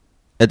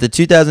At the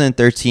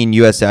 2013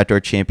 U.S. Outdoor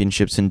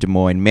Championships in Des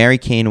Moines, Mary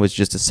Cain was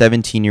just a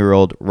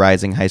 17-year-old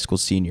rising high school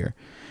senior,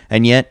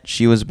 and yet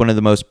she was one of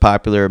the most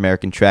popular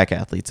American track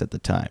athletes at the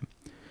time.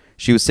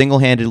 She was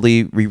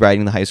single-handedly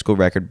rewriting the high school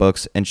record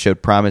books and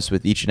showed promise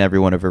with each and every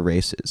one of her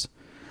races.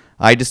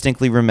 I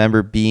distinctly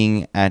remember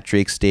being at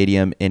Drake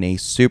Stadium in a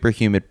super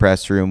humid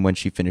press room when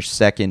she finished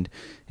second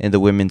in the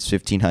women's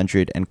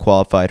 1500 and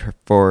qualified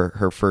for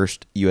her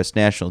first U.S.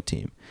 national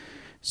team.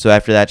 So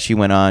after that, she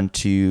went on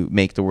to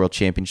make the World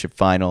Championship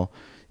final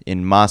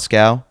in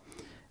Moscow.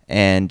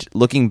 And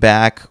looking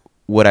back,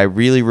 what I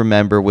really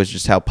remember was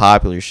just how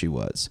popular she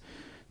was.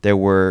 There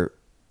were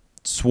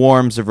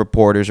swarms of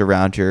reporters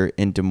around her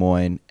in Des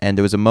Moines, and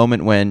there was a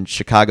moment when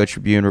Chicago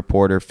Tribune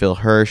reporter Phil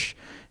Hirsch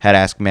had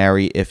asked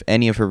Mary if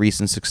any of her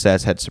recent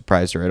success had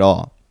surprised her at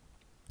all.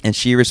 And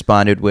she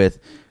responded with,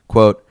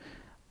 quote,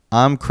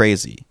 "I'm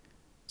crazy.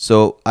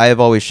 So I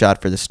have always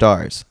shot for the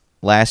stars.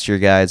 Last year,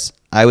 guys,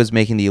 I was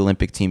making the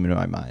Olympic team in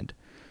my mind.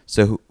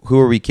 So who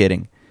are we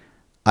kidding?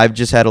 I've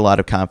just had a lot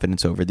of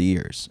confidence over the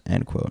years,"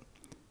 end quote.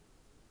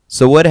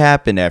 So what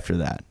happened after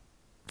that?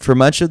 For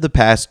much of the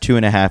past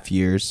 2.5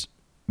 years,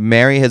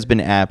 Mary has been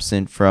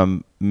absent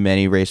from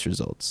many race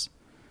results.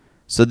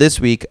 So this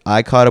week,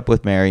 I caught up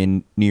with Mary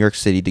in New York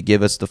City to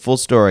give us the full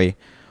story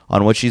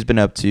on what she's been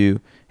up to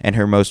and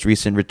her most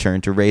recent return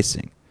to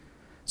racing.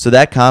 So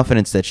that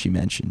confidence that she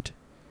mentioned,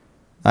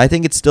 I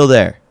think it's still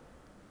there.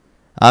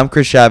 I'm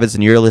Chris Chavez,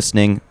 and you're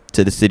listening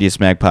to the Citius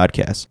Mag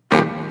podcast.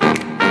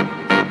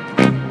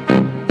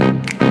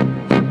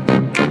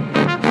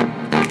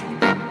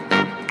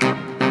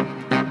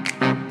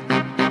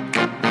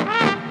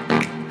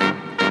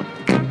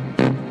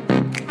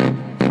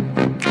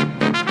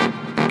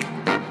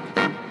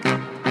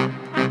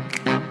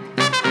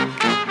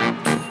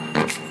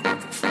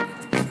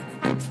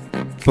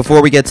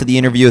 Before we get to the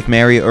interview with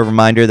Mary, a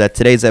reminder that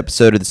today's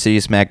episode of the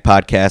Citius Mag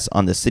podcast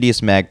on the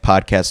Citius Mag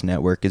podcast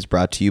network is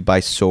brought to you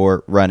by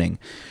Soar Running.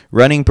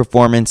 Running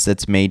performance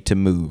that's made to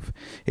move.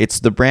 It's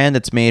the brand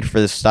that's made for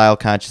the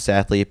style-conscious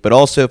athlete, but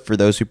also for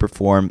those who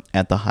perform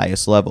at the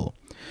highest level.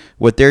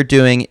 What they're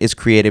doing is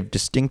creative,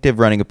 distinctive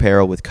running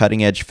apparel with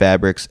cutting-edge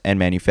fabrics and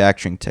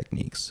manufacturing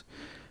techniques.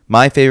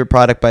 My favorite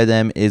product by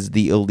them is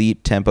the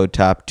Elite Tempo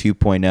Top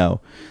 2.0.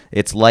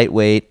 It's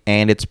lightweight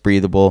and it's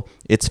breathable.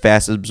 It's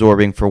fast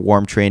absorbing for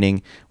warm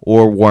training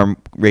or warm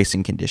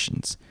racing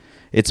conditions.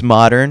 It's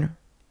modern,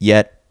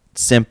 yet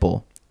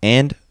simple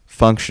and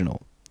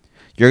functional.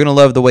 You're going to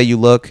love the way you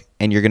look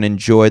and you're going to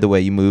enjoy the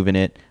way you move in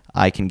it.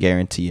 I can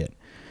guarantee it.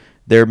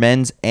 Their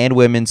men's and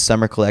women's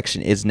summer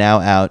collection is now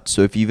out,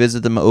 so if you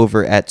visit them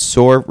over at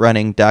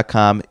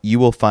soarrunning.com, you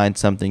will find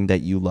something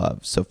that you love.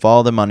 So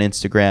follow them on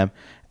Instagram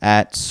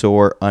at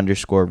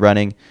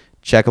soar_running.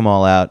 Check them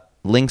all out.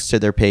 Links to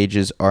their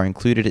pages are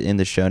included in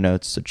the show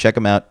notes, so check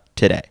them out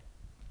today.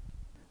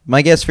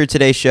 My guest for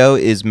today's show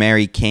is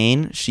Mary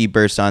Cain. She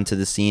burst onto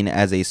the scene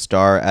as a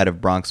star out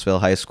of Bronxville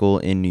High School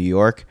in New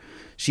York.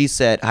 She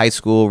set high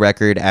school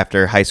record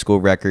after high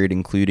school record,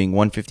 including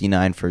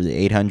 159 for the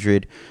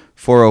 800,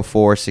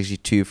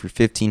 404.62 for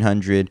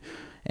 1500,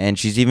 and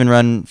she's even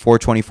run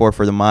 424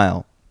 for the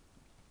mile.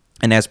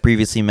 And as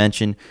previously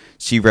mentioned,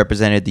 she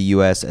represented the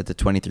U.S. at the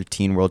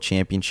 2013 World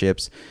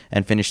Championships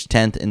and finished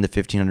 10th in the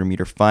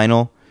 1500-meter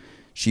final.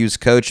 She was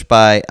coached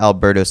by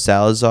Alberto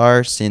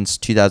Salazar since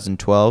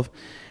 2012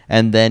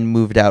 and then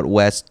moved out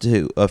west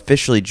to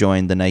officially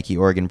join the Nike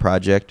Oregon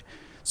Project.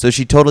 So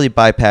she totally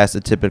bypassed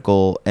the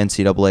typical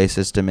NCAA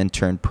system and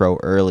turned pro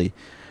early.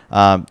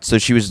 So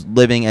she was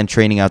living and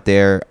training out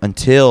there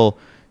until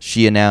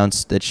she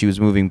announced that she was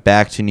moving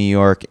back to New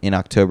York in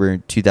October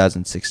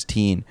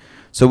 2016.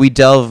 So we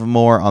delve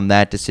more on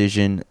that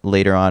decision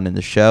later on in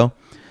the show.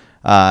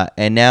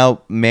 And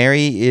now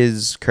Mary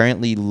is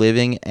currently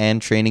living and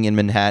training in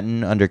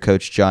Manhattan under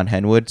Coach John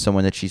Henwood,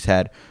 someone that she's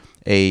had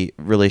a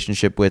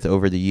relationship with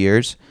over the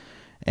years.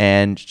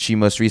 And she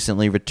most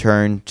recently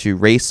returned to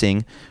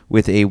racing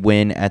with a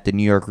win at the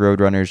New York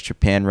Roadrunners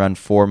Japan Run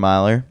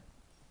 4-miler.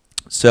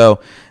 So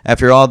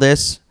after all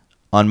this,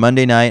 on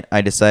Monday night,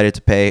 I decided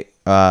to pay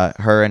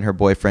her and her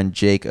boyfriend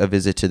Jake a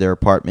visit to their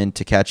apartment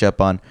to catch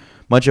up on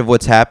much of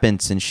what's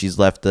happened since she's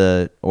left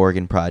the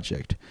Oregon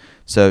Project.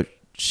 So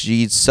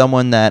she's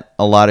someone that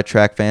a lot of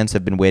track fans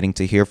have been waiting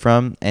to hear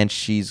from, and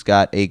she's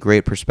got a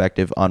great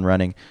perspective on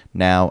running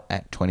now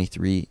at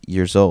 23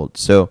 years old.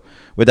 So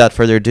without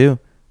further ado,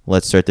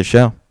 let's start the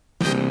show.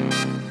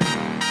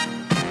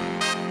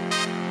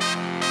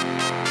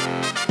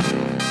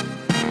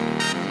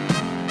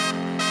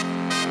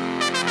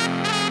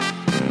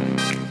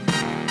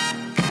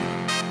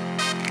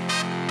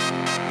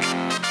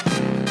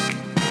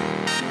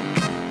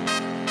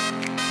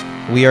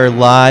 We are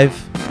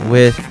live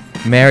with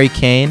Mary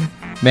Cain.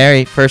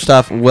 Mary, first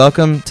off,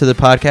 welcome to the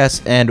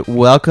podcast and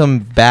welcome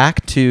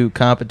back to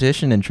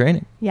competition and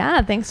training.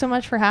 Yeah, thanks so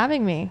much for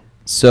having me.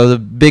 So the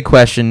big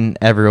question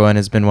everyone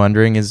has been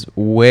wondering is,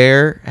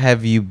 where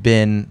have you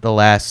been the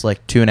last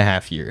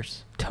 2.5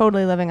 years?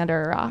 Totally living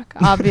under a rock.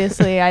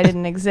 Obviously, I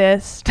didn't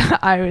exist.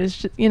 I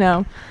was,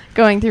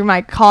 going through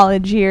my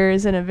college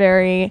years in a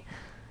very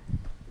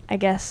I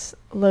guess,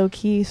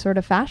 low-key sort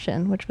of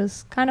fashion, which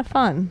was kind of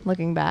fun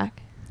looking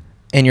back.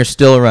 And you're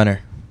still a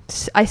runner.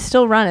 I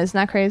still run. Isn't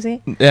that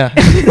crazy? Yeah.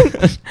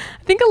 I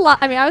think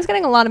I was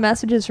getting a lot of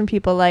messages from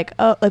people like,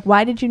 oh, like,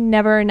 why did you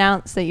never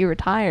announce that you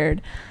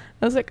retired?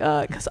 I was like,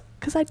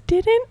 because I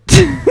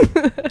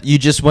didn't. You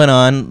just went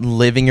on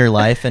living your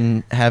life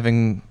and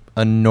having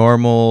a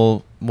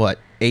normal,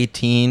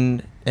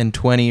 18 to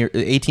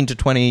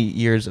 20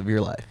 years of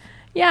your life.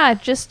 Yeah,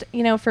 just,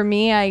 for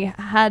me, I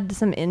had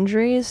some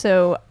injuries,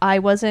 so I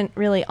wasn't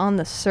really on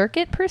the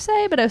circuit per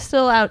se, but I was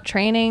still out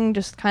training,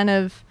 just kind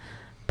of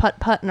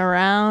putting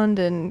around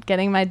and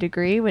getting my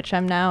degree, which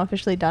I'm now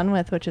officially done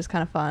with, which is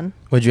kind of fun.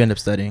 What'd you end up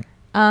studying?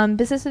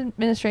 Business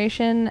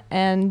administration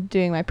and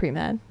doing my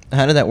pre-med.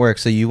 How did that work?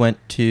 So you went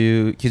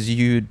to, because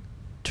you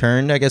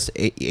turned, I guess,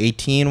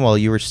 18 while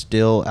you were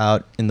still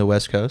out in the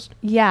West Coast?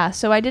 Yeah,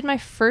 so I did my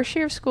first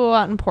year of school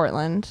out in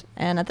Portland,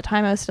 and at the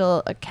time I was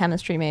still a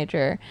chemistry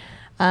major.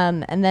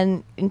 And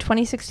then in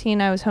 2016,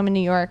 I was home in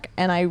New York,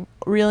 and I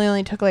really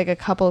only took like a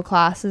couple of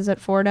classes at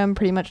Fordham,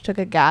 pretty much took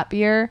a gap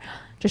year,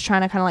 just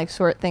trying to kind of like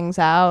sort things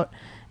out.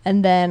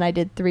 And then I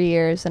did 3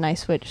 years, and I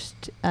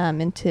switched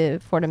into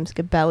Fordham's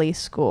Gabelli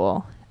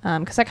School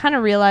because I kind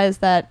of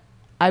realized that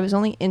I was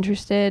only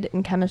interested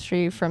in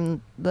chemistry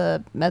from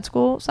the med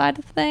school side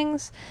of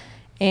things.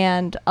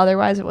 And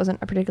otherwise, it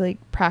wasn't a particularly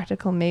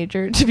practical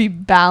major to be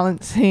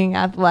balancing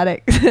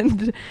athletics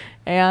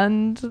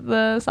and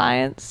the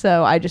science.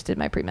 So I just did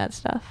my pre-med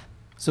stuff.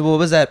 So what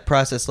was that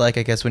process like,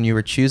 I guess, when you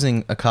were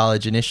choosing a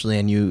college initially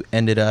and you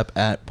ended up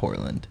at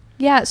Portland?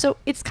 Yeah, so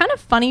it's kind of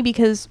funny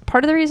because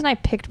part of the reason I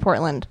picked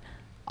Portland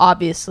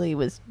obviously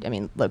was,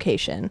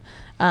 location.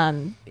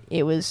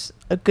 It was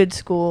a good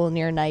school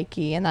near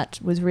Nike, and that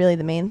was really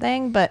the main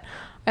thing. But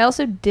I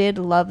also did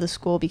love the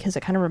school because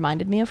it kind of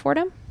reminded me of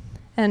Fordham.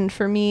 And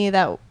for me,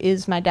 that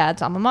is my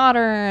dad's alma mater,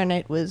 and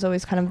it was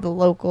always kind of the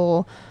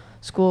local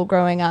school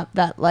growing up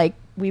that, like,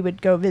 we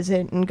would go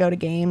visit and go to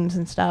games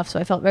and stuff. So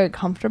I felt very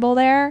comfortable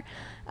there.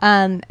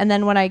 And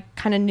then when I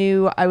kind of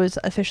knew I was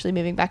officially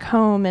moving back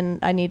home and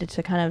I needed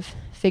to kind of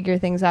figure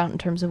things out in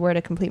terms of where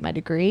to complete my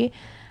degree,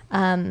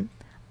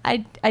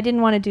 I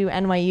didn't want to do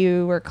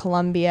NYU or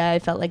Columbia. I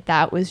felt like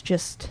that was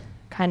just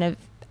kind of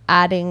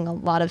adding a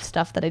lot of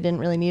stuff that I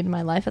didn't really need in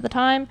my life at the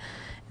time.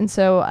 And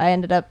so I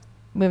ended up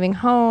moving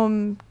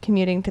home,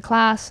 commuting to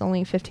class,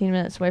 only 15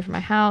 minutes away from my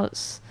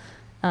house,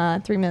 3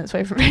 minutes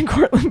away from Van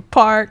Cortlandt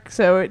Park.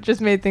 So it just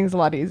made things a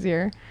lot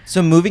easier.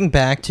 So moving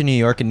back to New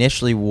York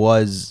initially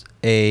was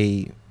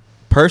a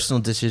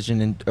personal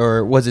decision,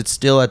 or was it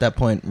still at that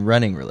point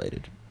running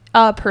related?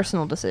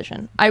 Personal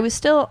decision. I was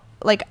still,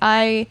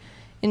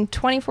 in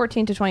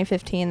 2014 to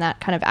 2015, that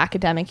kind of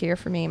academic year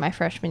for me, my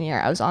freshman year,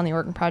 I was on the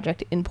Oregon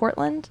Project in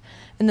Portland.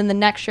 And then the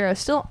next year, I was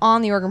still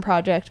on the Oregon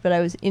Project, but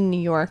I was in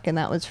New York, and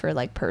that was for,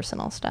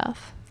 personal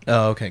stuff.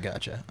 Oh, okay,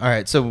 gotcha. All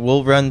right, so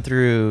we'll run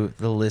through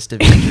the list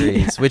of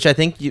injuries, which I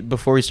think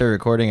before we started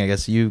recording, I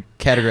guess you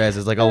categorized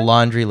as a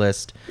laundry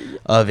list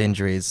of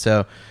injuries.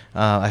 So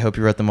I hope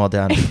you wrote them all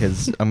down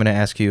because I'm going to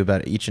ask you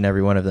about each and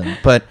every one of them.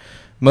 But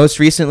most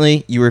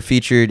recently, you were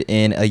featured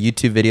in a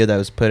YouTube video that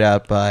was put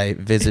out by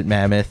Visit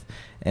Mammoth.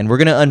 And we're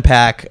going to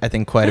unpack, I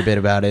think, quite a bit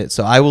about it.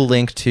 So I will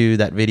link to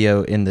that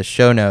video in the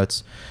show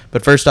notes.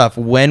 But first off,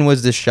 when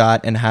was this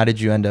shot and how did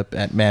you end up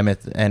at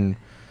Mammoth? And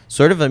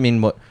sort of,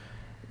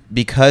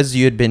 because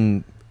you had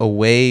been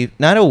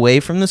not away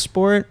from the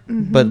sport,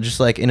 mm-hmm. but just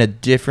in a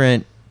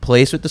different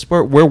place with the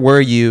sport, where were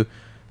you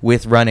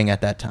with running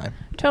at that time?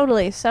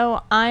 Totally.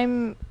 So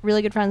I'm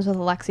really good friends with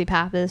Alexi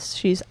Pappas.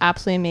 She's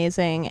absolutely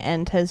amazing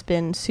and has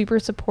been super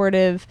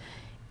supportive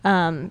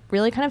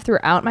really kind of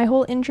throughout my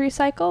whole injury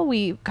cycle.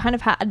 We kind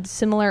of had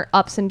similar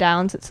ups and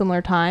downs at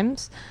similar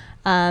times.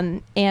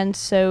 And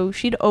so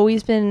she'd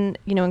always been,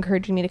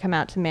 encouraging me to come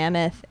out to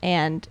Mammoth,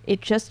 and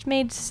it just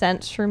made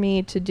sense for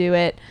me to do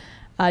it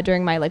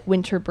during my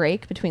winter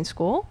break between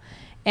school.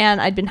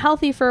 And I'd been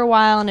healthy for a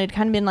while, and it'd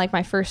kind of been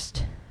my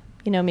first,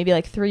 maybe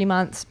 3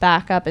 months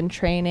back up in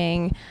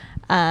training.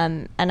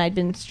 And I'd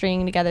been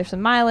stringing together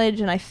some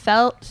mileage, and I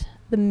felt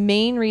the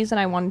main reason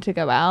I wanted to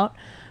go out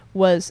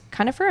was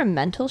kind of for a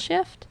mental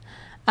shift.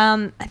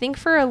 I think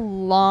for a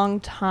long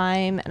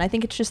time, and I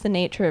think it's just the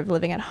nature of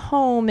living at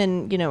home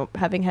and,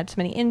 having had so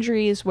many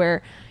injuries,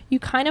 where you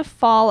kind of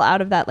fall out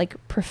of that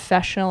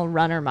professional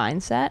runner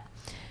mindset.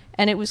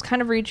 And it was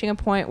kind of reaching a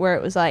point where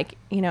it was if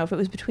it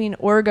was between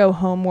orgo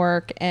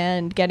homework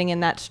and getting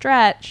in that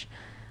stretch,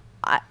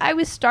 I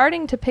was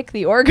starting to pick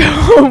the orgo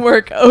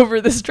homework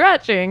over the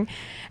stretching.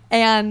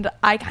 And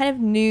I kind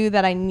of knew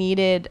that I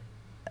needed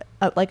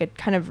a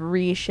kind of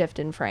reshift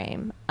in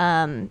frame.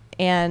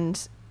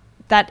 And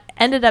that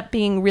ended up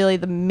being really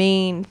the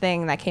main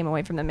thing that came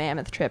away from the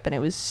Mammoth trip. And it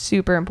was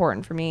super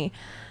important for me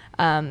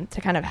to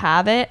kind of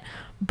have it.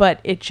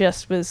 But it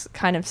just was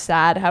kind of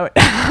sad how it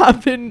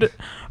happened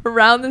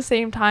around the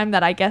same time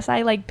that I guess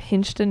I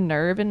pinched a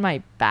nerve in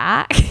my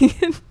back.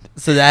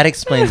 So that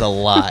explains a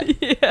lot.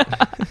 Yeah.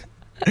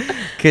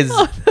 Because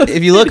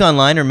if you look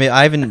online, or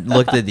I haven't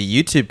looked at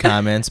the YouTube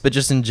comments, but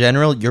just in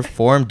general, your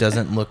form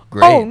doesn't look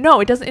great. Oh no,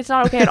 it doesn't. It's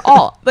not okay at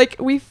all. Like,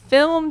 we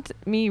filmed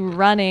me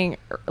running.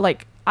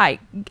 Like,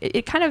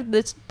 it kind of,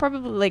 this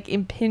probably like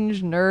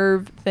impinged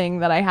nerve thing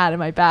that I had in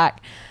my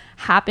back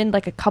happened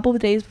like a couple of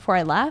days before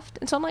I left,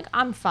 and so I'm like,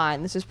 I'm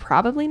fine, this is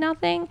probably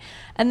nothing.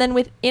 And then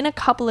within a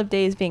couple of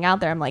days being out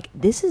there, I'm like,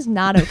 this is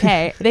not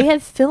okay. They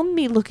had filmed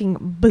me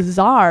looking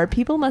bizarre.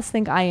 People must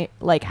think I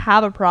like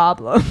have a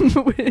problem.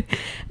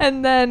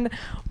 And then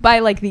by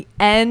like the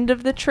end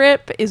of the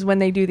trip is when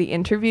they do the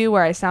interview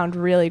where I sound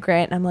really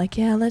great, and I'm like,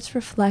 yeah, let's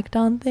reflect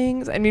on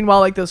things. And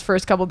meanwhile, like, those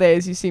first couple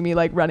days you see me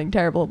like running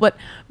terrible, but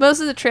most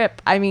of the trip,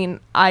 I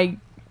mean, I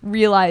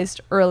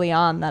realized early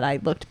on that I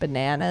looked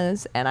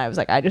bananas, and I was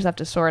like, I just have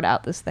to sort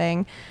out this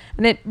thing.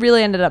 And it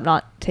really ended up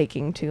not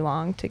taking too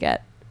long to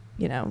get,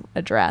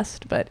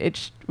 addressed, but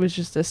it was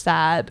just a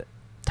sad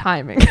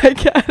timing, I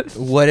guess.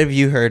 What have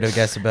you heard, I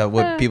guess, about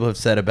what people have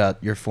said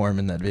about your form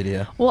in that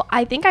video? Well,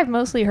 I think I've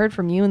mostly heard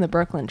from you in the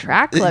Brooklyn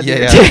Track Club.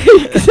 Yeah.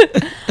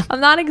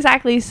 I'm not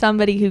exactly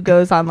somebody who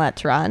goes on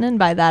Let's Run, and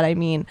by that I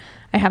mean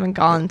I haven't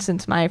gone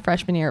since my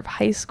freshman year of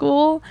high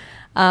school.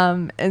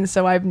 And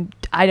so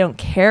I don't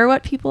care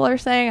what people are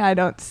saying. I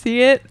don't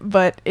see it,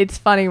 but it's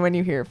funny when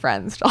you hear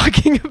friends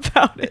talking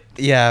about it.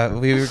 Yeah,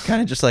 we were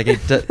kind of just like,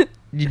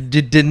 you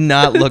did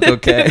not look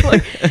okay.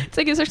 It's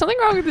like, is there something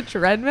wrong with the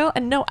treadmill?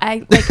 And no,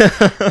 I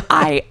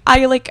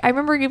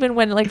remember even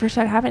when like first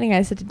started happening,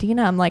 I said to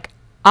Dina, I'm like,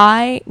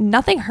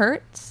 nothing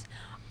hurts,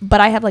 but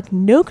I have like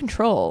no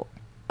control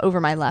over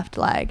my left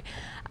leg.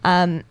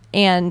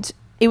 And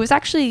it was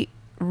actually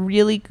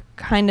really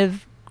kind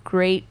of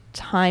great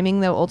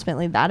timing, though,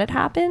 ultimately, that had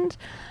happened,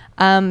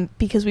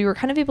 because we were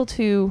kind of able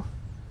to,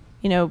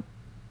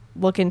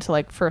 look into,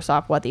 like, first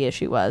off what the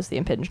issue was, the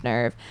impinged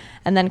nerve,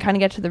 and then kind of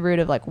get to the root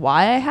of like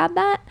why I had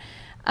that.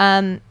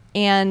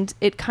 And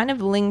it kind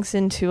of links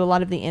into a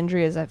lot of the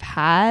injuries I've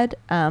had,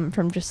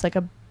 from just like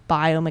a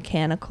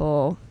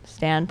biomechanical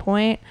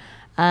standpoint.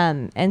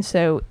 And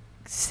so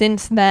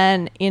since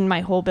then, in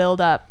my whole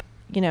build up,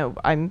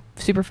 I'm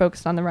super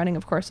focused on the running,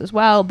 of course, as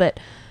well, but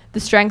the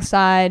strength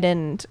side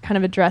and kind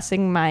of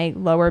addressing my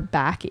lower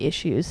back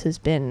issues has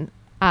been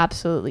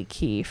absolutely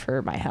key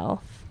for my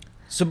health.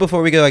 So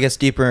before we go, I guess,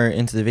 deeper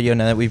into the video,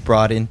 now that we've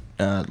brought in,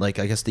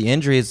 the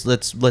injuries,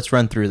 let's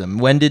run through them.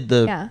 When did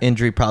the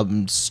injury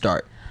problems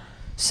start?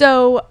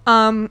 So,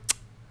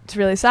 it's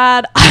really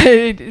sad.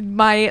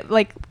 I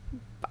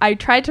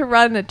tried to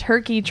run a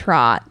turkey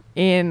trot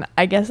in,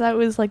 I guess that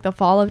was like the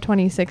fall of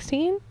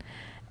 2016,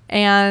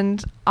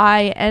 and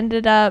I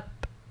ended up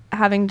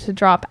having to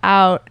drop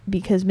out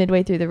because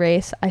midway through the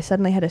race, I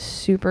suddenly had a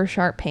super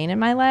sharp pain in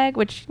my leg,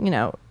 which,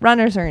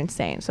 runners are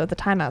insane. So at the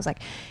time I was like,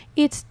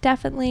 it's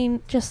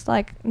definitely just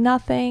like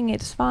nothing.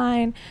 It's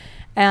fine.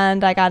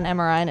 And I got an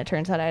MRI, and it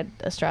turns out I had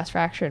a stress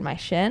fracture in my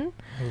shin.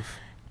 Oof.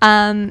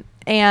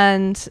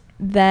 And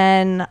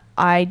then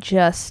I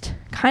just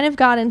kind of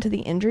got into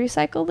the injury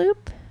cycle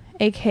loop,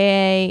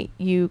 aka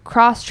you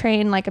cross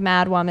train like a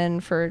mad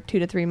woman for 2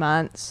 to 3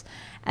 months.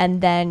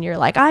 And then you're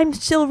like, I'm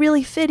still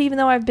really fit even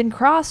though I've been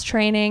cross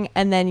training.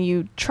 And then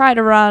you try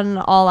to run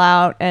all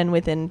out, and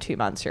within 2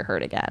 months you're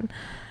hurt again.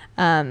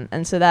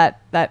 And so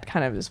that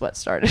kind of is what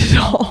started it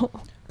all.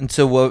 And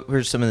so what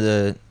were so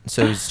it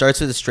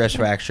starts with a stress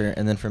fracture,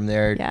 and then from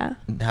there,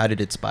 how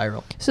did it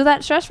spiral? So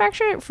that stress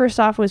fracture, first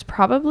off, was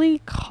probably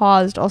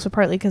caused also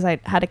partly because I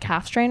had a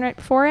calf strain right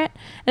before it.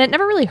 And it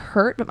never really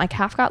hurt, but my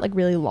calf got like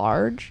really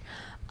large.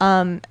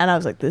 And I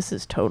was like, this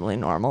is totally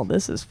normal.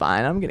 This is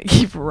fine. I'm going to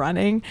keep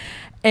running.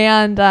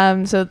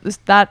 And so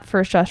that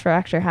first stress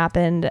fracture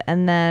happened.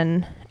 And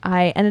then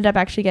I ended up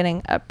actually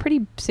getting a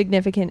pretty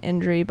significant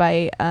injury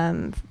by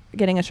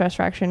getting a stress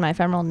fracture in my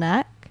femoral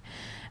neck.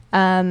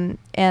 And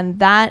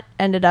that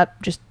ended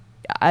up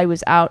I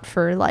was out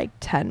for like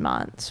 10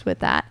 months with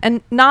that.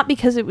 And not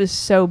because it was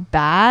so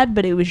bad,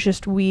 but it was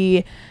just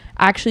we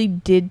actually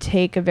did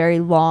take a very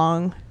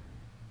long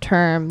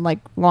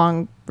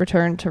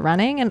return to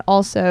running. And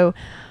also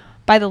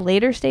by the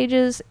later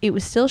stages, it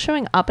was still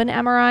showing up in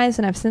MRIs,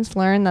 and I've since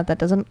learned that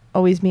doesn't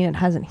always mean it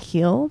hasn't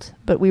healed,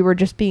 but we were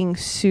just being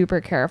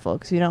super careful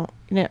because you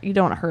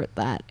don't hurt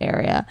that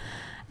area.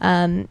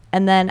 And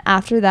then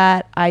after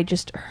that, I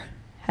just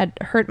had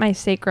hurt my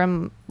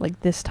sacrum like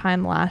this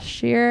time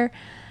last year.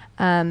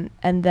 And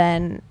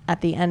then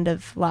at the end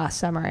of last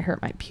summer, I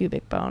hurt my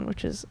pubic bone,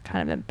 which is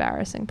kind of an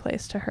embarrassing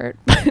place to hurt.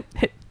 But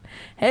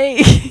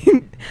hey,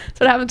 that's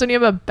what happens when you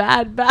have a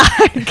bad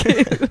back.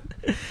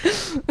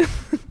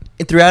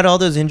 Throughout all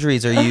those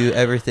injuries, are you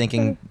ever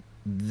thinking,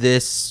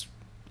 this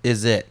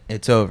is it,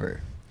 it's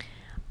over?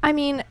 I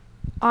mean,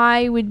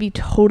 I would be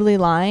totally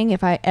lying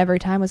if I every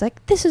time was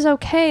like, this is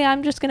okay,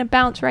 I'm just going to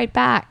bounce right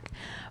back.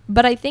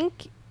 But I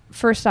think,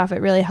 first off,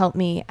 it really helped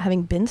me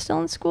having been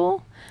still in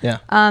school. Yeah.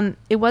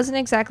 It wasn't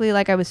exactly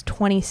like I was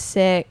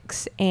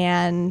 26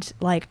 and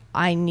like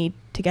I need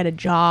to get a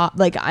job.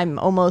 Like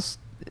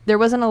there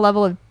wasn't a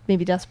level of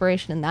maybe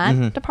desperation in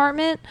that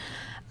department.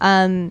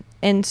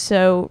 And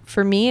so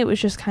for me, it was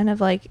just kind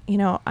of like,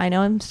 I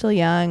know I'm still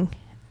young.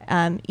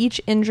 Each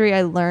injury,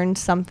 I learned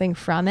something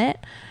from it.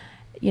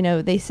 You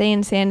know, they say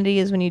insanity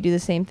is when you do the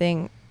same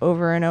thing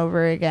over and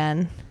over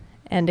again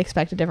and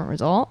expect a different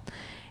result.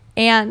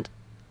 And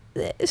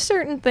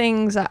certain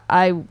things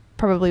I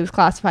probably was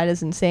classified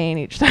as insane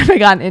each time I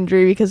got an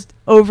injury, because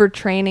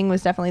overtraining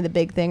was definitely the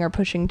big thing, or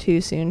pushing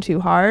too soon, too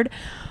hard.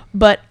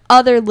 But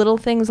other little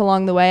things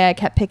along the way I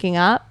kept picking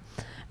up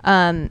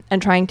and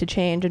trying to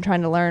change and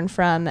trying to learn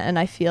from. And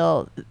I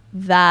feel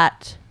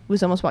that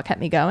was almost what kept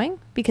me going,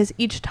 because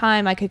each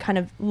time I could kind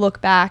of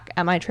look back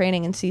at my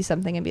training and see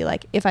something and be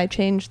like, if I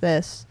change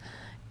this,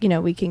 you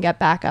know, we can get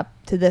back up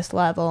to this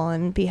level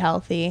and be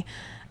healthy.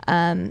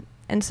 And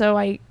so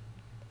I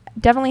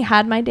definitely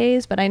had my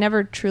days, but I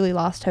never truly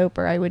lost hope,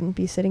 or I wouldn't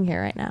be sitting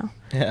here right now.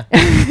 Yeah.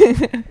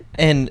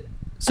 And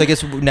so I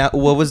guess now,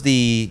 what was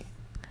the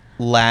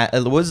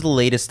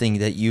latest thing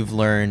that you've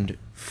learned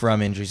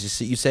from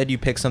injuries? You said you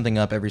pick something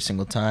up every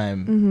single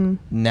time. Mm-hmm.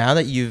 Now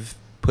that you've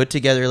put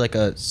together like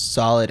a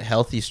solid,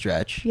 healthy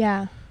stretch,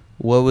 Yeah.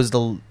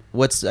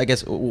 what's I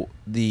guess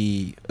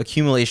the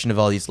accumulation of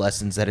all these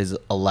lessons that has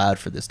allowed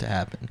for this to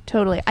happen?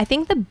 Totally. I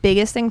think the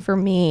biggest thing for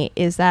me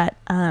is that,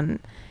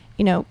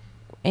 you know,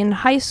 in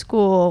high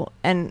school,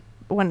 and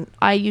when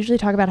I usually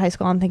talk about high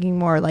school, I'm thinking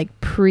more like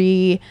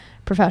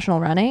pre-professional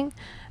running.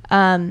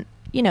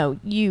 You know,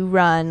 you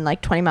run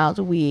like 20 miles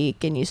a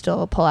week and you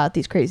still pull out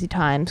these crazy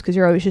times because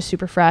you're always just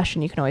super fresh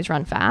and you can always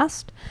run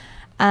fast.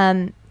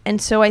 And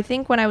so I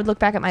think when I would look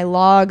back at my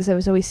logs, I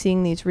was always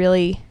seeing these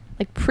really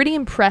like pretty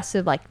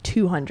impressive like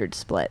 200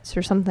 splits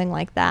or something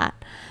like that.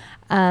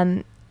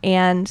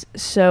 And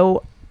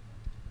so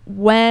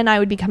when I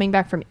would be coming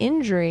back from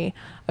injury,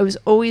 I was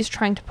always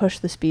trying to push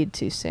the speed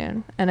too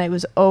soon. And I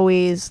was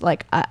always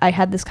like, I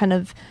had this kind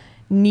of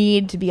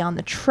need to be on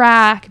the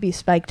track, be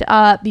spiked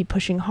up, be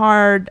pushing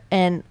hard.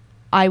 And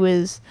I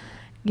was,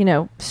 you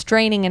know,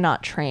 straining and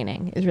not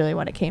training is really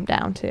what it came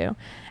down to.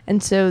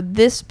 And so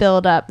this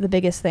build up, the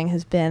biggest thing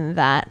has been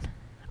that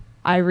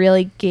I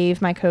really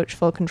gave my coach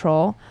full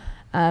control.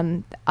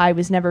 I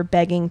was never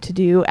begging to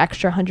do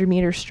extra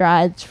 100-meter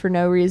strides for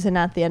no reason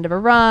at the end of a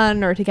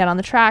run or to get on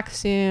the track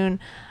soon.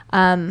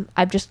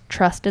 I've just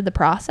trusted the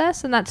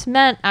process, and that's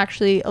meant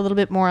actually a little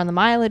bit more on the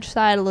mileage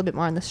side, a little bit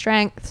more on the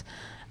strength.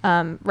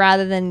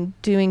 Rather than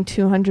doing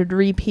 200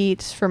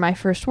 repeats for my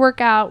first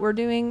workout, we're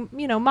doing,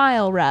 you know,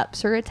 mile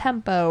reps or a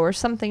tempo or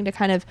something to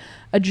kind of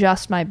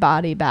adjust my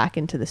body back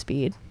into the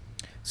speed.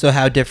 So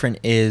how different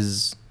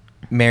is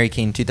Mary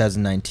Cain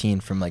 2019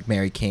 from like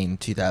Mary Cain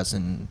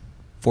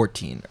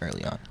 2014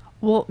 early on?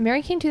 Well,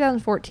 Mary Cain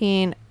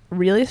 2014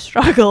 really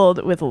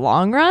struggled with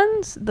long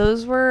runs.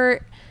 Those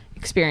were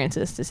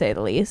experiences, to say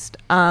the least.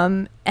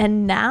 And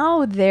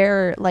now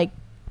they're like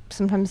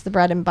sometimes the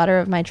bread and butter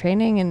of my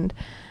training, and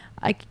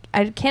I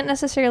can't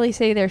necessarily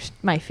say they're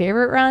my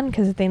favorite run,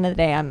 because at the end of the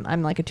day,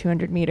 I'm like a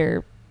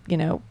 200-meter, you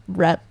know,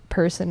 rep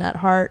person at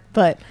heart.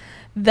 But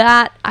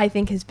that, I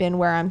think, has been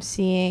where I'm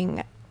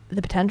seeing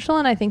the potential,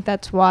 and I think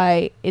that's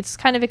why it's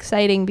kind of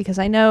exciting, because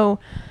I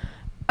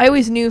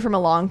always knew from a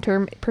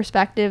long-term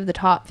perspective the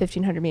top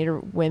 1,500-meter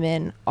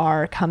women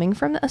are coming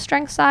from a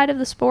strength side of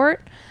the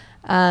sport.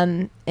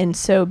 And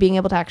so being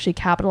able to actually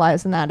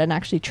capitalize on that and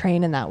actually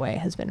train in that way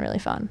has been really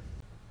fun.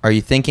 Are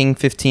you thinking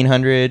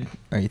 1,500?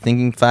 Are you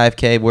thinking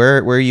 5K? Where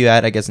are you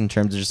at, I guess, in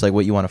terms of just like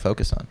what you want to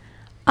focus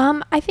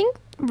on? I think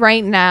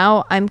right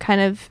now I'm kind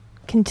of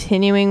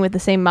continuing with the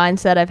same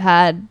mindset I've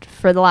had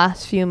for the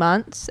last few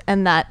months,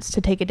 and that's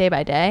to take it day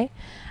by day.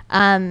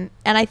 And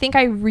I think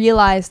I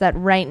realize that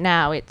right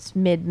now it's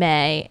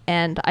mid-May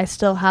and I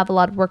still have a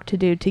lot of work to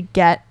do to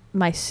get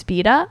my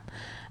speed up.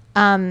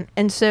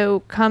 And so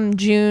come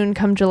June,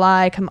 come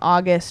July, come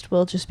August,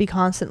 we'll just be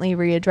constantly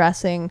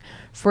readdressing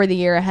for the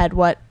year ahead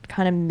what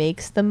kind of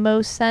makes the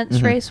most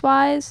sense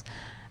race-wise.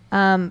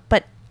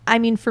 But I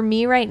mean, for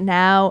me right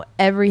now,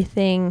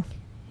 everything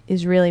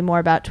is really more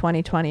about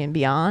 2020 and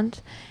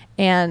beyond.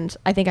 And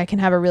I think I can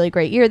have a really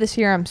great year this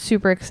year. I'm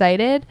super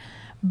excited,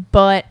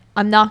 but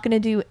I'm not going to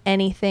do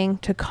anything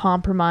to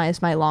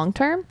compromise my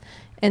long-term.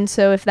 And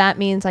so if that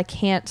means I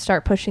can't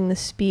start pushing the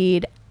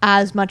speed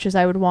as much as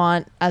I would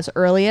want as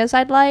early as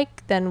I'd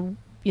like, then,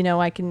 you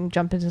know, I can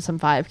jump into some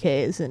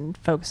 5Ks and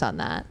focus on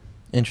that.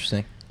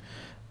 Interesting.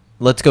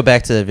 Let's go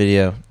back to the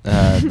video,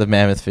 the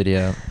Mammoth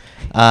video.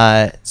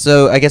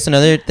 So I guess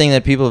another thing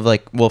that people have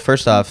like, well,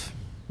 first off,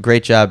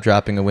 great job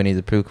dropping a Winnie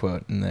the Pooh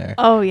quote in there.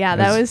 Oh yeah,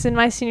 that was in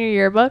my senior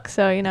yearbook,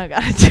 so, you know,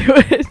 gotta do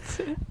it.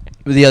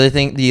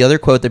 The other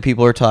quote that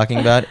people are talking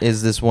about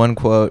is this one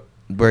quote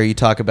where you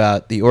talk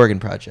about the Oregon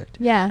Project.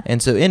 Yeah.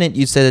 And so in it,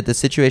 you said that the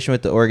situation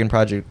with the Oregon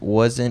Project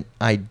wasn't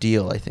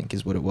ideal, I think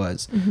is what it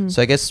was. Mm-hmm.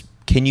 So I guess,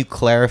 can you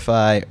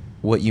clarify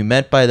what you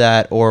meant by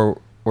that,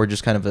 or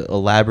just kind of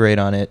elaborate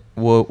on it?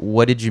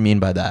 What did you mean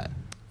by that?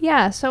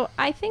 Yeah, so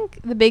I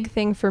think the big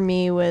thing for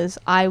me was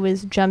I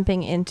was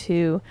jumping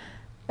into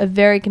a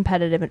very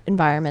competitive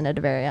environment at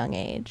a very young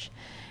age.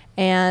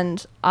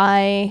 And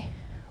I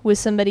was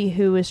somebody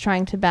who was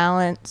trying to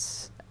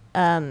balance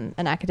an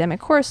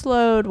academic course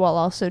load while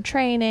also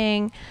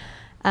training.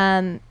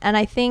 And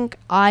I think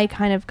I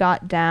kind of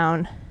got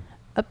down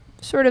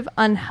sort of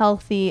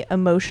unhealthy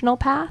emotional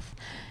path.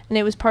 And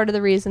it was part of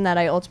the reason that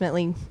I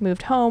ultimately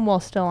moved home while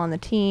still on the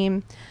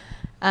team.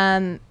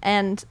 And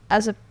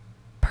as a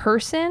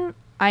person,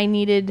 I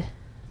needed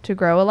to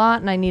grow a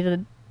lot, and I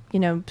needed,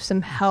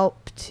 some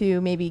help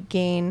to maybe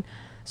gain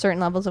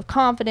certain levels of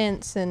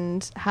confidence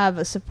and have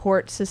a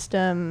support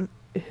system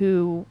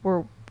who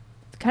were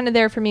kind of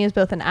there for me as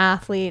both an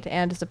athlete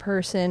and as a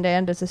person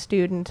and as a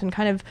student and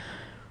kind of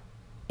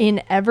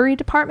in every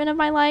department of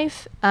my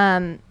life.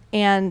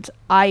 And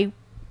I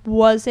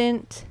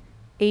wasn't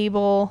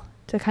able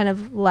to kind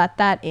of let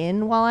that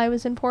in while I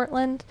was in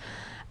Portland.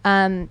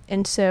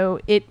 And so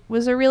it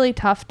was a really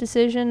tough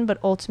decision, but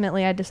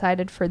ultimately I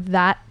decided for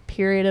that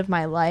period of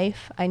my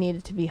life, I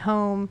needed to be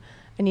home.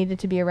 I needed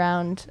to be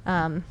around,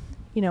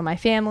 my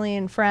family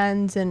and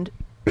friends, and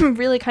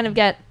really kind of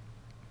get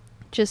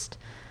just,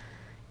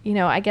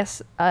 I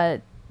guess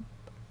a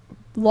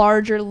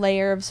larger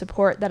layer of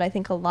support that I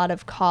think a lot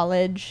of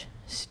college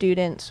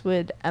students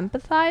would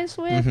empathize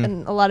with,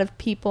 and a lot of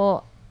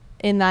people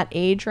in that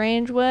age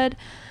range would.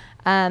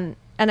 And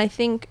I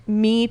think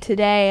me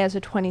today as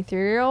a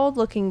 23-year-old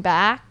looking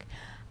back,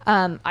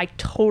 I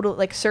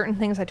totally, certain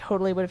things I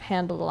totally would have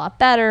handled a lot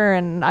better.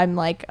 And I'm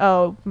like,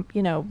 my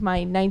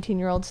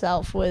 19-year-old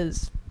self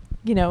was,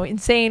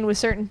 insane with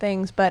certain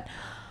things. But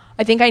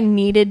I think I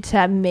needed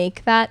to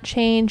make that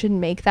change and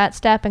make that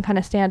step and kind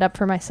of stand up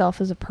for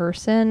myself as a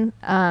person,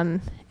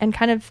 and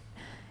kind of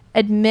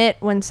admit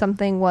when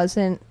something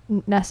wasn't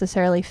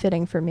necessarily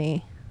fitting for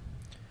me.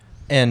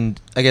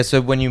 And I guess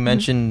so when you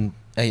mentioned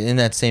in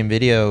that same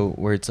video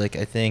where it's like,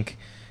 I think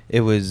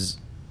it was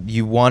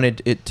you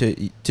wanted it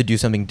to do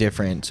something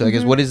different. So I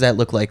guess what does that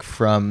look like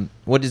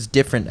what is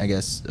different, I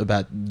guess,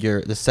 about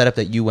the setup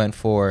that you went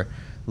for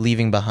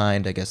leaving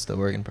behind, I guess, the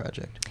Oregon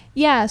project?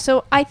 Yeah,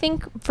 so I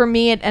think for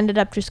me it ended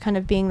up just kind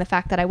of being the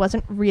fact that I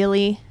wasn't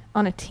really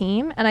on a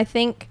team. And I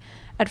think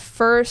at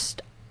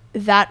first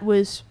that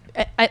was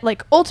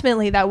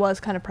ultimately that was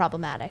kind of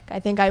problematic. I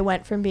think I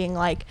went from being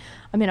like,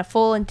 I'm in a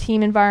full and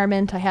team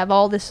environment, I have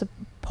all this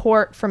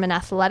support from an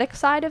athletic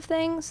side of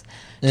things.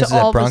 This is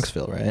at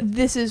Bronxville, right?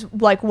 This is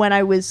like when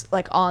I was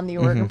like on the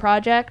Oregon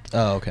project.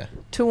 Oh, okay.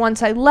 To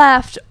once I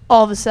left,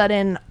 all of a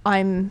sudden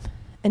I'm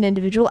an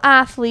individual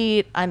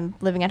athlete, I'm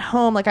living at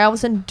home. Like I all of a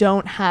sudden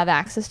don't have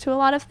access to a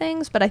lot of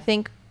things. But I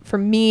think for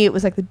me, it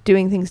was like the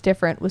doing things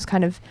different was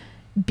kind of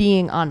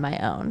being on my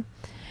own.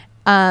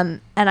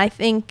 And I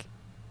think,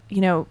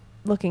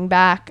 looking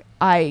back,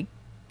 I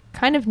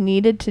kind of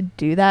needed to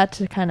do that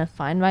to kind of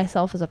find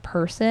myself as a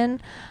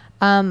person.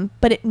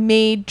 But it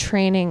made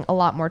training a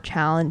lot more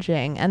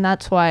challenging. And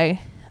that's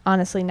why,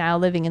 honestly, now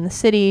living in the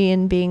city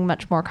and being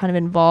much more kind of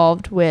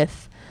involved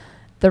with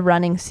the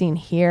running scene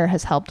here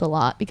has helped a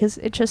lot, because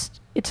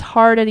it's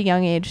hard at a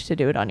young age to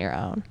do it on your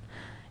own.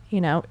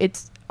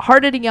 It's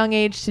hard at a young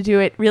age to do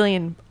it really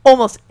in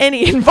almost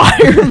any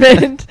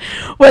environment,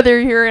 whether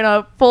you're in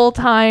a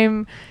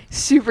full-time,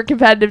 super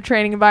competitive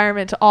training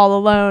environment to all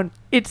alone.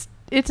 It's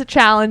a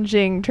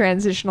challenging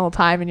transitional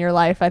time in your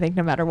life, I think,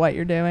 no matter what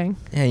you're doing.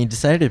 Yeah, you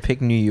decided to pick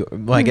New York.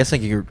 Well, I guess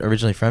you're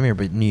originally from here,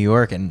 but New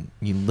York, and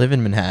you live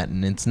in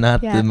Manhattan. It's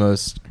not the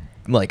most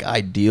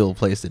ideal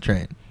place to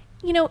train.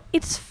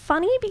 It's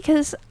funny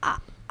because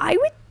I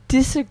would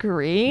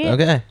disagree.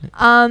 Okay.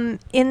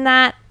 In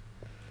that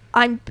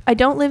I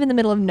don't live in the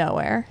middle of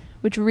nowhere,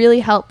 which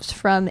really helps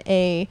from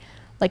a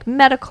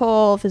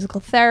medical,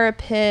 physical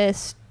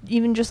therapist,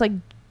 even just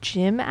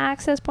gym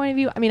access point of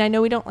view. I mean, I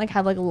know we don't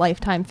have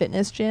Lifetime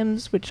Fitness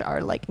gyms, which are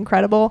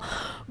incredible,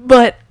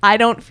 but I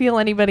don't feel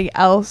anybody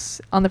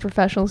else on the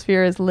professional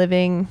sphere is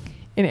living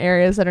in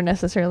areas that are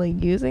necessarily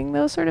using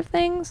those sort of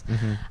things.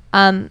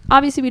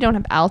 Obviously we don't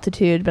have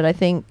altitude, but I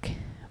think,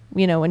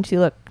 once you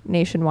look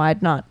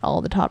nationwide, not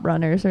all the top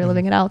runners are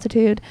living at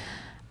altitude.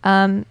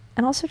 And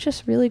also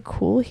just really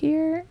cool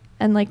here,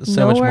 and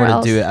so much more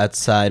to do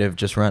outside of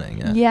just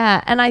running.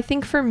 Yeah. And I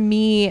think for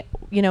me,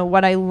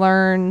 what I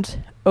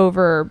learned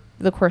over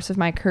the course of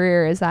my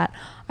career is that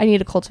I need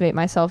to cultivate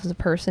myself as a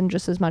person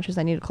just as much as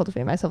I need to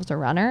cultivate myself as a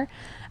runner.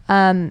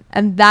 And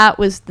that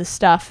was the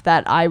stuff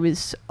that I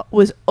was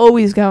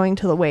always going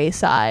to the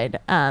wayside.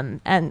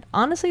 And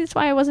honestly, that's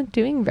why I wasn't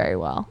doing very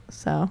well.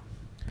 So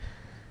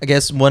I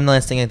guess one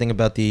last thing I think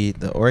about the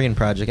Oregon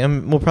project,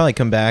 and we'll probably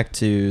come back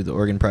to the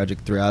Oregon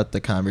project throughout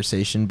the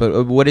conversation,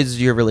 but what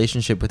is your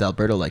relationship with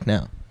Alberto like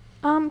now?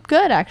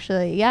 Good,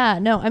 actually. Yeah,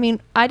 no, I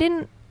mean, I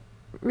didn't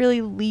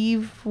really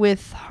leave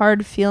with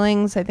hard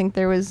feelings. I think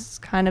there was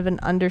kind of an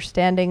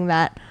understanding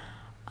that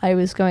I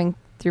was going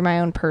through my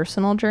own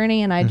personal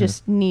journey, and I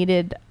just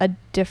needed a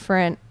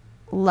different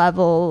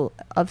level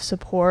of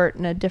support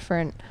and a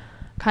different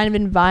kind of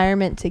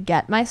environment to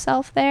get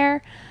myself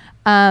there.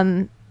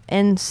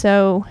 And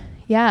so,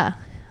 yeah,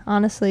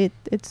 honestly,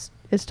 it's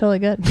totally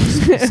good.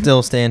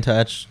 Still stay in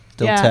touch,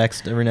 still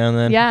text every now and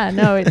then. Yeah,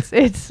 no,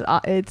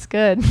 it's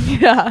good.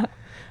 Yeah.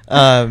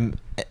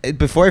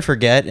 Before I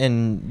forget,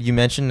 and you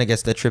mentioned, I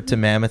guess, the trip to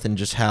Mammoth and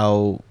just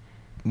how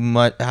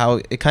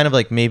it kind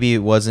of maybe it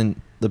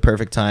wasn't the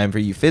perfect time for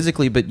you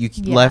physically, but you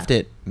left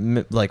it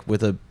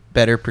with a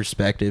better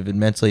perspective and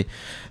mentally.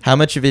 How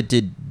much of it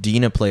did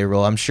Dina play a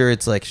role? I'm sure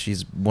it's like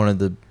she's one of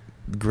the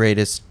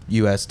greatest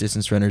U.S.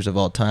 distance runners of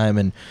all time,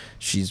 and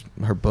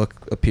her book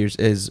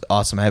is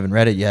awesome. I haven't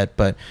read it yet,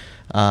 but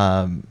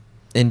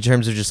in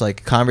terms of just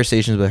like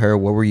conversations with her,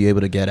 what were you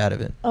able to get out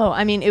of it? Oh,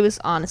 I mean, it was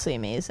honestly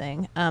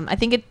amazing. I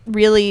think it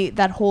really,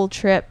 that whole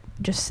trip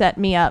just set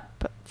me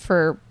up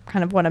for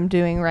kind of what I'm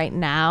doing right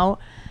now.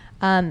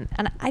 And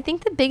I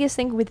think the biggest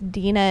thing with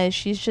Dina is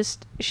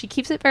she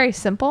keeps it very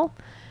simple.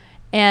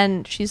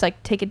 And she's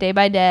like, take it day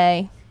by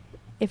day.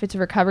 If it's a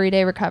recovery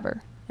day,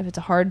 recover. If it's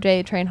a hard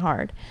day, train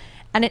hard.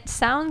 And it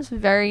sounds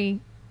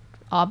very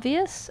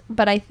obvious,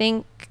 but I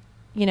think,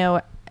 you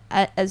know,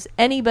 as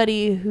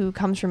anybody who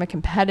comes from a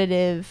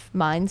competitive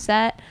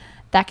mindset,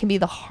 that can be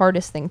the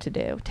hardest thing to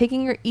do.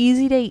 Taking your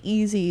easy day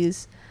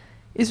easies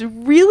is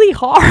really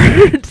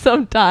hard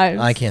sometimes.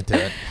 I can't do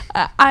it.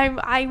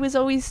 I was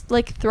always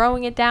like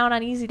throwing it down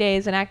on easy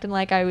days and acting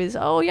like I was,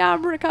 oh yeah,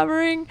 I'm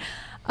recovering.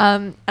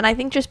 And I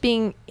think just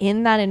being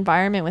in that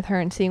environment with her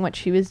and seeing what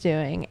she was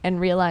doing and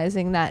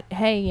realizing that,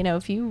 hey, you know,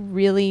 if you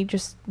really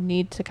just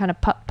need to kind of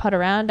putt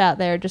around out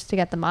there just to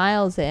get the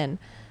miles in,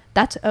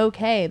 that's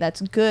okay.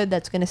 That's good.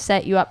 That's going to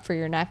set you up for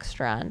your next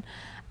run.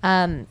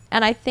 And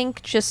I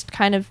think just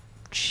kind of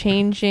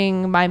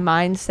changing my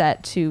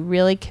mindset to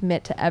really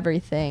commit to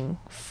everything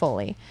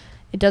fully.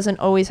 It doesn't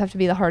always have to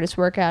be the hardest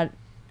workout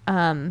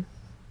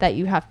that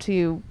you have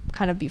to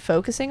kind of be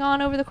focusing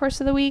on over the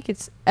course of the week.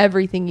 It's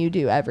everything you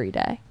do every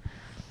day.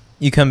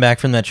 You come back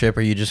from that trip,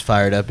 or you just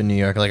fired up in New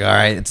York, like, all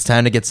right, it's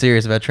time to get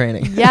serious about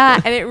training? Yeah,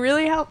 and it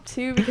really helped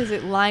too because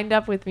it lined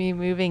up with me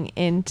moving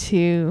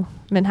into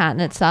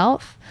Manhattan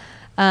itself.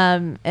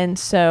 And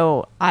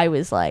so I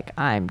was like,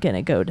 I'm going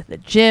to go to the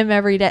gym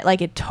every day.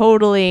 Like, it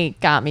totally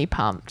got me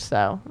pumped.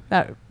 So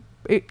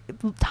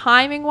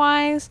timing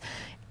wise,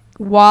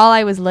 while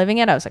I was living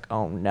it, I was like,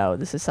 oh no,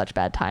 this is such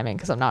bad timing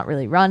because I'm not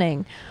really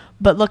running.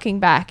 But looking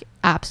back,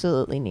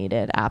 absolutely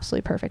needed,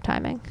 absolutely perfect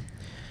timing.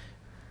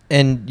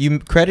 And you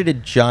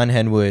credited John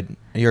Henwood,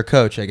 your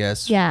coach, I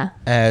guess. Yeah.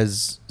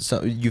 As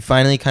so you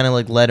finally kind of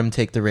like let him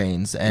take the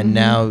reins, and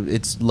now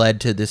it's led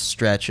to this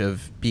stretch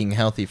of being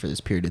healthy for this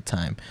period of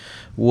time.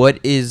 What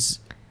is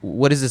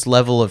this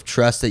level of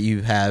trust that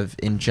you have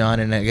in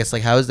John, and I guess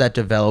like how has that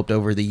developed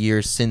over the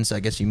years since I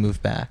guess you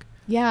moved back?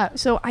 Yeah.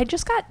 So we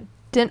just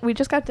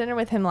got dinner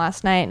with him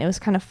last night, and it was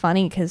kind of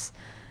funny because,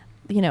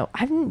 you know,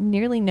 I've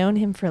nearly known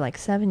him for like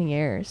 7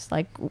 years.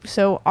 Like,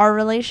 so our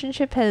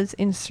relationship has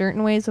in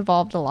certain ways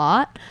evolved a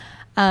lot.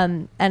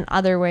 And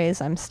other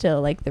ways I'm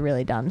still like the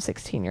really dumb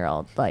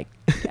 16-year-old, like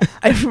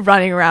I'm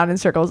running around in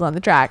circles on the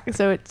track.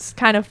 So it's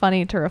kind of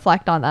funny to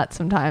reflect on that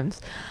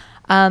sometimes.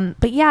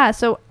 But yeah,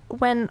 so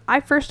when I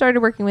first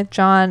started working with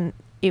John,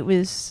 it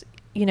was,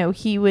 you know,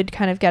 he would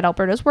kind of get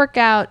Alberto's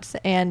workouts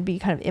and be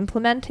kind of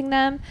implementing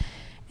them.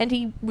 And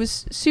he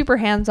was super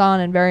hands-on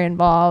and very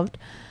involved,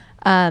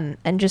 and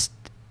just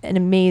an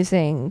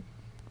amazing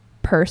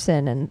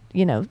person and,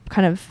 you know,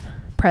 kind of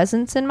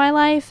presence in my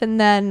life. And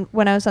then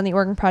when I was on the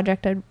Oregon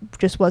Project, I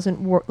just wasn't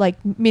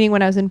meaning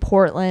when I was in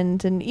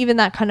Portland and even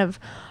that kind of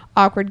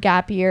awkward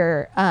gap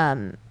year,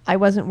 I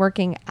wasn't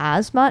working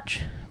as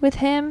much with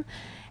him.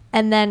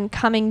 And then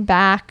coming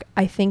back,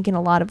 I think in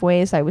a lot of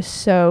ways I was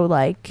so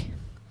like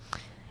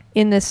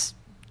in this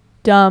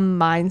dumb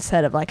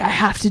mindset of like I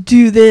have to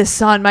do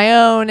this on my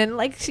own, and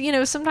like, you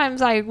know,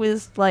 sometimes I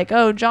was like,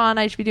 oh John,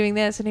 I should be doing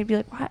this, and he'd be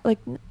like, what? Like,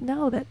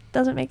 no, that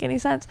doesn't make any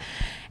sense.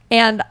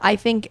 And I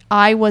think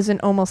I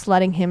wasn't almost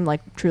letting him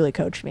like truly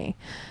coach me.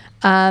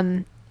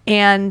 And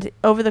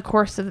over the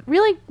course of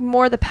really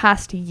more the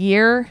past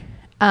year,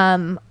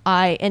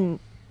 and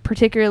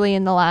particularly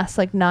in the last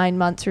like 9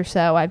 months or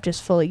so, I've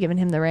just fully given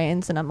him the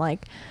reins, and I'm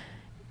like,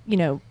 you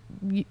know,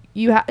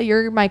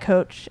 you're my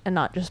coach and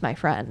not just my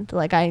friend.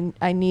 Like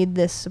I need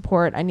this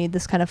support. I need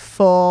this kind of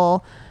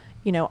full,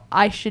 you know,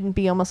 I shouldn't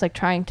be almost like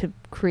trying to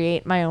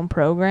create my own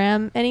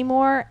program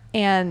anymore.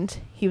 And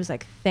he was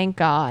like, thank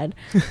God,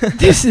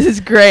 this is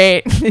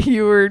great.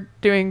 You were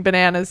doing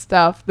banana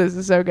stuff. This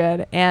is so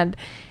good. And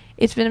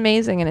it's been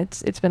amazing, and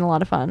it's been a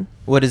lot of fun.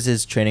 What is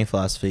his training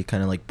philosophy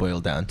kind of like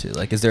boiled down to?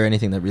 Like, is there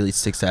anything that really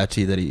sticks out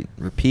to you that he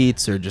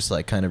repeats or just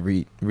like kind of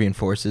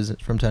reinforces it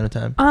from time to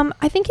time?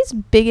 I think his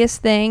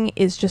biggest thing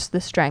is just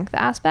the strength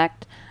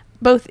aspect,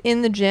 both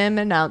in the gym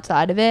and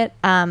outside of it,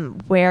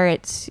 where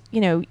it's, you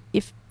know,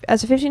 if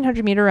as a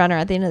 1,500 meter runner,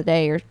 at the end of the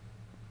day, you're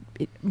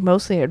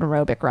mostly an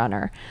aerobic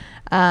runner.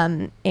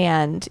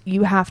 And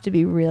you have to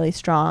be really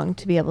strong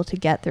to be able to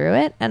get through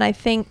it. And I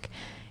think,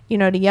 you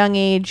know, at a young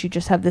age, you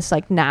just have this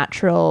like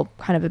natural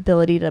kind of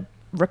ability to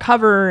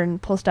recover and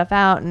pull stuff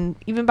out. And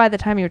even by the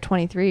time you're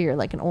 23, you're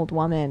like an old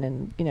woman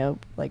and, you know,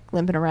 like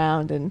limping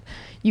around, and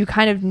you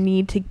kind of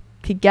need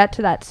to get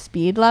to that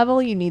speed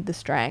level. You need the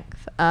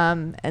strength.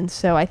 And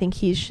so I think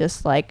he's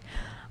just like,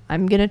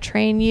 I'm going to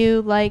train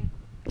you like,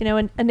 you know,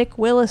 a Nick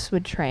Willis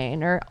would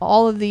train, or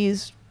all of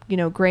these, you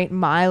know, great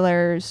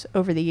milers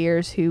over the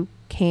years who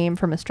came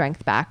from a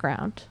strength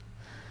background.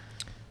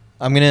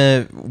 I'm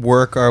going to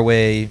work our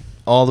way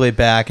all the way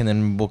back, and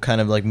then we'll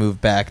kind of like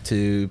move back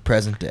to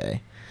present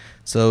day.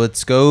 So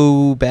let's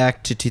go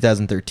back to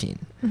 2013.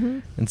 Mm-hmm.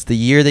 It's the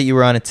year that you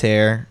were on a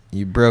tear.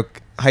 You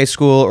broke high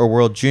school or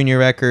world junior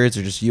records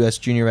or just U.S.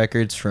 junior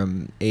records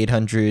from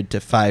 800 to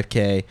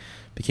 5K.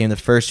 Became the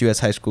first U.S.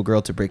 high school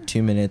girl to break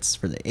 2 minutes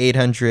for the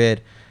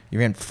 800. You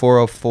ran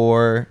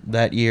 4:04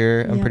 that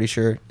year, I'm pretty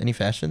sure. Any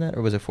faster than that,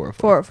 or was it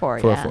 4:04?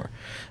 4:04, 4:04.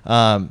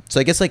 Yeah. So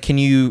I guess, like, can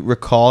you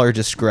recall or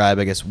describe,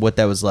 I guess, what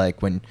that was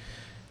like when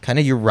kind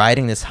of you're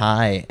riding this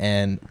high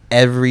and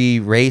every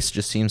race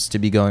just seems to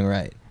be going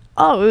right?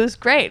 Oh, it was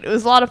great. It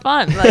was a lot of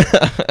fun. Like,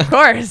 of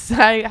course,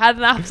 I had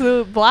an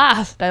absolute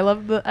blast. I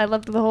loved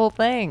the whole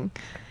thing.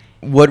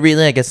 What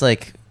really, I guess,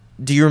 like,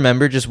 do you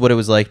remember just what it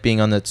was like being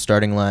on the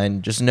starting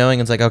line, just knowing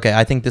it's like, okay,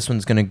 I think this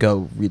one's gonna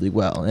go really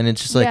well, and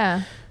it's just like.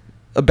 Yeah.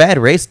 A bad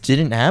race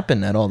didn't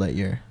happen at all that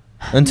year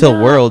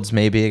until Worlds,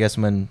 maybe, I guess,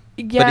 when.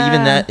 Yeah.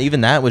 But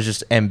even that was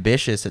just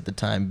ambitious at the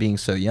time, being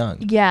so young.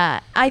 Yeah,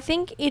 I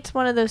think it's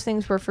one of those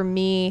things where for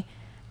me,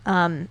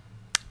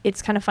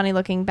 it's kind of funny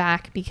looking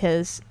back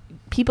because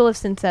people have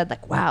since said,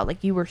 like, wow,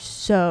 like, you were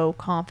so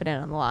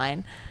confident on the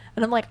line.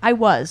 And I'm like, I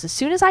was. As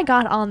soon as I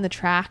got on the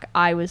track,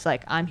 I was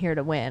like, I'm here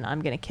to win.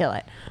 I'm going to kill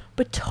it.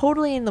 But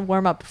totally in the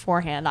warm-up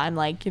beforehand, I'm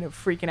like,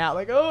 freaking out,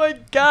 like, oh my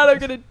God, I'm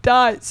going to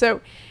die.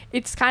 So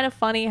it's kind of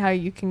funny how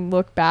you can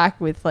look back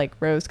with, like,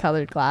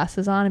 rose-colored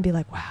glasses on and be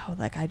like, wow,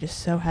 like, I just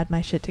so had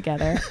my shit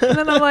together. And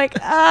then I'm like,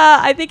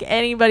 I think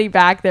anybody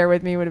back there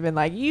with me would have been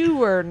like, you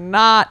were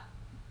not,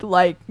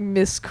 like,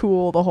 Miss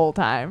Cool the whole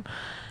time.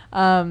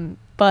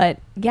 But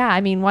yeah,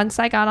 I mean, once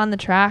I got on the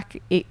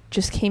track, it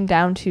just came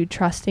down to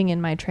trusting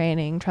in my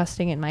training,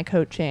 trusting in my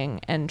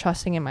coaching, and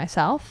trusting in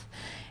myself.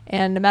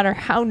 And no matter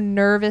how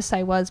nervous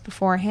I was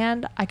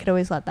beforehand, I could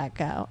always let that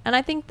go. And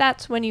I think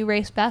that's when you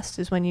race best,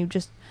 is when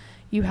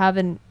you have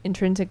an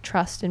intrinsic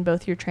trust in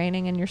both your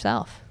training and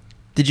yourself.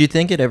 Did you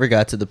think it ever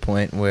got to the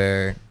point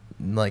where,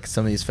 like,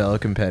 some of these fellow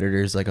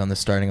competitors, like, on the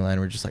starting line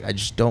were just like, I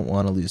just don't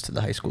want to lose to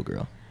the high school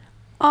girl?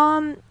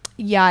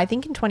 Yeah, I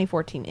think in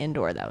 2014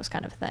 indoor, that was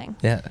kind of a thing.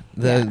 Yeah.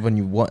 When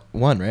you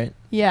won, right?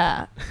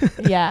 Yeah.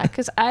 Yeah.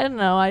 Cause I don't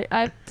know.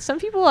 I some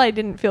people I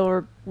didn't feel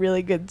were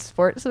really good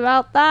sports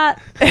about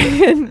that,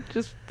 and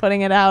just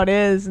putting it out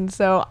is. And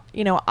so,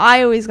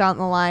 I always got in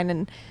the line,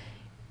 and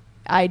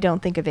I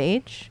don't think of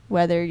age,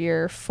 whether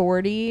you're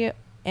 40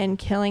 and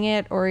killing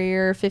it or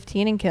you're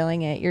 15 and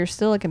killing it, you're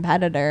still a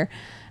competitor.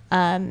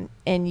 And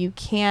you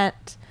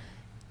can't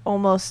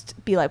almost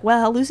be like,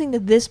 well, losing to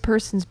this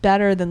person's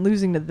better than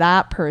losing to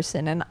that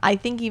person. And I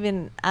think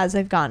even as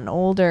I've gotten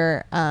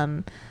older,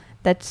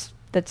 that's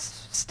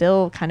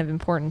still kind of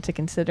important to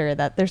consider,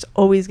 that there's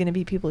always going to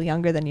be people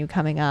younger than you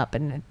coming up,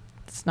 and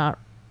that's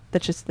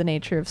just the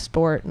nature of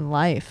sport and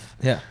life.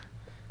 Yeah.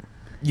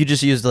 You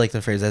just used, like,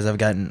 the phrase, as I've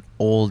gotten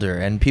older,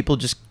 and people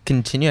just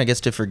continue, I guess,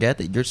 to forget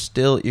that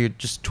you're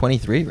just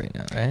 23 right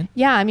now, right?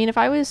 Yeah. I mean, if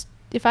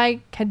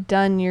I had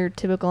done your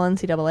typical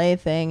NCAA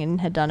thing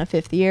and had done a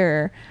fifth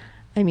year,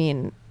 I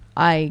mean,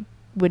 I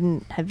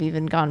wouldn't have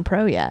even gone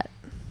pro yet.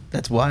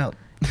 That's wild.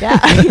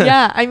 Yeah.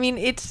 Yeah. I mean,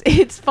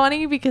 it's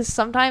funny because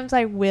sometimes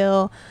I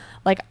will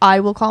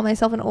call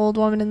myself an old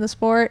woman in the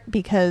sport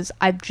because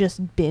I've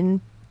just been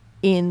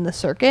in the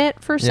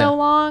circuit for so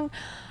long.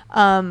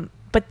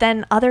 But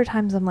then other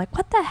times I'm like,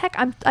 what the heck?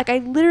 I'm like, I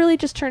literally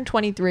just turned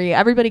 23.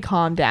 Everybody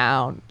calm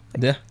down.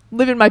 Like,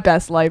 living my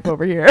best life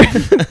over here.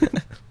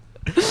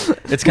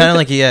 It's kind of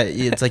like,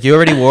 it's like you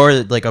already wore,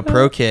 like, a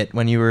pro kit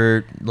when you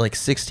were, like,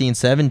 16,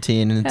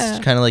 17, and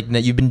it's kind of like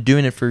you've been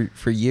doing it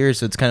for years,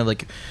 so it's kind of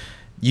like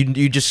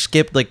you just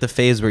skipped, like, the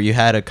phase where you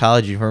had a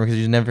college uniform because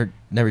you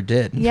never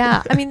did.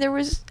 Yeah. I mean,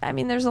 there's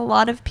a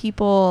lot of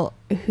people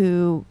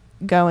who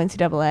go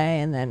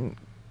NCAA and then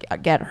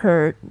get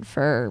hurt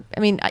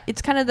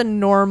it's kind of the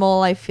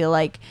normal, I feel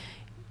like,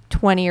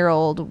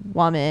 20-year-old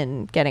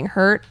woman getting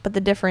hurt, but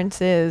the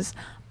difference is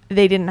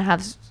they didn't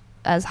have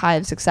as high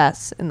of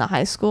success in the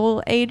high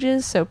school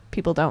ages, so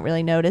people don't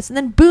really notice, and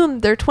then boom,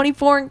 they're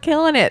 24 and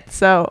killing it.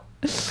 So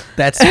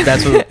that's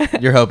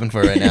what you're hoping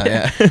for right now.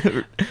 Yeah.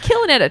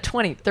 Killing it at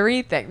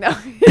 23 thing though.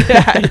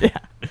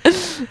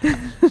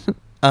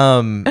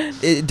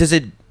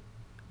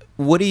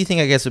 What do you think,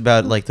 I guess,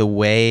 about, like, the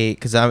way,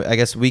 because I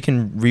guess we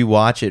can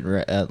rewatch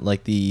it,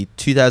 like, the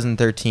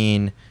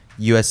 2013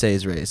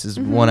 USA's race is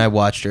one I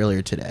watched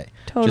earlier today.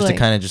 Totally. Just to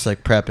kind of just,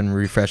 like, prep and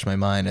refresh my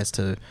mind as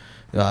to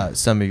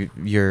some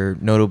of your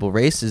notable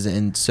races.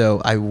 And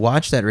so I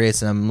watched that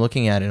race and I'm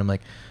looking at it and I'm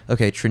like,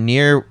 okay,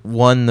 Trenier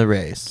won the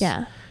race.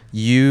 Yeah.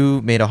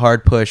 You made a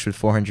hard push with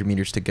 400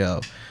 meters to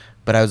go.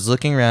 But I was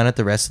looking around at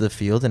the rest of the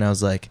field and I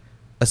was like,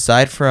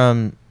 aside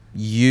from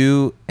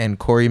you and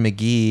Corey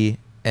McGee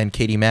and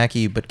Katie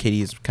Mackey, but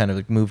Katie's kind of,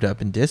 like, moved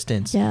up in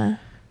distance. Yeah.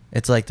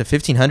 It's like the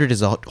 1500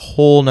 is a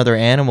whole nother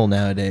animal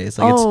nowadays.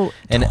 Like,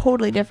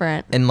 totally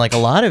different. And, like, a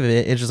lot of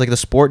it, it's just like the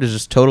sport is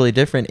just totally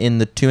different in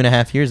the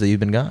 2.5 years that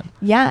you've been gone.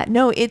 Yeah,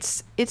 no,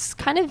 it's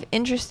kind of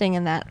interesting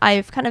in that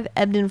I've kind of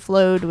ebbed and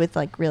flowed with,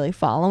 like, really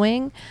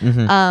following,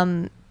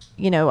 on,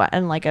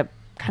 like, a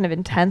kind of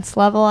intense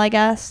level, I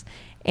guess.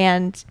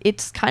 And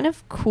it's kind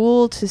of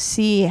cool to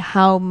see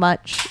how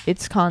much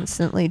it's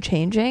constantly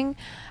changing.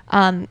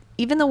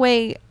 Even the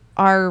way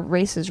our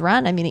races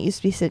run, I mean, it used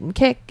to be sit and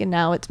kick, and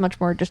now it's much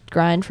more just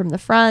grind from the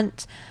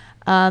front.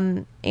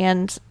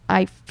 And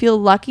I feel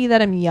lucky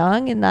that I'm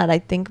young, and that I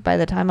think by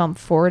the time I'm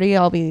 40,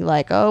 I'll be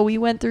like, oh, we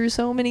went through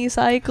so many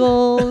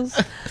cycles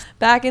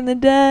back in the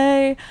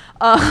day.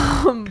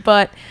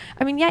 But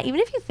I mean, yeah,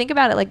 even if you think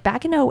about it, like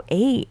back in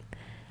 2008,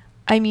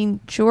 I mean,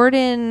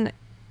 Jordan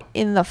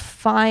in the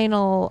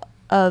final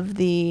of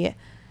the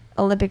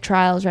Olympic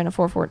trials ran a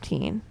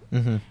 4:14.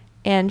 Mm-hmm.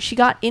 And she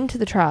got into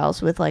the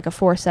trials with like a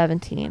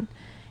 4:17.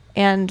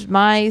 And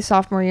my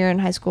sophomore year in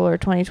high school, or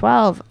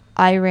 2012,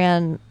 I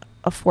ran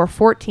a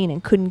 4:14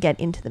 and couldn't get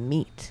into the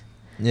meet.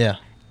 Yeah.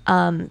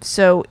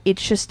 So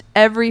it's just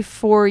every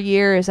 4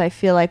 years, I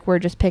feel like we're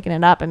just picking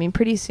it up. I mean,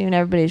 pretty soon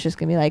everybody's just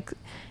gonna be like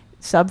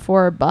sub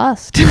 4 or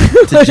bust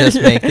To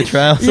just make the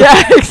trials.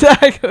 Yeah,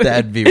 exactly.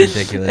 That'd be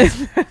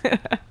ridiculous.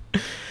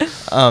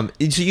 So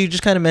you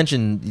just kind of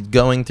mentioned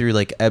going through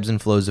like ebbs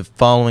and flows of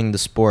following the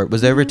sport.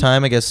 Was there ever a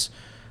time, I guess,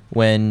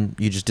 when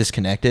you just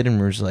disconnected and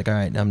were just like, all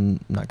right,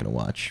 I'm not going to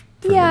watch?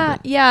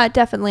 Yeah,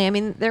 definitely. I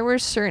mean, there were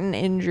certain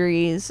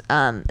injuries,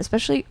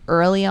 especially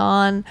early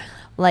on,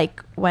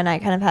 like when I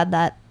kind of had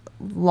that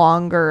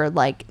longer,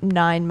 like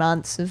 9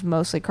 months of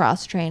mostly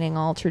cross training,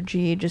 Alter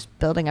G, just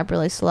building up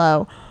really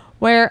slow,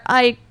 where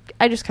I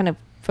just kind of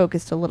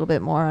focused a little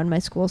bit more on my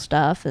school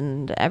stuff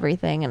and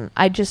everything. And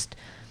I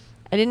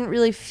didn't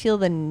really feel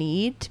the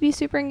need to be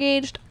super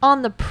engaged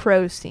on the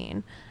pro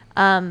scene.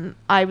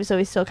 I was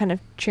always still kind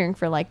of cheering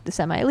for like the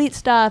semi-elite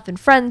stuff and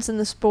friends in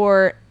the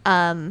sport.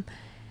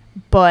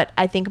 But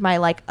I think my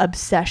like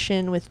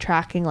obsession with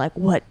tracking like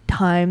what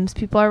times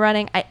people are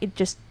running, I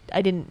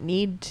didn't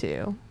need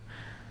to.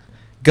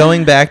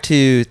 Going back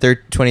to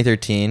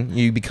 2013,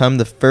 you become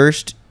the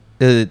first,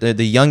 the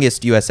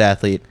youngest U.S.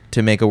 athlete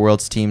to make a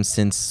Worlds team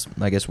since,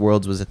 I guess,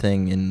 Worlds was a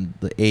thing in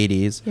the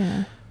 80s.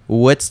 Yeah.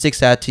 What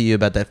sticks out to you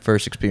about that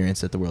first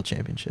experience at the World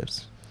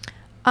Championships?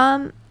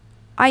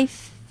 I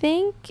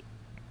think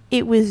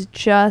it was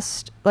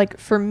just like,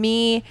 for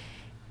me,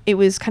 it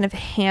was kind of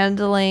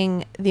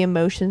handling the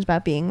emotions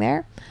about being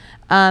there.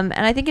 And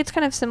I think it's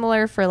kind of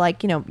similar for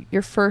like, you know,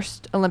 your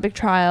first Olympic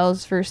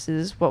trials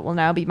versus what will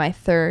now be my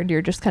third.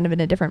 You're just kind of in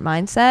a different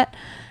mindset,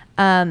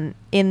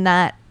 in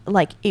that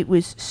like it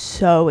was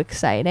so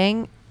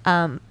exciting.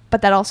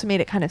 But that also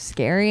made it kind of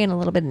scary and a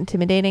little bit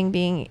intimidating,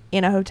 being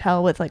in a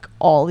hotel with like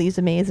all these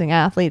amazing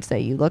athletes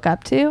that you look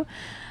up to.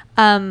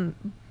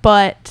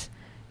 But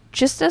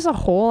just as a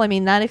whole, I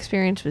mean, that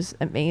experience was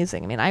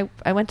amazing. I mean,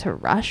 I went to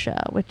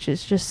Russia, which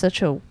is just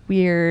such a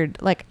weird,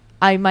 like,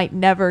 I might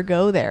never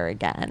go there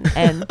again.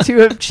 And to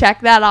have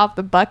checked that off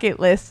the bucket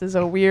list is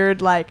a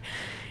weird, like,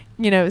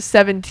 you know,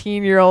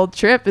 17-year-old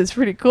trip is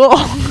pretty cool.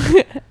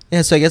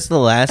 Yeah, so I guess the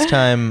last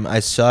time I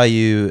saw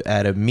you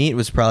at a meet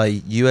was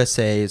probably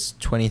USA's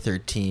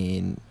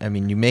 2013. I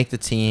mean, you make the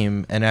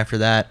team, and after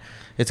that,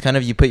 it's kind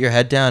of you put your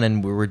head down,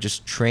 and we were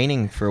just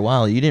training for a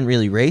while. You didn't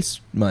really race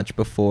much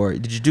before.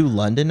 Did you do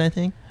London, I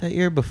think, that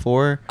year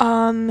before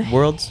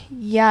Worlds?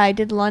 Yeah, I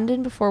did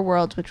London before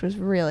Worlds, which was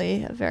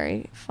really a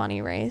very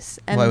funny race.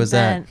 And why was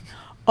that?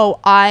 Oh,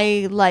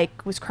 I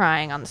like was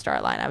crying on the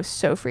start line. I was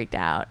so freaked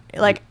out.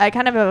 Like, I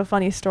kind of have a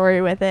funny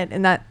story with it,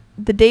 in that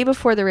the day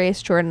before the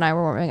race, Jordan and I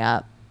were warming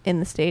up in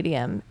the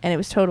stadium, and it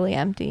was totally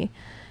empty.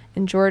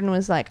 And Jordan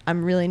was like,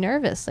 I'm really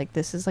nervous. Like,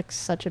 this is like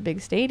such a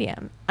big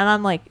stadium. And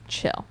I'm like,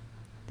 chill.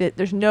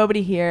 There's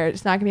nobody here.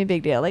 It's not going to be a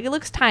big deal. Like, it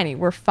looks tiny.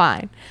 We're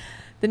fine.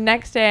 The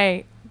next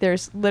day,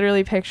 there's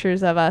literally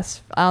pictures of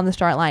us on the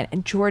start line,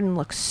 and Jordan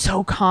looks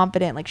so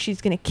confident. Like, she's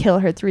going to kill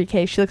her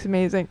 3K. She looks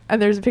amazing.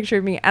 And there's a picture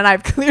of me, and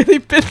I've clearly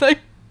been like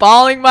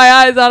bawling my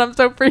eyes out. I'm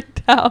so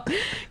freaked out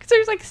because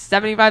there's like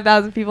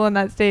 75,000 people in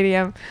that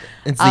stadium.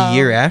 It's the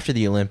year after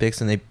the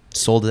Olympics, and they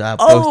sold it out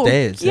both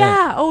days.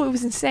 Yeah. Oh, it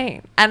was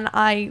insane. And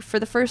I, for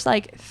the first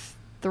like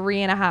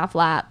 3.5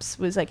 laps,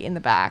 was like in the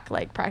back,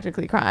 like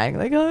practically crying,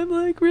 like I'm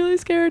like really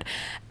scared.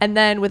 And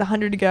then with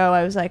 100 to go,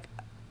 I was like,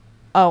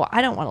 oh,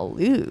 I don't want to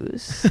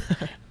lose.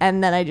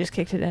 And then I just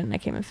kicked it in, and I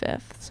came in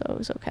 5th, so it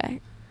was okay.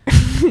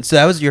 So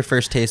that was your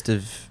first taste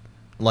of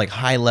like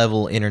high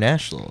level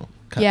international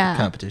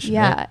competition.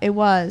 Yeah, right? it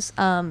was.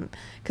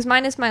 Because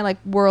minus my like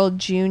World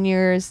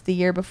Juniors the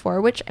year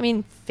before, which I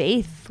mean,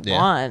 Faith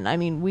won. I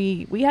mean,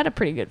 we had a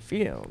pretty good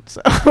field.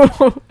 So.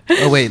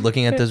 Oh wait,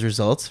 looking at those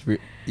results,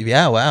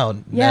 yeah, wow.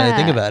 Yeah. Now that I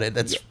think about it,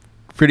 that's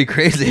pretty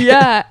crazy.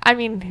 Yeah, I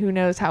mean, who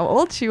knows how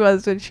old she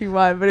was when she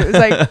won, but it was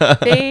like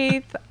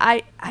Faith.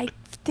 I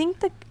think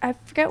I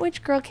forget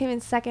which girl came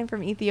in second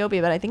from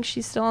Ethiopia, but I think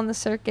she's still on the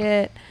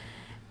circuit.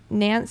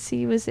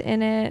 Nancy was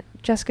in it.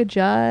 Jessica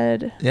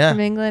Judd from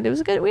England. It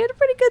was we had a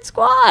pretty good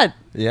squad.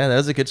 Yeah, that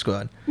was a good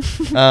squad.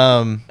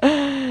 So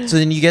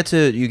then you get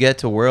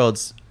to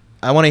Worlds.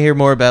 I want to hear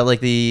more about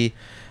like the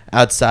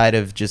outside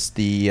of just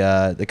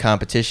the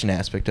competition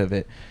aspect of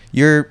it.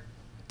 You're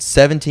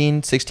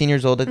 16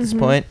 years old at this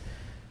point.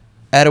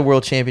 At a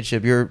World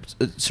Championship, you're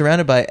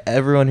surrounded by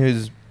everyone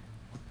who's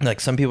like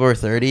some people are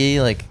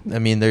 30. Like, I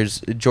mean,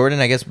 there's Jordan,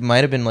 I guess,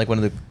 might have been like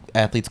one of the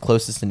athletes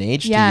closest in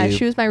age to you.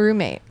 She was my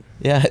roommate.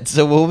 Yeah.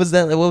 So what was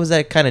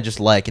that kind of just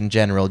like in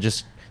general?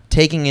 Just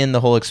taking in the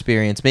whole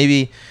experience.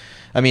 Maybe,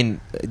 I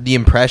mean, the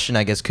impression,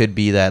 I guess, could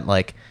be that,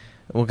 like,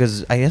 well,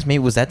 because I guess maybe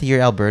was that the year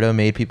Alberto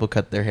made people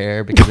cut their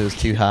hair because it was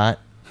too hot?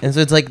 And so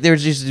it's like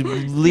there's just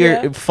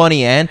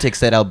funny antics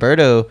that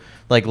Alberto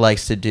like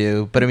likes to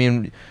do. But I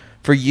mean,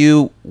 for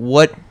you,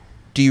 what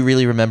do you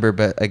really remember?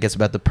 But I guess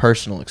about the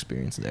personal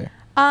experience there.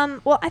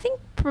 Well, I think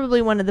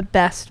probably one of the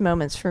best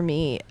moments for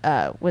me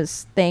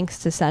was thanks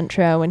to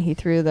Centro when he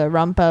threw the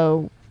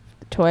Rumpo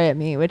toy at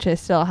me, which I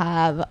still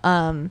have.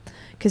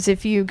 Because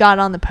if you got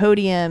on the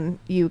podium,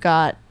 you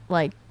got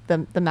like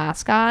the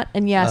mascot,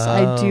 and yes,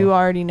 I do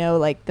already know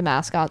like the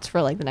mascots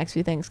for like the next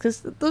few things,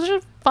 because those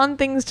are fun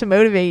things to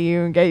motivate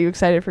you and get you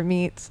excited for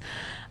meets.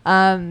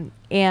 And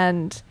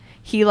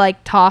he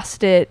like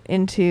tossed it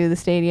into the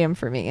stadium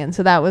for me, and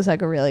so that was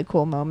like a really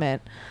cool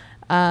moment.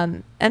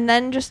 And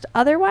then just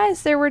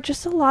otherwise, there were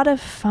just a lot of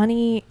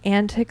funny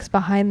antics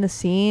behind the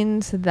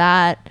scenes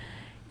that,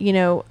 you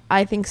know,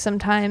 I think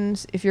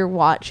sometimes if you're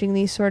watching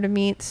these sort of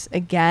meets,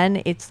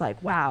 again, it's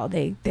like, wow,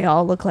 they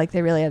all look like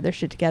they really have their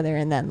shit together.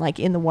 And then like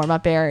in the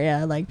warm-up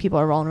area, like people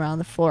are rolling around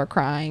the floor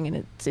crying,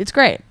 and it's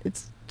great.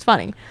 It's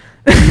funny.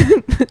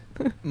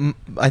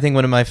 I think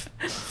one of my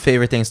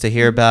favorite things to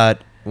hear about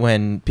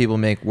when people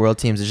make world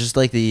teams is just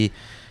like the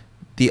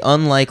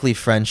unlikely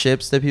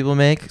friendships that people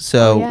make.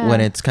 So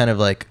when it's kind of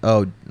like,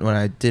 when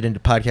I did a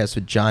podcast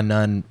with John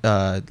Nunn,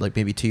 like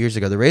maybe 2 years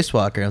ago, the race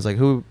walker, I was like,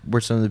 who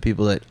were some of the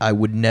people that I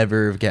would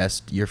never have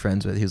guessed you're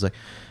friends with? He was like,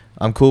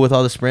 I'm cool with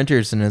all the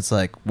sprinters. And it's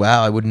like,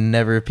 wow, I would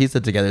never have pieced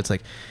that together. It's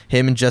like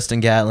him and Justin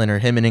Gatlin or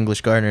him and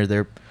English Gardner,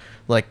 they're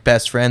like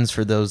best friends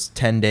for those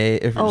 10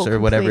 days or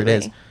whatever it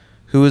is.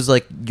 Who is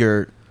like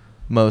your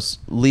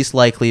least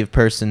likely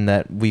person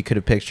that we could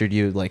have pictured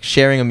you like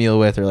sharing a meal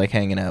with or like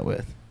hanging out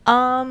with?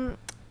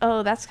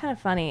 Oh, that's kind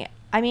of funny.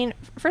 I mean,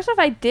 first off,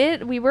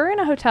 we were in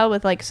a hotel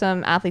with like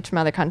some athletes from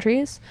other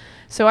countries.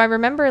 So I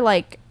remember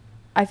like,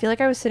 I feel like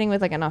I was sitting with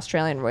like an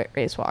Australian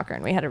race walker,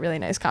 and we had a really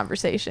nice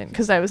conversation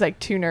because I was like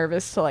too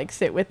nervous to like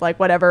sit with like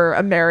whatever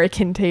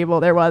American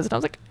table there was. And I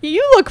was like,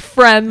 you look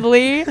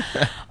friendly.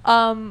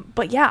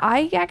 But yeah,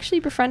 I actually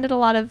befriended a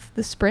lot of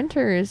the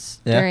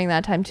sprinters during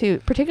that time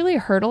too, particularly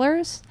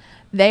hurdlers.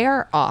 They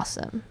are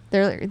awesome.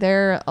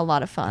 They're a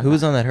lot of fun. Who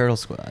was on that hurdle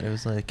squad? It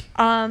was like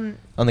on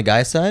the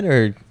guy's side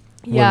or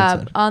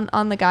yeah,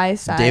 on the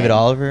guy's side. David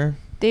Oliver.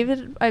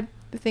 David, I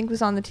think,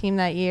 was on the team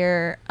that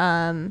year.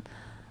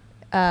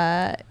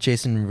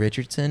 Jason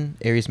Richardson,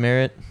 Aries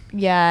Merritt.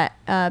 Yeah,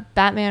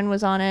 Batman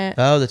was on it.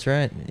 Oh, that's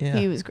right. Yeah,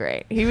 he was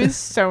great. He was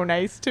so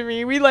nice to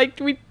me. We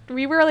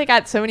were like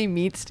at so many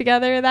meets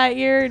together that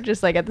year,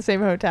 just like at the same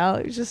hotel.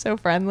 It was just so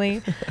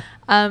friendly.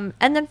 And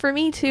then for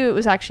me too, it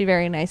was actually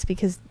very nice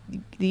because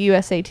the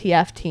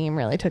USATF team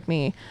really took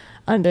me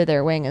under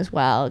their wing as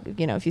well.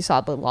 You know, if you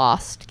saw the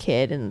lost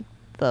kid in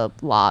the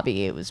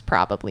lobby, it was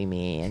probably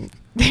me, and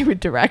they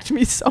would direct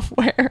me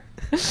somewhere.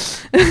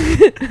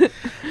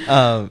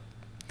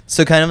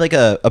 So kind of like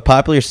a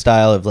popular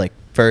style of like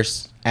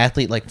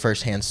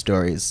first-hand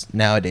stories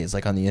nowadays,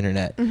 like on the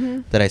internet,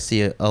 that I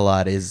see a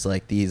lot is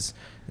like these.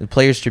 The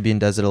Players Tribune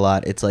does it a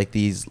lot. It's like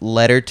these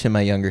letter to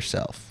my younger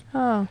self.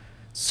 Oh.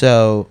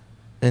 So,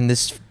 and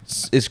this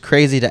is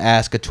crazy to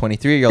ask a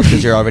 23-year-old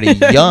because you're already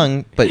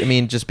young, but I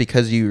mean, just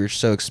because you were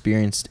so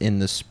experienced in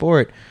the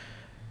sport,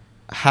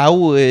 how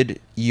would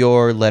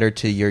your letter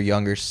to your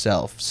younger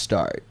self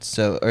start?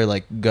 So, or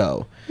like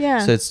go? Yeah.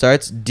 So it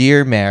starts,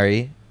 Dear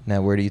Mary.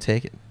 Now, where do you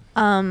take it?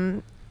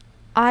 I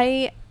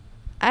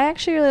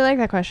actually really like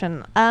that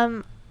question.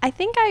 I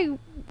think I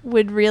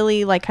would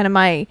really like kind of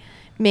my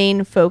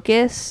main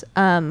focus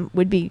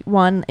would be,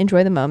 one,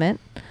 enjoy the moment,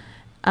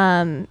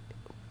 and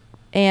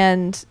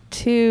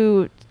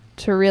two,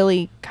 to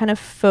really kind of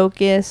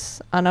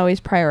focus on always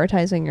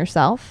prioritizing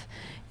yourself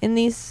in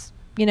these,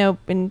 you know,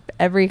 in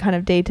every kind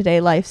of day-to-day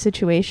life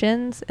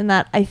situations. And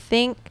that I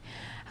think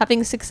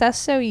having success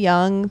so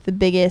young, the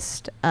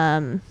biggest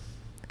kind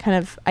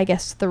of, I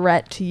guess,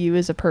 threat to you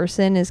as a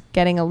person is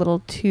getting a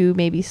little too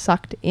maybe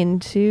sucked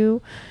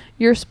into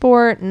your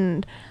sport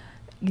and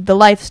the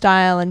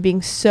lifestyle and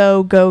being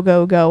so go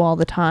all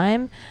the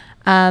time.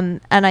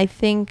 And I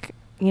think,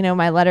 you know,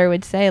 my letter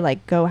would say,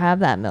 like, go have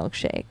that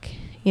milkshake,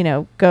 you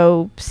know,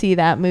 go see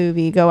that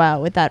movie, go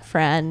out with that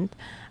friend,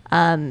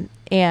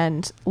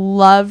 and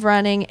love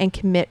running and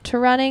commit to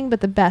running.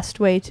 But the best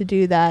way to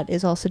do that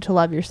is also to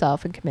love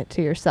yourself and commit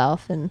to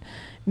yourself and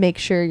make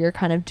sure you're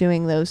kind of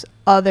doing those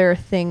other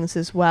things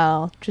as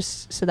well,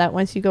 just so that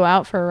once you go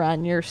out for a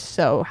run, you're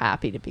so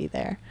happy to be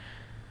there.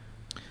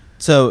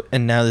 So,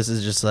 and now this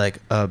is just like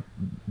a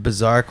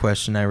bizarre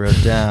question I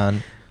wrote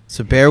down.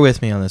 So bear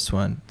with me on this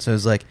one. So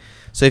it's like,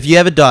 so if you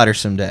have a daughter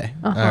someday,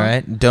 all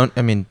right,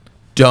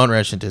 don't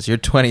rush into this. You're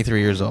 23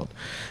 years old.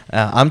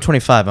 I'm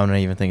 25. I'm not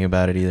even thinking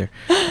about it either.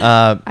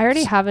 I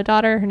already have a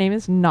daughter. Her name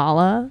is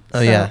Nala.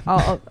 Oh, yeah.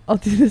 I'll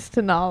do this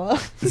to Nala.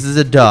 This is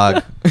a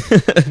dog,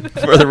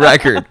 for the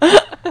record.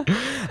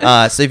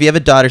 So if you have a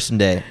daughter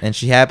someday and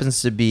she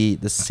happens to be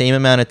the same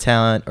amount of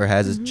talent or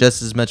has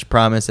just as much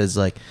promise as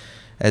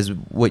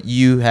what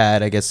you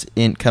had, I guess,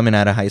 in coming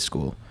out of high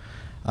school,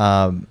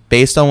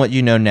 based on what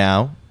you know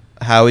now,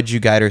 how would you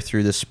guide her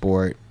through the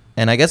sport?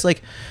 And I guess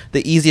like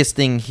the easiest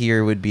thing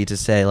here would be to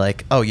say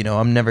like, oh,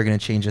 I'm never going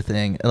to change a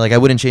thing. Like I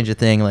wouldn't change a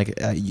thing. Like,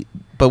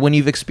 but when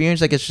you've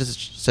experienced, like, it's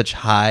just such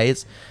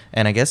highs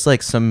and I guess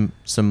like some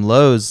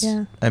lows,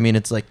 I mean,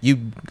 it's like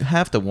you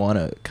have to want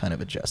to kind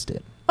of adjust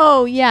it.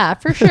 Oh yeah,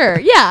 for sure.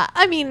 Yeah.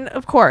 I mean,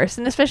 of course.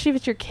 And especially if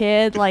it's your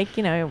kid, like,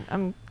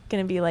 I'm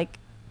going to be like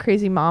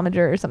crazy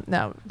momager or something.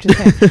 No, just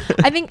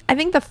kidding. I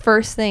think the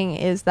first thing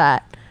is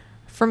that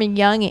from a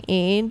young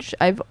age,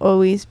 I've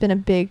always been a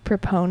big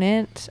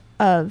proponent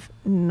of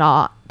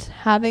not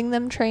having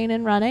them train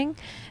in running.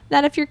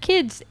 That if your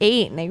kid's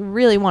 8 and they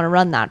really want to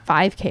run that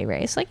 5K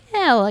race, like,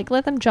 yeah, like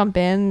let them jump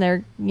in.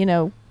 They're,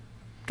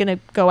 gonna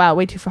go out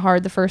way too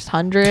hard the first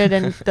 100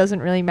 and it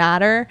doesn't really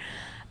matter.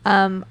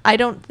 I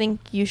don't think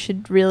you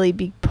should really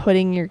be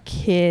putting your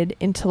kid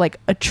into like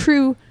a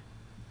true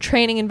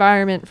training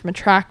environment from a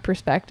track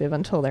perspective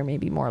until they're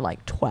maybe more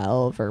like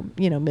 12 or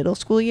middle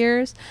school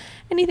years.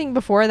 Anything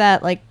before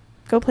that, like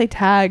go play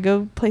tag,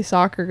 go play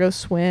soccer, go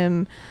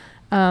swim.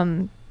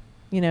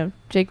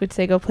 Jake would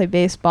say go play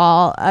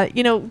baseball,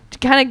 to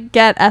kind of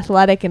get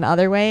athletic in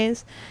other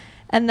ways.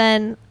 And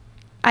then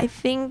I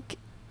think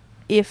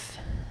if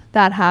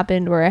that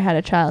happened where I had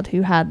a child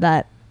who had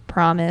that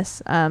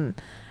promise, I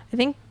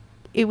think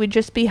it would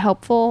just be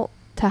helpful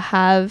to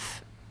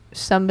have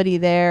somebody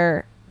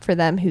there for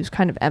them who's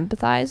kind of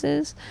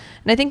empathizes.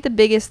 And I think the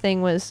biggest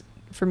thing was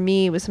for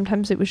me was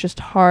sometimes it was just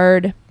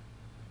hard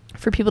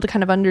for people to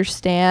kind of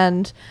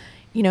understand,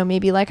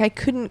 maybe like I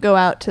couldn't go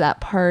out to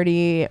that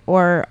party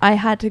or I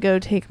had to go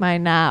take my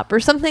nap or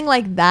something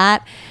like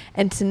that,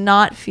 and to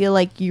not feel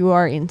like you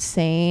are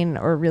insane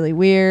or really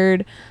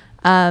weird,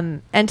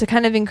 and to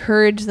kind of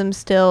encourage them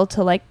still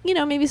to like,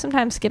 maybe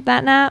sometimes skip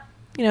that nap,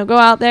 go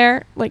out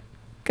there, like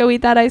go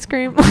eat that ice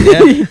cream.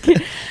 Yeah.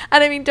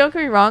 And I mean, don't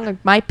get me wrong,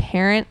 like my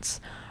parents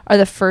are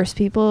the first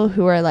people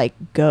who are like,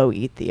 go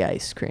eat the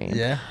ice cream.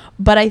 Yeah.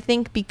 But I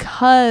think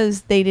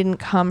because they didn't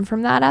come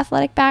from that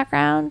athletic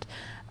background,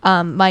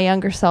 my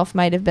younger self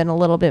might have been a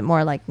little bit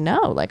more like,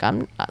 no, like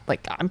I'm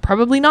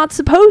probably not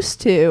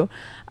supposed to.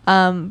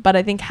 But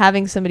I think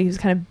having somebody who's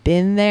kind of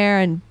been there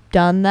and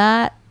done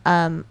that,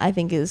 I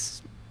think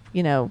is,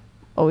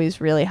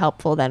 always really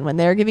helpful. Then when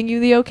they're giving you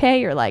the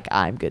okay, you're like,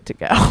 I'm good to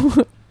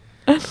go.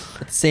 At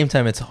the same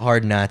time, it's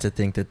hard not to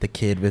think that the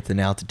kid with an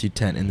altitude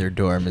tent in their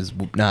dorm is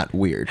not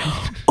weird.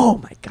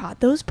 Oh my God.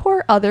 Those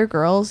poor other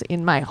girls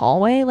in my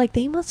hallway, like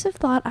they must have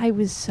thought I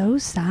was so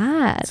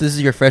sad. So this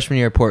is your freshman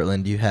year at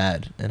Portland. You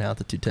had an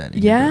altitude tent.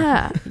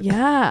 Yeah.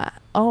 Yeah.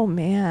 Oh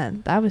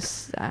man. That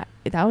was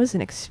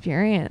an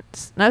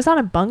experience. And I was on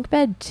a bunk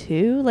bed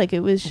too. Like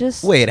it was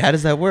just. Wait, how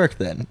does that work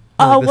then?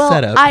 Oh, like well,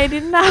 setup? I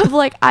didn't have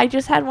I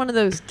just had one of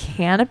those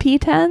canopy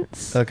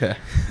tents. Okay.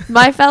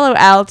 My fellow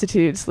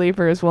altitude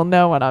sleepers will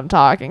know what I'm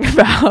talking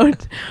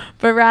about.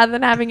 But rather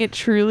than having it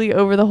truly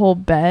over the whole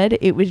bed,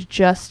 it was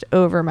just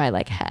over my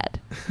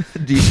head.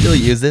 Do you still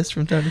use this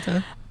from time to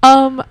time?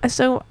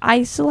 So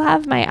I still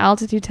have my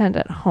altitude tent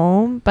at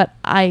home, but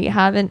I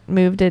haven't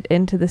moved it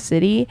into the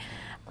city.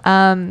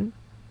 I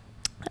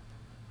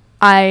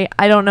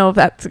don't know if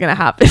that's going to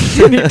happen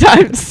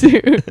anytime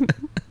soon.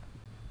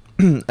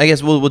 I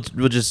guess we'll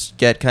just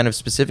get kind of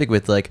specific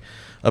with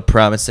a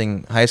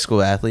promising high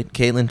school athlete,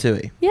 Caitlin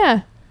Toohey.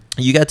 Yeah.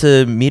 You got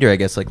to meet her, I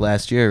guess,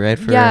 last year, right?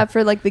 For the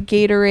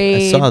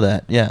Gatorade. I saw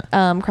that, yeah.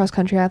 Cross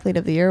Country Athlete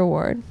of the Year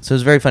award. So it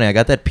was very funny. I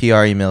got that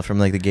PR email from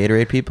the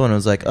Gatorade people, and it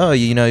was like, oh,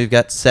 you've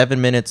got 7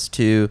 minutes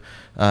to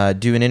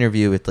do an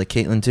interview with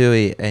Caitlin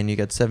Toohey, and you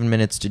got 7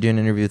 minutes to do an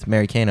interview with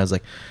Mary Kane. I was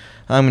like,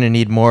 I'm going to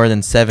need more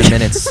than 7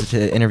 minutes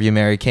to interview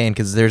Mary Kane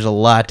because there's a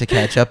lot to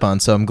catch up on.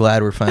 So I'm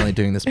glad we're finally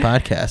doing this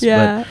podcast.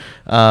 Yeah.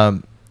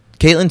 But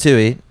Caitlin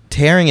Toohey,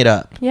 tearing it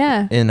up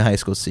in the high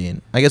school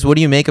scene. I guess, what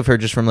do you make of her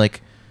just from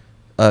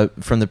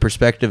the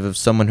perspective of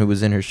someone who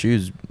was in her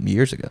shoes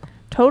years ago?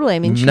 Totally. I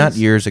mean, not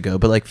years ago,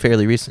 but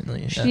fairly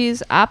recently.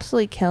 She's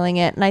absolutely killing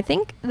it. And I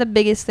think the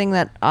biggest thing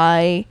that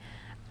I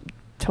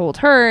told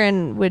her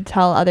and would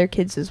tell other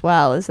kids as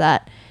well is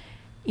that,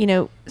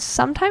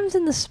 sometimes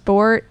in the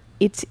sport,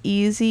 it's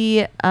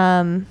easy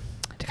to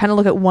kind of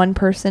look at one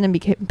person and be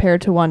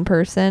compared to one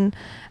person.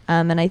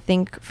 And I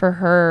think for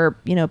her,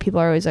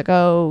 people are always like,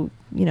 oh,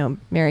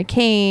 Mary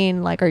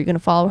Kane, are you going to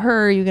follow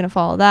her? Are you going to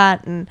follow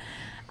that?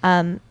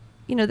 And,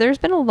 there's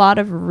been a lot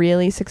of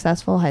really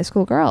successful high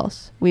school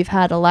girls. We've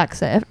had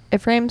Alexa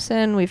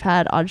Ephraimson. We've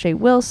had Audrey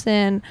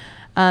Wilson.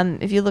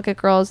 If you look at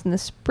girls in the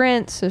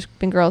sprints, there's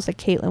been girls like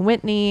Caitlin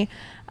Whitney.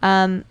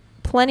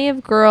 Plenty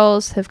of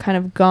girls have kind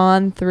of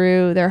gone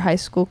through their high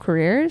school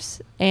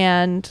careers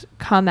and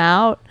come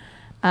out,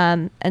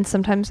 and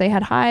sometimes they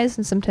had highs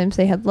and sometimes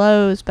they had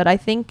lows. But I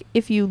think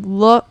if you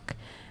look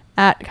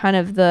at kind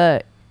of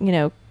the,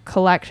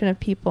 collection of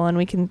people, and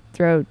we can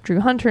throw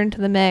Drew Hunter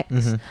into the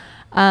mix,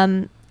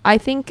 I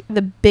think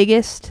the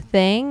biggest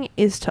thing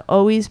is to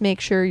always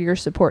make sure your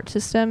support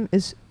system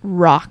is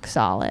rock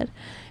solid,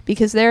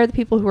 because they're the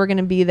people who are going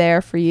to be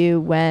there for you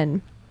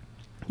when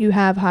you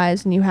have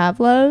highs and you have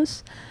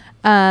lows.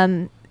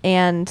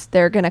 And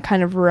they're going to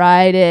kind of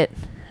ride it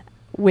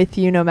with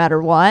you no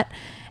matter what.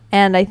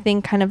 And I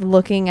think kind of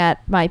looking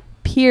at my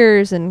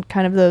peers and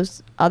kind of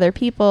those other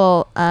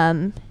people,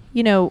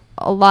 you know,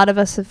 a lot of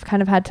us have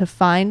kind of had to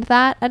find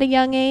that at a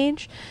young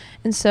age.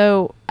 And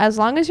so as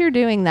long as you're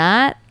doing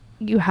that,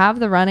 you have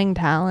the running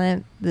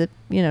talent. The,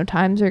 you know,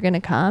 times are going to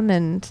come,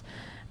 and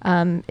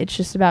it's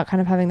just about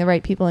kind of having the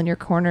right people in your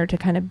corner to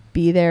kind of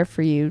be there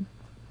for you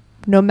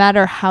no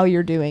matter how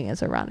you're doing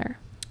as a runner.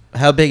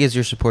 How big is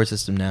your support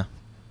system now?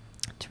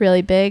 It's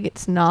really big.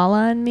 It's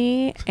Nala and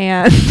me,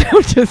 and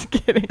I'm just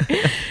kidding.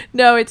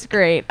 No, it's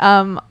great.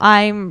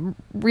 I'm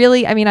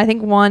really, I mean, I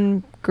think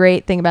one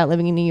great thing about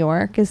living in New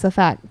York is the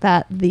fact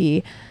that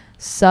the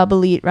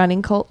sub-elite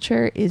running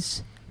culture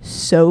is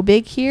so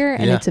big here,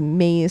 and it's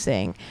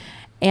amazing.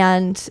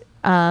 And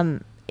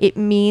it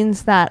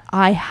means that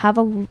I have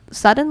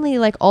suddenly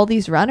like all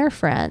these runner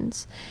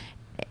friends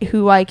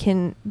who I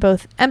can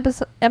both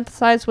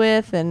empathize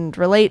with and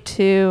relate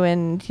to,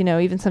 and, you know,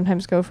 even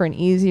sometimes go for an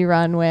easy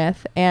run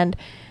with. And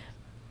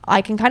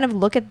I can kind of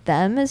look at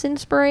them as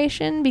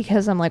inspiration,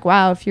 because I'm like,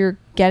 wow, if you're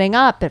getting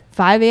up at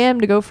 5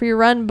 a.m. to go for your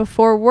run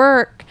before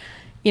work,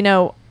 you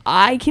know,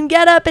 I can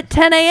get up at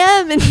 10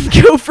 a.m. and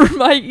go for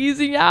my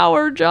easy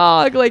hour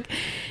jog. Like,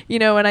 you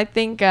know, and I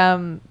think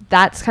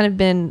that's kind of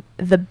been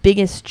the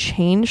biggest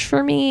change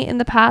for me in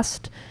the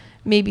past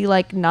maybe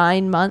like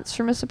 9 months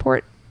from a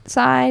support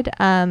side.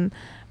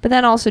 But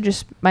then also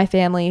just my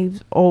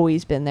family's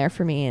always been there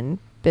for me and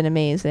been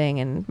amazing.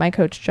 And my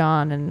coach,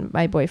 John, and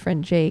my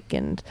boyfriend, Jake,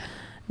 and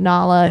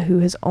Nala, who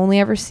has only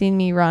ever seen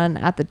me run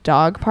at the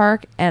dog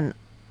park. And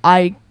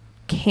I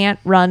can't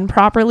run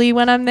properly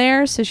when I'm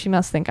there, so she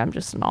must think I'm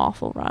just an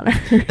awful runner.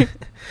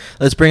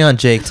 Let's bring on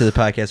Jake to the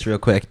podcast real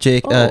quick.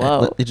 Jake,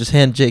 just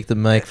hand Jake the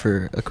mic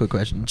for a quick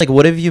question. Like,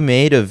 what have you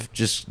made of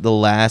just the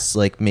last,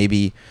 like,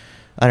 maybe,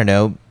 I don't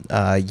know,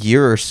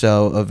 year or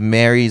so of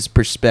Mary's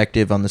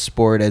perspective on the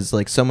sport as,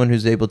 like, someone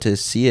who's able to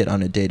see it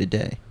on a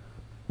day-to-day?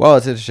 Well,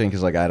 it's interesting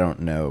because, like, I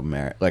don't know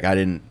Mary. Like, I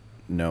didn't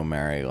know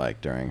Mary,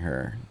 like, during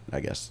her, I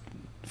guess,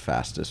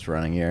 fastest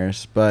running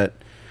years. But,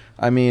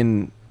 I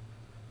mean,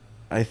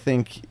 I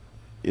think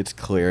it's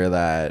clear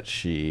that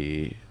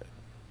she,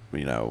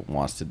 you know,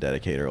 wants to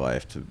dedicate her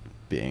life to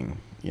being,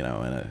 you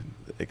know, an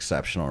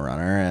exceptional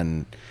runner.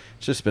 And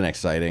it's just been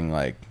exciting,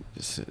 like,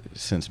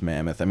 since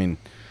Mammoth. I mean,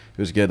 it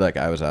was good. Like,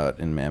 I was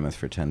out in Mammoth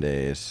for 10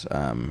 days,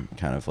 kind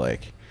of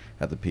like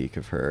at the peak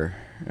of her,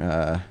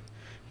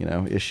 you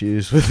know,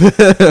 issues with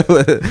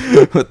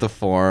with the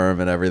form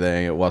and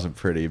everything. It wasn't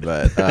pretty,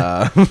 but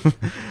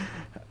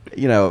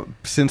you know,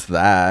 since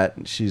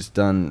that, she's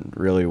done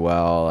really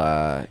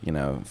well, you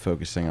know,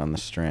 focusing on the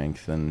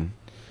strength. And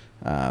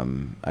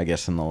I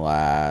guess in the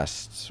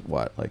last,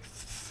 like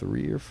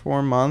 3 or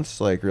 4 months,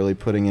 like really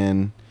putting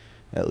in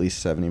at least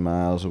 70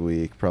 miles a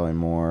week, probably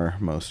more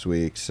most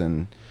weeks.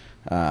 And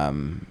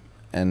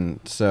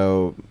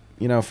so,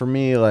 you know, for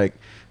me, like,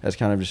 as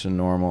kind of just a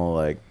normal,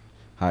 like,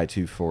 high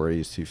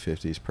 240s,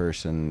 250s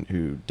person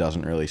who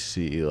doesn't really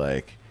see,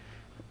 like,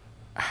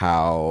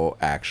 how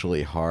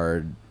actually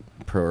hard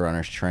pro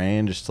runners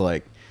train, just to,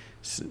 like,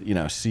 you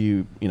know,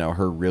 see, you know,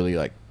 her really,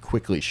 like,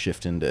 quickly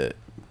shift into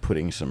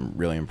putting some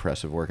really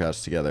impressive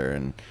workouts together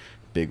in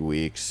big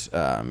weeks.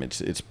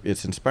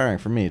 It's inspiring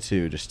for me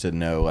too, just to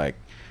know, like,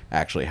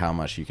 actually how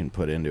much you can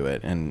put into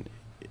it. And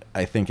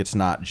I think it's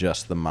not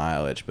just the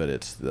mileage, but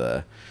it's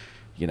the,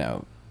 you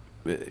know,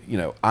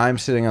 I'm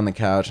sitting on the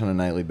couch on a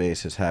nightly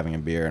basis having a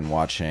beer and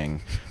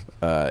watching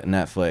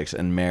Netflix,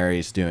 and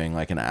Mary's doing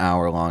like an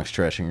hour-long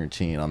stretching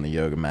routine on the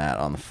yoga mat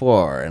on the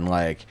floor, and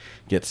like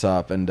gets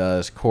up and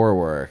does core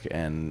work,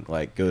 and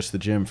like goes to the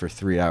gym for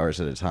 3 hours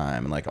at a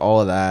time. And like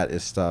all of that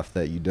is stuff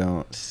that you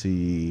don't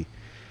see,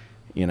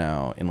 you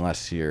know,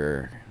 unless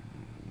you're,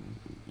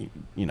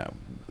 you know,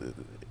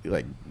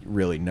 like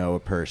really know a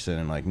person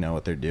and like know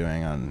what they're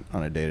doing on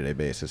a day-to-day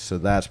basis. So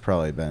that's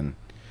probably been,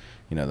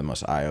 you know, the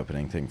most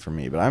eye-opening thing for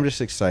me. But I'm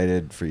just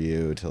excited for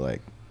you to,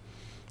 like,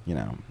 you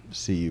know,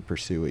 see you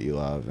pursue what you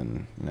love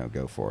and, you know,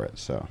 go for it.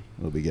 So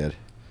it'll be good.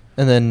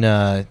 And then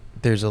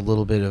there's a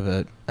little bit of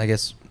a, I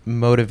guess,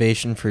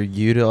 motivation for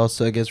you to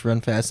also, I guess,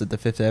 run fast at the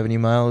Fifth Avenue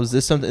Mile. This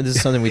is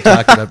something we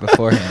talked about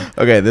beforehand.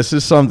 Okay, this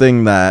is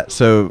something that,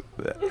 so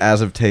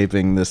as of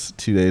taping this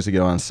 2 days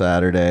ago on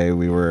Saturday,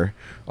 we were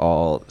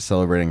all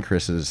celebrating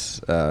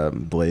Chris's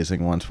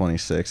blazing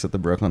 126 at the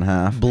Brooklyn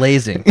Half.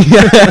 Blazing.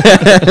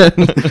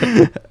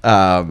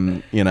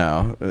 You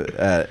know,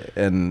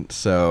 and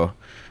so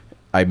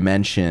I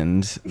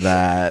mentioned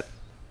that,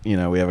 you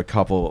know, we have a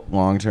couple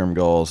long-term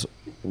goals.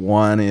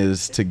 One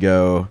is to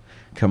go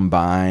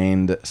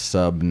combined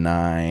sub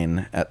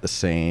 9 at the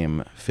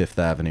same Fifth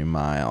Avenue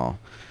Mile.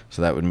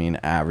 So that would mean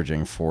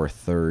averaging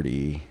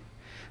 4:30.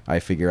 I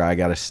figure I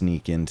got to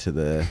sneak into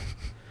the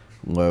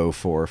low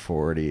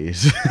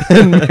 440s.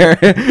 And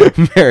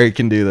Mary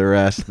can do the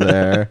rest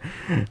there.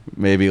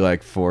 Maybe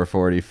like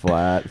 440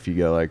 flat. If you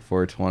go like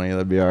 420,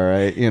 that'd be all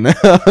right, you know.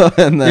 And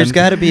then, There's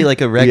got to be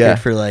like a record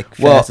for like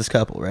fastest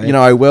couple, right? You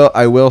know, I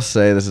will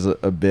say this is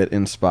a bit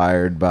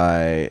inspired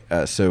by.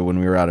 So when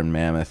we were out in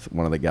Mammoth,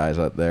 one of the guys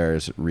out there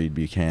is Reed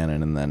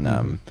Buchanan, and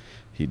then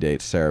he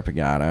dates Sarah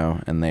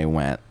Pagano, and they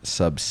went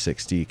sub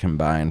 60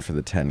 combined for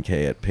the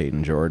 10K at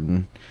Peyton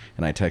Jordan.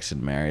 And I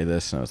texted Mary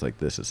this, and I was like,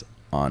 "This is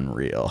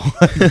unreal."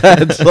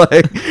 That's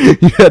like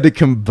you had to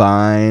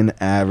combine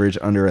average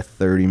under a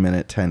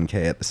 30-minute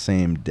 10K at the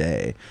same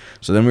day.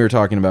 So then we were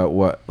talking about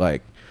what's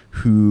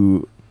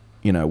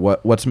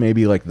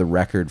maybe like the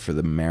record for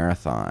the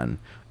marathon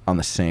on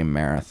the same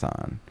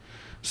marathon.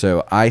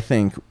 So I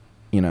think,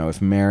 you know,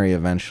 if Mary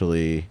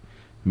eventually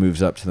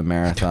moves up to the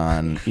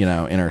marathon, you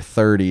know, in her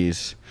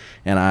 30s,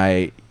 and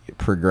I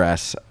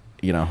progress,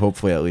 you know,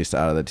 hopefully at least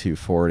out of the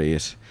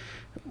 240s,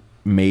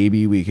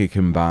 maybe we could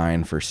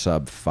combine for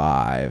sub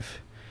 5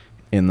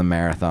 in the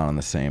marathon on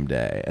the same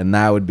day. And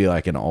that would be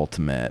like an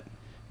ultimate,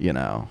 you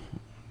know,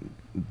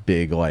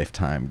 big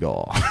lifetime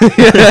goal. All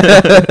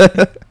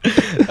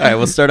right,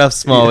 we'll start off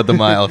small with the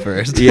mile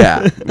first.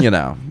 Yeah, you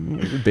know,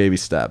 baby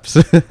steps.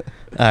 All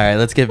right,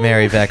 let's get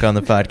Mary back on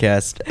the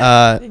podcast.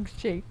 Thanks,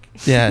 Jake.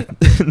 Yeah.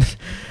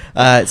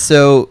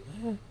 So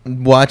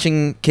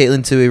watching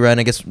Caitlin Tui run,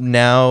 I guess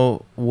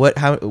now what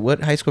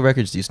high school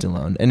records do you still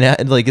own?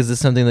 And like, is this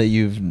something that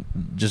you've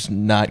just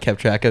not kept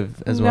track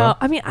of as well? No,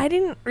 I mean, I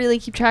didn't really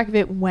keep track of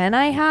it when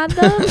I had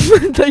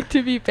them, like,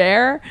 to be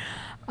fair.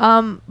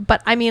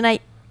 But I mean, I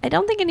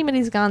don't think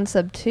anybody's gone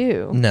sub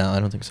 2. No, I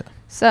don't think so.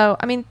 So,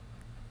 I mean,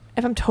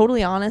 if I'm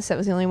totally honest, that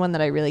was the only one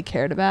that I really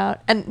cared about.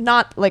 And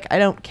not like I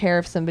don't care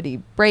if somebody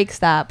breaks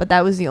that, but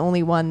that was the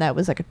only one that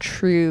was like a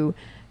true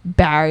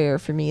barrier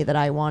for me that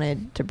I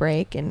wanted to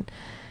break. And,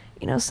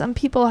 you know, some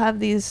people have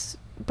these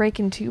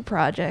Breaking 2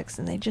 projects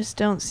and they just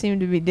don't seem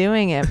to be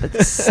doing it,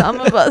 but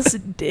some of us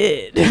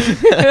did.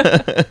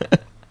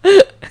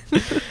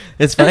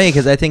 It's funny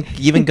because I think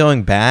even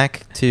going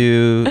back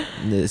to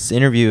this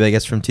interview, I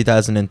guess from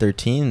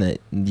 2013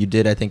 that you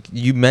did, I think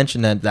you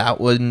mentioned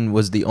that one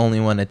was the only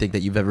one I think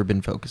that you've ever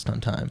been focused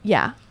on time.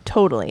 Yeah,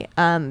 totally.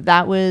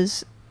 That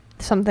was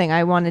something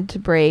I wanted to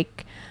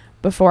break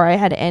before I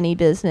had any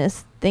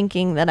business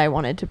thinking that I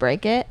wanted to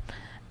break it.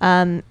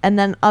 And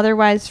then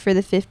otherwise for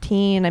the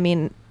 15, I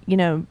mean, you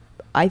know,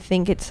 I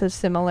think it's a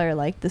similar,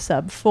 like the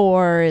sub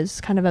 4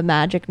 is kind of a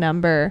magic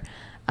number.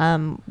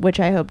 Which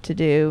I hope to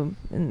do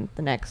in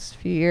the next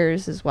few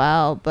years as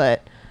well.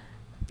 But,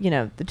 you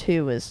know, the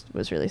 2 was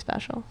really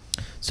special.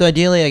 So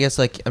ideally, I guess,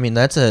 like, I mean,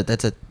 that's a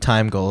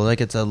time goal. Like,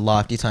 it's a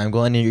lofty time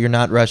goal. And you're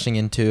not rushing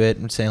into it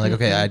and saying, like,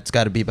 okay, it's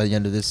got to be by the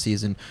end of this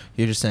season.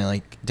 You're just saying,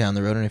 like, down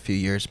the road in a few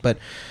years. But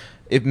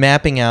if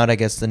mapping out, I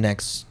guess, the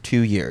next 2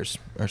 years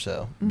or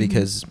so,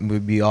 because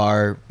we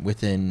are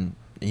within,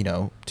 you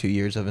know, 2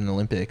 years of an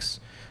Olympics.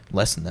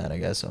 Less than that, I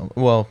guess.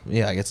 Well,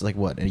 yeah, I guess like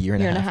what, a year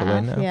and a half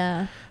away now?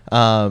 Yeah.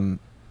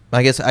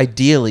 I guess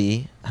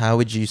ideally, how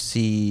would you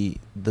see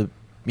the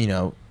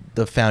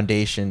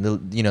foundation,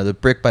 the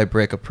brick by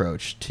brick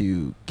approach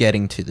to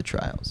getting to the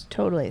trials?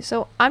 Totally.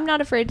 So I'm not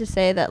afraid to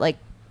say that like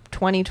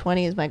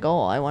 2020 is my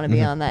goal. I want to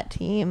be on that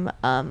team.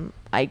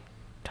 I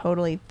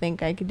totally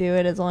think I could do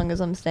it as long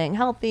as I'm staying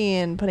healthy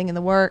and putting in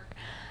the work.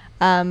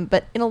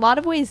 But in a lot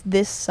of ways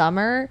this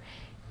summer,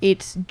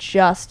 it's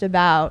just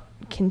about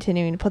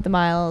continuing to put the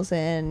miles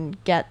in,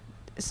 get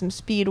some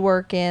speed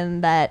work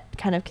in that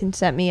kind of can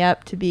set me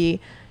up to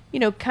be, you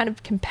know, kind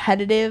of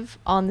competitive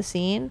on the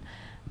scene.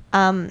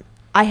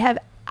 I have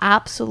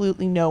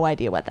absolutely no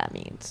idea what that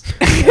means.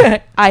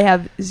 I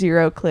have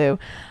zero clue.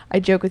 I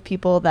joke with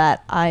people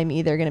that I'm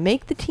either going to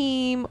make the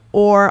team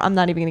or I'm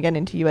not even going to get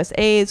into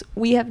USAs.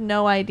 We have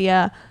no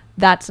idea.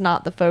 That's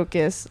not the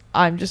focus.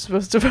 I'm just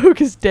supposed to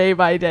focus day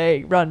by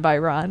day, run by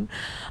run.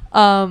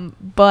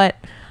 But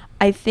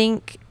I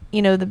think,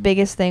 you know, the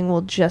biggest thing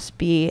will just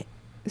be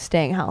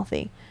staying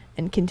healthy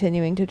and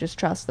continuing to just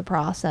trust the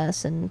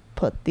process and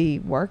put the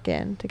work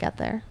in to get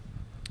there.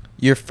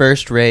 Your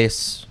first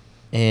race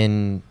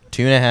in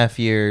 2.5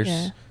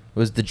 years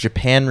was the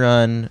Japan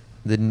run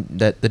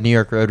that the New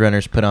York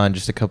Roadrunners put on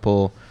just a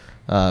couple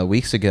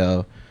weeks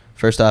ago.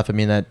 First off, I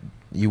mean, that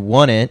you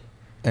won it,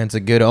 and it's a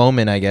good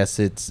omen, I guess.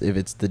 If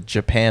it's the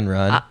Japan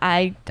run.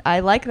 I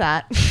like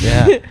that.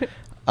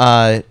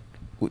 Yeah.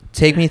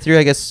 Take me through,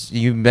 I guess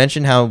you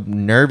mentioned how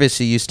nervous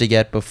you used to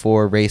get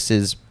before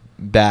races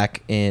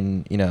back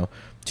in, you know,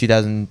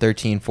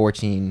 2013,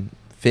 14,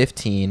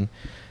 15.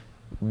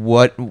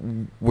 What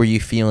were you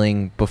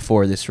feeling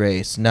before this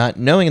race? Not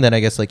knowing that, I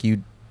guess, like,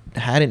 you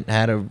hadn't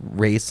had a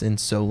race in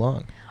so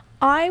long.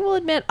 I will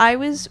admit I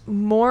was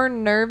more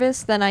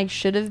nervous than I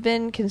should have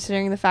been,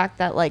 considering the fact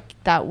that, like,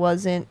 that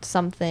wasn't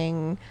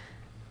something...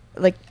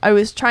 Like, I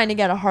was trying to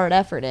get a hard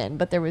effort in,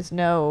 but there was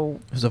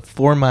no... It was a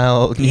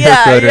 4-mile New York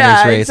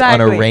Roadrunners race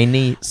on a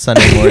rainy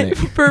Sunday morning.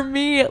 For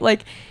me,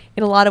 like,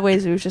 in a lot of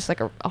ways, it was just like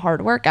a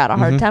hard workout, a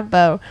hard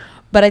tempo.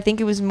 But I think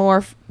it was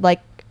more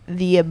like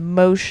the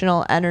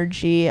emotional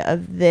energy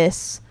of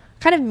this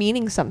kind of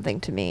meaning something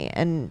to me,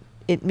 and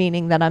it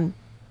meaning that I'm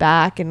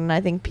back, and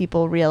I think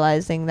people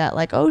realizing that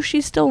like, oh,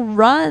 she still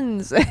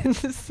runs. And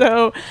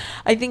so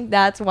I think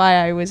that's why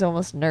I was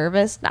almost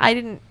nervous.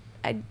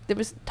 There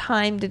was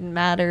time didn't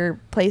matter,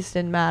 place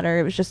didn't matter.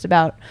 It was just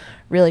about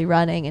really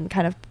running and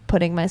kind of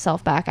putting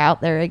myself back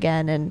out there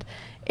again, and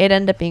it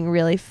ended up being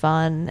really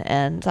fun,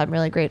 and I'm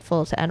really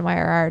grateful to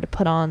NYRR to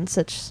put on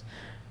such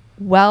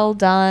well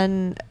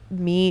done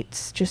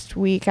meets just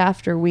week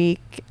after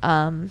week.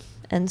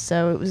 And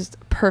so it was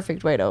a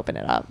perfect way to open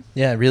it up.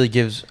 Yeah, it really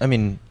gives, I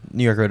mean,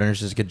 New York Roadrunners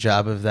does a good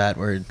job of that,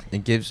 where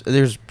it gives,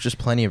 there's just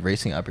plenty of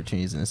racing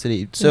opportunities in the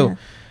city. So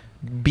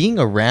being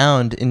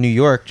around in New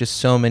York, just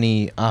so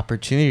many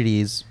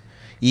opportunities,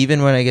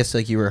 even when I guess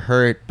like you were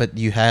hurt, but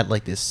you had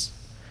like this,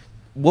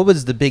 what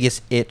was the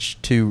biggest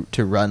itch to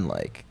run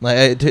like?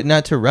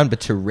 Not to run, but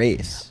to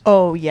race?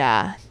 Oh,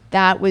 yeah.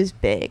 That was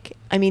big.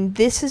 I mean,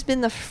 this has been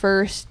the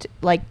first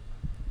like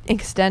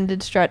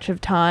extended stretch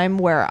of time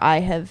where I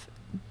have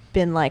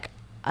been like,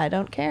 I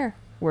don't care.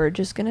 We're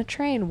just going to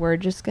train. We're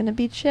just going to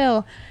be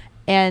chill.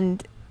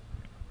 And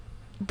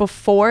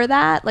before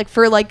that, like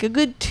for like a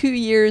good 2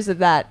 years of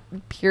that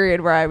period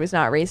where I was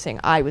not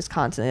racing, I was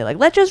constantly like,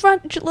 let's just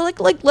run,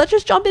 like let's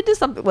just jump into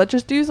something. Let's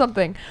just do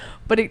something.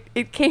 But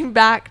it came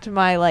back to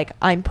my like,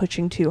 I'm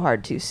pushing too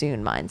hard too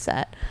soon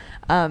mindset.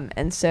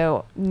 And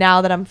so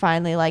now that I'm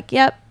finally like,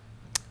 yep,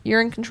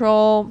 you're in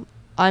control.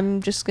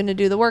 I'm just going to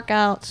do the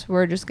workouts.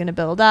 We're just going to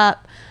build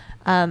up.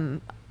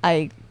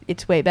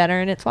 It's way better,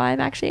 and it's why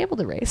I'm actually able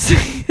to race.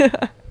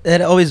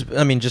 It always,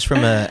 I mean, just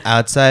from an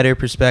outsider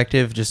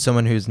perspective, just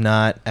someone who's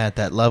not at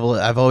that level,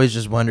 I've always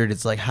just wondered,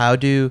 it's like, how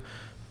do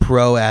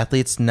pro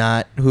athletes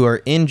who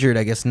are injured,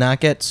 I guess,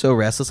 not get so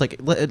restless? Like,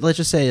 let's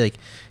just say, like,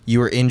 you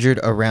were injured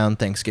around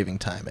Thanksgiving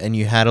time, and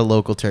you had a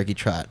local turkey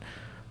trot.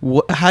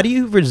 How do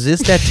you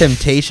resist that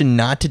temptation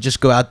not to just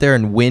go out there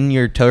and win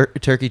your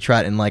turkey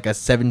trot in, like, a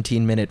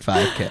 17-minute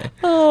 5K?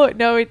 Oh,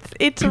 no,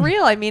 it's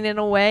real. I mean, in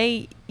a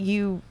way,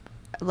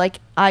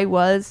 I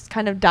was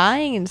kind of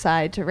dying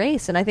inside to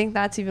race. And I think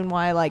that's even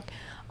why, like,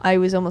 I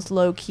was almost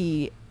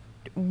low-key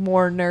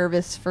more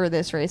nervous for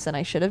this race than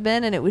I should have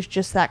been. And it was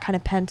just that kind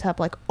of pent-up,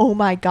 like, oh,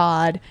 my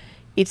God,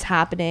 it's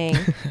happening.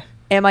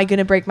 Am I going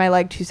to break my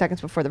leg 2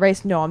 seconds before the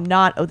race? No, I'm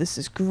not. Oh, this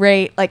is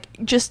great. Like,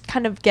 just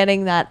kind of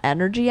getting that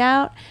energy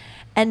out.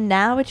 And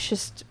now it's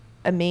just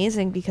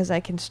amazing because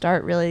I can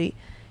start really,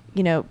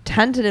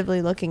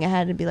 tentatively looking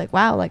ahead and be like,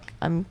 wow, like,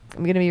 I'm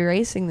going to be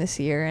racing this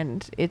year.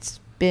 And it's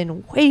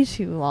been way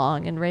too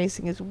long, and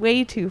racing is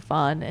way too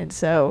fun. And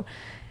so,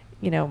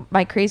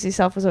 my crazy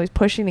self was always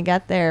pushing to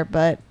get there,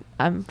 but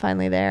I'm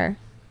finally there.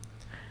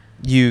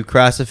 You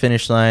cross the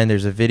finish line.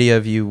 There's a video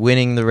of you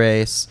winning the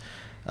race.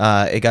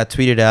 It got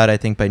tweeted out, I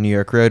think, by New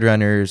York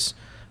Roadrunners.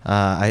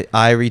 I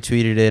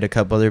retweeted it. A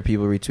couple other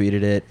people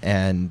retweeted it,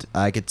 and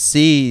I could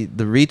see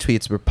the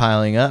retweets were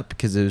piling up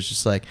because it was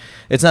just like,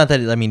 it's not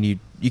that, I mean,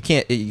 you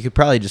can't, you could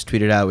probably just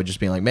tweet it out with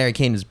just being like, Mary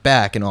Cain is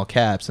back in all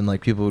caps, and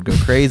like people would go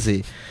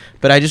crazy.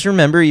 But I just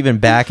remember even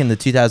back in the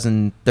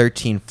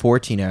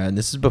 2013-14 era, and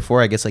this is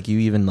before I guess like you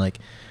even like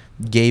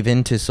gave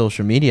into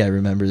social media. I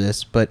remember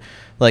this, but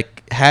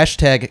like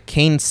hashtag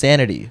Cain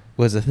Sanity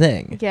was a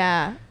thing.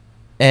 Yeah.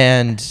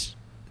 And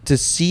to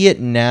see it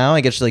now, I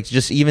guess like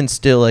just even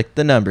still like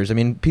the numbers. I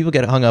mean, people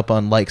get hung up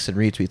on likes and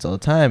retweets all the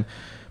time,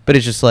 but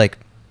it's just like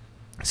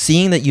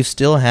seeing that you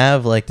still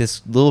have like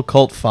this little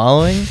cult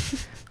following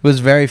was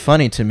very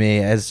funny to me,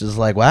 as just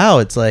like, wow,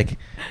 it's like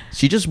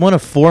she just won a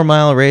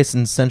 4-mile race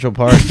in Central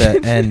Park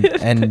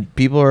and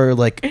people are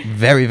like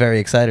very, very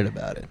excited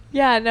about it.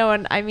 Yeah, no,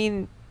 and I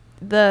mean,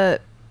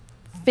 the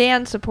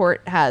fan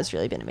support has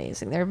really been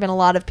amazing. There have been a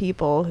lot of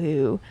people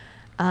who,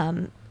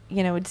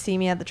 would see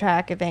me at the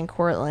track at Van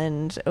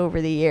Cortlandt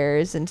over the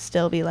years and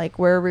still be like,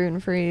 we're rooting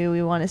for you.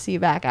 We want to see you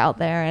back out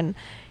there. And,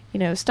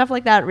 stuff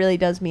like that really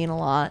does mean a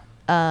lot.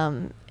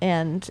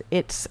 And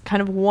it's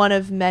kind of one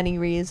of many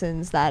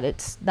reasons that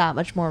it's that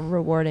much more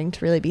rewarding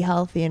to really be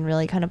healthy and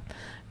really kind of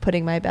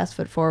putting my best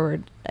foot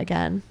forward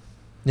again.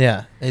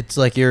 Yeah. It's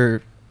like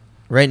you're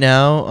right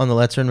now on the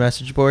Let's Run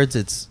message boards.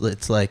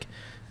 It's like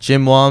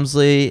Jim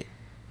Walmsley,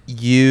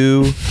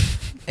 you,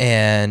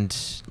 and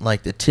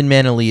like the Tin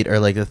Man Elite are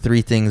like the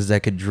three things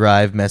that could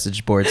drive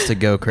message boards to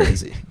go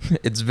crazy.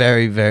 It's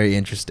very, very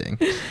interesting.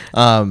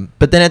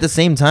 But then at the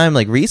same time,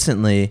 like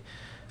recently,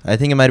 I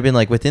think it might have been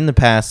like within the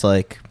past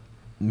like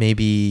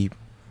maybe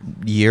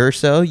year or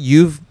so,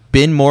 you've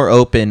been more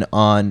open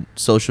on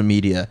social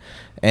media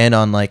and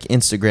on like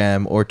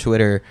Instagram or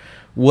Twitter.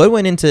 What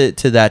went into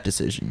that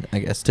decision, I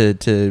guess,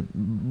 to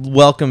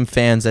welcome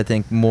fans, I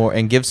think, more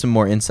and give some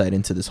more insight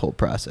into this whole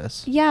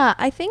process? Yeah,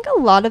 I think a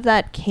lot of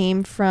that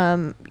came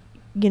from,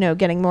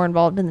 getting more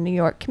involved in the New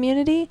York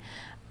community.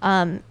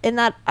 In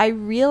that I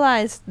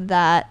realized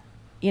that,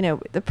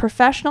 the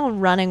professional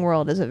running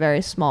world is a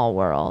very small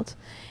world.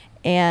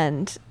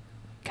 And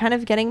kind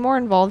of getting more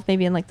involved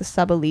maybe in like the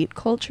sub-elite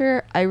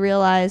culture, I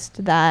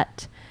realized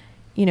that,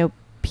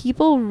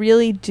 people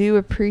really do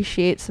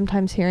appreciate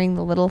sometimes hearing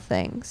the little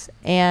things.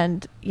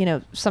 And,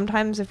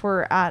 sometimes if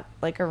we're at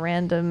like a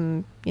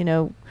random,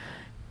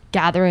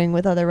 gathering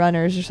with other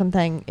runners or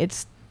something,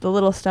 it's the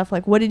little stuff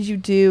like, what did you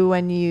do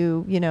when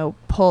you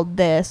pulled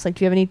this? Like,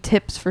 do you have any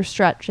tips for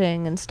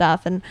stretching and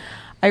stuff? And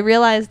I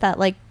realized that,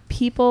 like,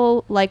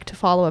 people like to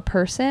follow a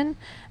person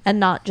and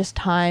not just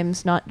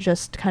times, not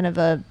just kind of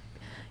a,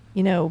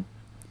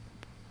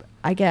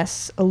 I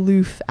guess,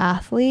 aloof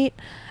athlete.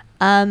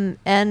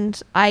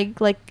 And I,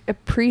 like,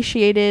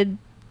 appreciated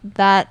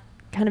that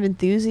kind of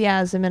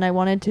enthusiasm, and I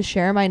wanted to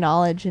share my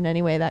knowledge in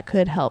any way that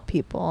could help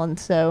people. And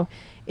so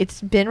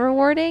it's been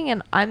rewarding,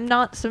 and I'm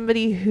not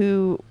somebody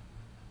who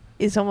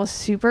is almost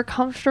super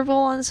comfortable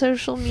on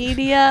social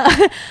media.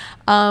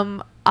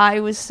 I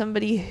was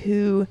somebody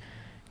who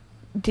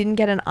didn't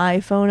get an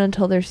iPhone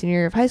until their senior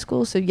year of high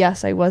school. So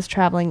yes, I was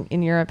traveling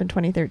in Europe in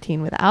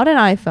 2013 without an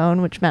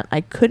iPhone, which meant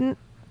I couldn't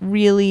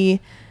really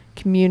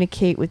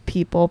communicate with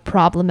people.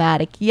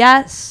 Problematic,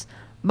 yes.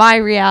 My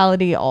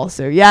reality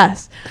also,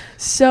 yes.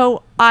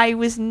 So I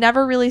was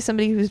never really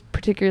somebody who was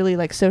particularly,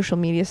 like, social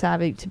media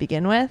savvy to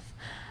begin with.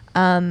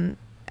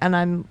 And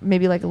I'm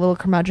maybe, like, a little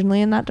curmudgeonly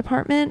in that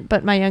department,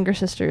 but my younger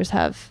sisters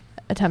have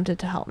attempted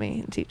to help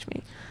me and teach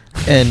me.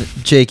 And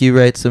Jake, you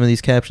write some of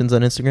these captions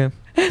on Instagram?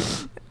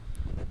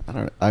 I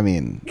don't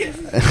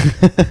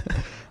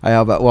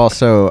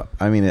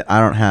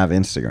have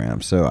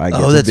Instagram, so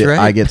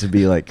I get to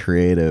be like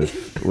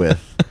creative with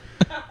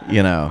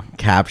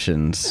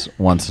captions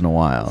once in a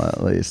while,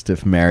 at least,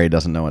 if Mary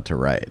doesn't know what to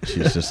write.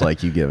 She's just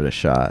like, you give it a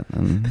shot.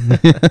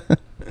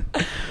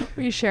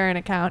 We share an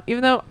account,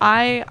 even though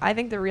I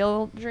think the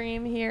real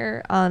dream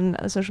here on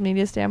a social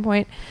media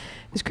standpoint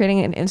is creating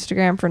an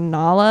Instagram for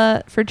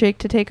Nala for Jake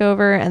to take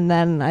over, and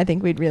then I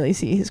think we'd really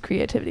see his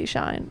creativity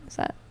shine. Is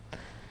that?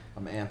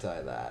 I'm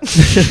anti that.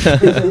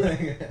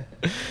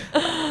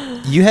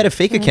 You had a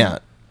fake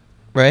account,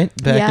 right?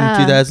 Back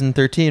in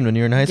 2013 when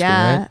you were in high school,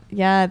 right?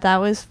 Yeah, that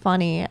was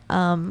funny.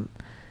 I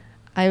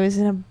was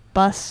in a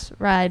bus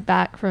ride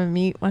back from a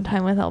meet one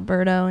time with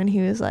Alberto, and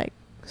he was like,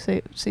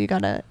 so you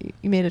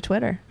made a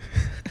Twitter?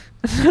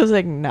 I was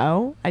like,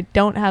 no, I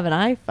don't have an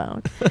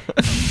iPhone.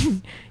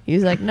 He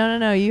was like,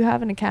 no, you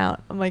have an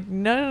account. I'm like,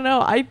 no,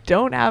 I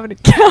don't have an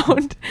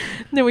account.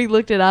 And then we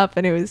looked it up,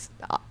 and it was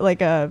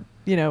like a,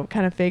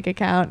 kind of fake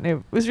account. And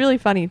it was really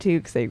funny too,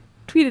 because they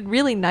tweeted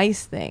really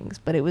nice things,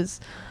 but it was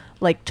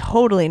like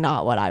totally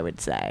not what I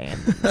would say.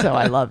 And so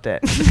I loved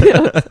it.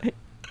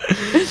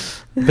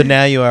 But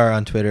now you are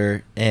on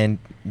Twitter, and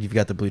you've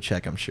got the blue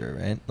check, I'm sure,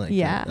 right? Like,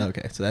 yeah.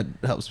 Okay, so that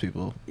helps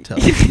people tell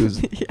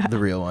who's the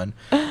real one.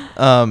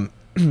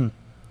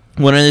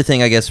 One other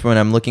thing, I guess, when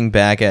I'm looking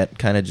back at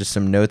kind of just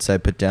some notes I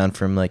put down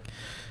from, like,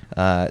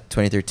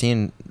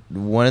 2013,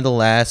 one of the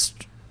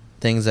last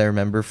things I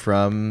remember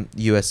from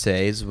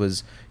USA's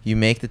was you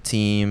make the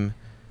team.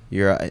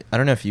 I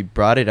don't know if you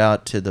brought it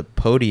out to the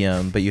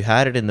podium, but you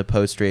had it in the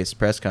post-race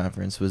press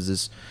conference, was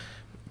this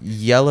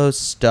yellow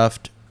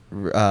stuffed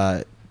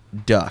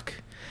duck.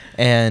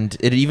 And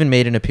it even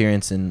made an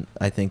appearance in,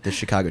 I think, the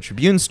Chicago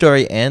Tribune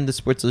story and the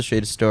Sports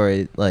Illustrated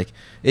story. Like,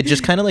 it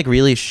just kind of, like,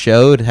 really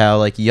showed how,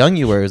 like, young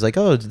you were. It was like,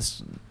 oh,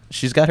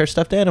 she's got her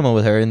stuffed animal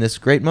with her in this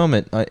great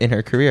moment in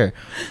her career.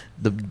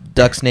 The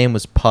duck's name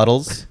was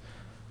Puddles.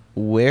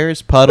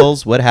 Where's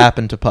Puddles? What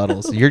happened to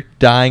Puddles? You're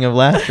dying of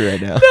laughter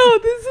right now. No,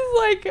 this is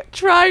like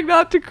trying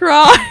not to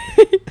cry.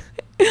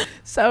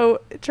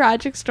 So,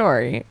 tragic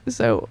story.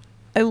 So,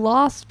 I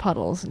lost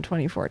Puddles in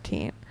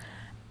 2014.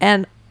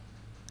 And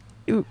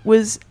it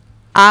was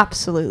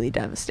absolutely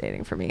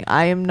devastating for me.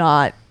 I am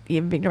not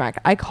even being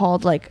dramatic. I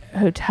called, like,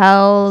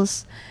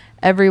 hotels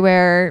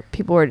everywhere.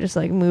 People were just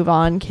like, move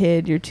on,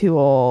 kid, you're too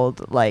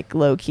old, like,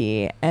 low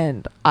key.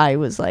 And I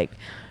was like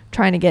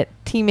trying to get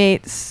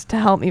teammates to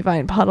help me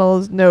find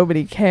Puddles.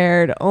 Nobody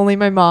cared. Only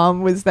my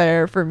mom was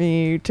there for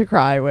me to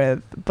cry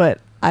with. But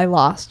I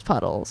lost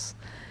Puddles.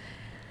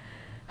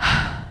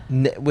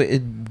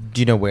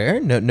 Do you know where?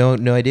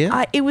 No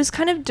idea? It was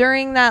kind of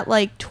during that,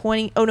 like,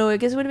 I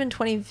guess it would have been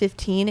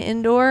 2015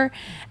 indoor,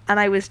 and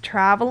I was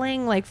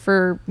traveling, like,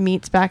 for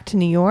meets back to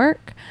New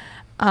York.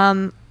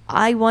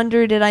 I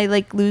wonder, did I,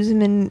 like, lose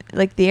him in,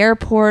 like, the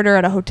airport or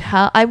at a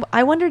hotel?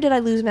 I wonder, did I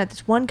lose him at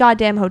this one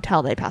goddamn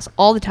hotel that I pass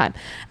all the time,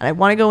 and I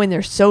want to go in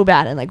there so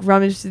bad and, like,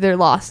 rummage through their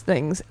lost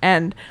things,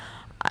 and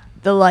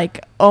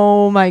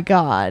oh my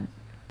God,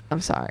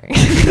 I'm sorry.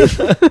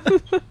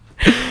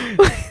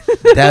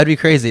 That would be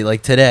crazy.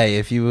 Like, today,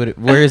 if you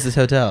would, where is this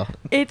hotel?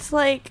 It's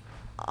like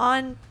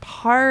on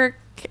Park,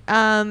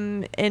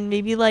 and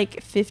maybe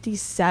like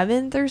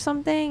 57th or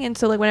something. And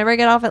so, like, whenever I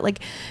get off at like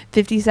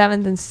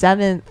 57th and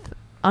 7th,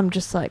 I'm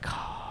just like,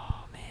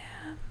 oh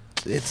man,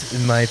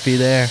 it might be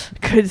there.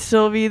 Could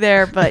still be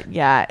there, but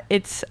yeah,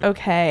 it's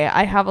okay.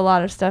 I have a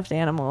lot of stuffed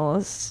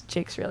animals.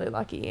 Jake's really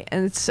lucky,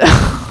 and so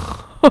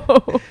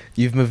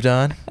you've moved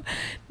on.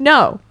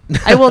 No,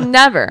 I will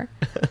never.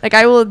 Like,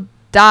 I will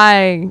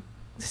die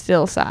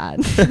still sad.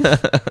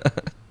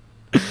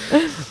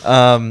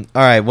 All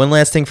right, one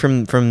last thing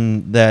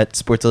from that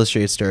Sports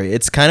Illustrated story.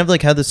 It's kind of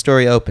like how the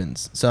story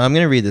opens. So I'm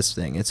going to read this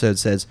thing. It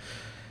says,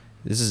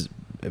 this is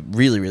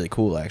really, really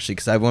cool, actually,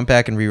 because I went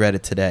back and reread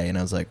it today, and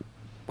I was like,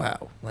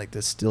 wow, like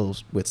this still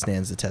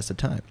withstands the test of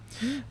time.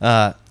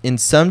 In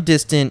some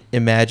distant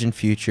imagined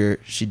future,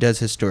 she does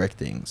historic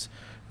things.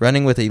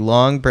 Running with a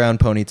long brown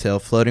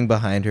ponytail floating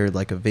behind her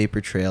like a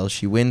vapor trail,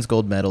 she wins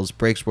gold medals,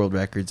 breaks world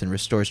records, and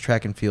restores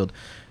track and field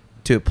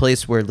to a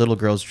place where little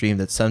girls dream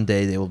that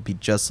someday they will be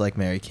just like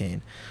Mary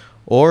Cain.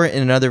 Or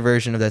in another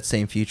version of that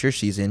same future,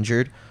 she's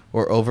injured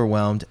or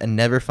overwhelmed and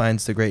never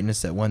finds the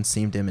greatness that once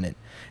seemed imminent.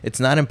 It's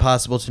not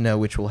impossible to know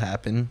which will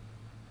happen,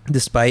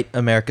 despite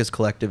America's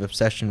collective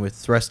obsession with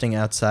thrusting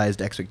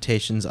outsized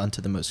expectations onto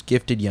the most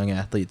gifted young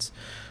athletes.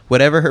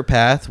 Whatever her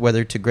path,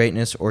 whether to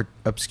greatness or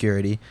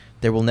obscurity,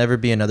 there will never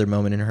be another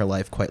moment in her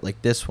life quite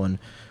like this one,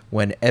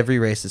 when every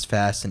race is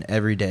fast and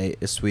every day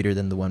is sweeter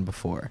than the one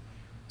before.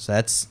 So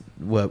that's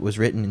what was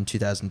written in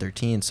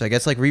 2013. So I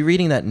guess like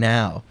rereading that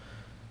now,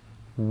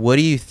 what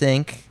do you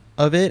think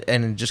of it?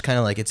 And just kind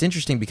of like, it's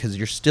interesting because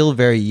you're still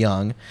very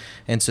young,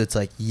 and so it's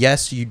like,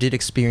 yes, you did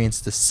experience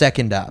the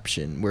second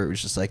option where it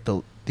was just like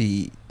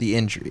the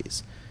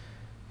injuries,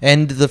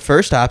 and the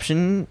first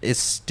option is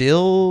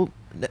still,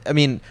 I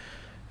mean,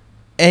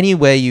 any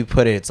way you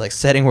put it, it's like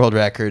setting world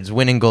records,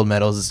 winning gold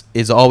medals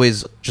is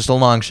always just a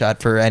long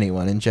shot for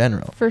anyone in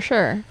general. For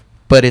sure.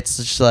 But it's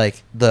just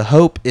like the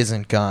hope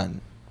isn't gone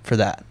for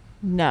that.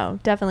 No,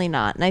 definitely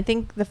not. And I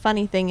think the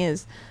funny thing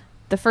is,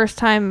 the first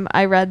time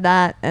I read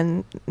that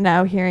and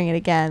now hearing it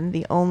again,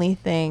 the only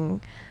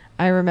thing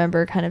I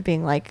remember kind of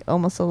being like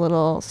almost a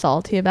little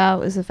salty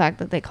about was the fact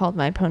that they called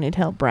my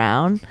ponytail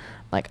brown.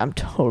 Like, I'm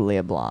totally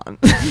a blonde.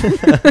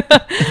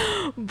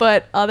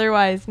 But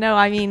otherwise, no,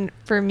 I mean,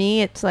 for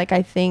me, it's like,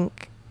 I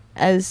think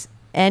as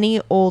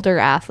any older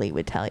athlete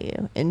would tell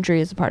you,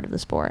 injury is a part of the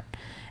sport.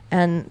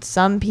 And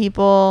some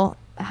people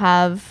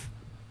have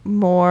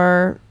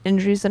more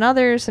injuries than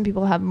others. Some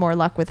people have more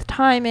luck with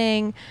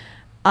timing.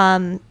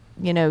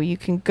 You know, you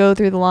can go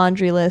through the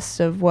laundry list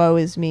of woe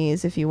is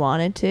me's if you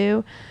wanted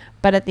to.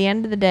 But at the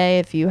end of the day,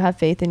 if you have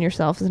faith in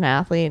yourself as an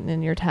athlete and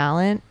in your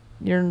talent,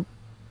 you're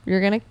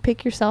going to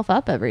pick yourself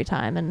up every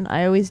time. And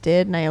I always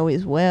did, and I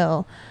always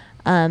will.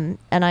 And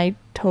I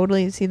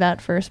totally see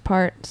that first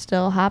part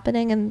still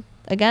happening. And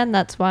again,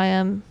 that's why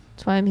I'm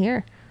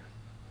here.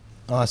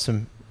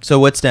 Awesome. So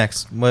what's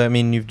next? Well, I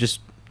mean, you've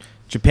just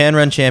Japan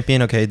run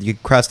champion. Okay, you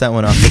crossed that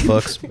one off the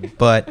books.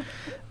 But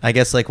I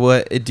guess, like,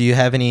 what do you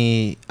have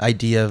any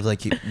idea of,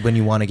 like, when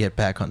you want to get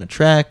back on the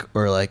track,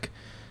 or like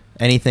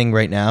anything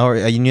right now? Or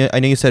I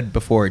know you said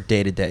before,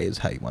 day to day is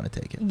how you want to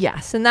take it.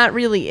 Yes, and that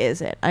really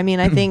is it. I mean,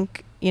 I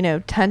think, you know,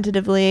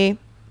 tentatively,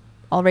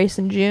 I'll race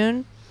in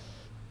June.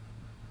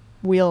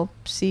 We'll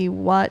see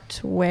what,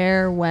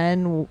 where,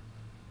 when,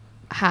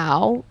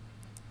 how.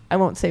 I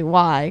won't say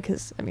why,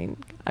 because, I mean,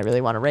 I really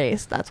want to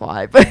race. That's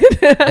why. But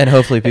and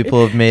hopefully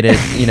people have made it,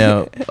 you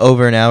know,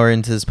 over an hour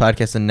into this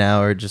podcast and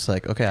now are just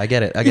like, okay, I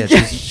get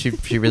it.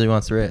 She really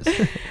wants to race.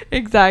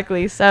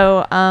 Exactly.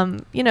 So,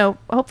 you know,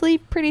 hopefully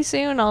pretty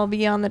soon I'll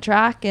be on the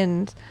track,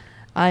 and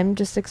I'm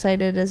just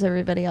excited as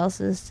everybody else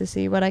is to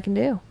see what I can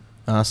do.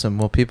 Awesome.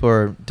 Well, people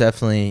are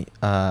definitely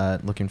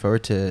looking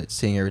forward to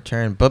seeing your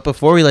return. But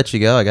before we let you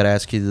go, I got to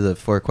ask you the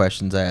 4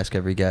 questions I ask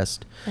every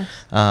guest. Yes.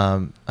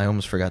 I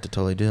almost forgot to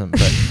totally do them.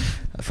 But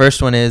the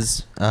first one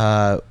is,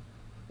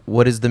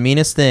 what is the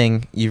meanest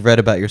thing you've read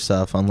about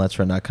yourself on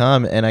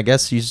Let'sRun.com? And I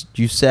guess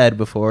you said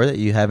before that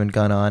you haven't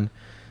gone on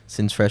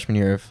since freshman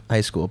year of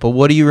high school. But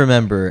what do you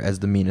remember as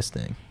the meanest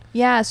thing?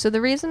 Yeah, so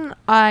the reason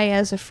I,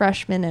 as a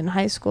freshman in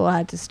high school,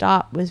 had to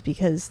stop was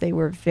because they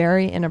were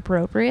very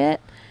inappropriate.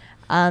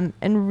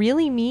 And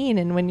really mean.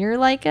 And when you're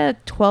like a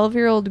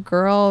 12-year-old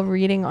girl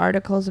reading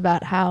articles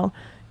about how,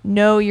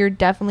 no, you're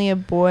definitely a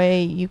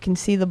boy, you can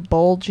see the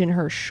bulge in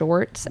her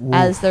shorts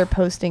as they're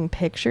posting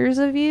pictures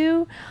of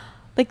you,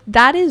 like,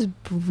 that is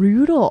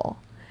brutal.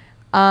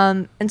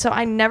 And so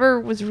I never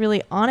was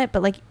really on it,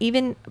 but like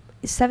even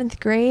 7th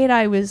grade,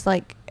 I was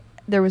like,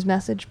 there was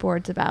message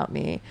boards about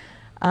me.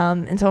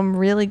 And so I'm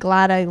really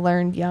glad I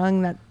learned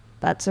young that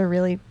that's a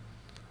really,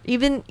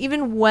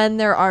 even when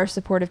there are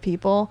supportive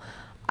people,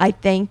 I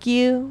thank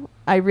you.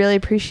 I really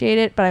appreciate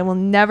it, but I will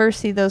never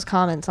see those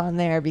comments on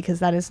there because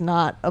that is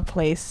not a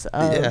place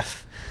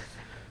of,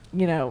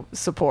 you know,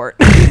 support.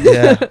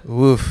 Yeah.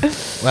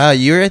 Woof. Wow.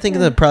 You're, I think,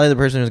 probably the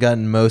person who's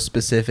gotten most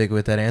specific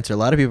with that answer. A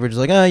lot of people are just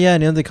like, oh, yeah, you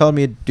know, they called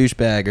me a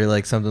douchebag or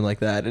like something like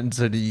that. And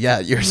so, yeah,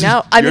 yours.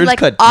 No, I mean, like,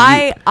 cut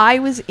I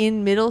was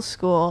in middle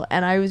school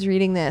and I was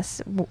reading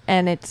this,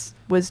 and it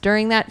was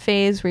during that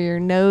phase where your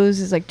nose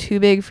is like too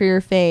big for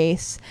your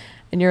face.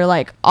 And you're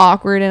like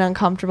awkward and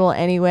uncomfortable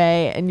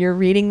anyway. And you're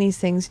reading these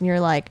things and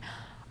you're like,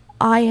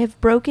 I have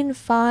broken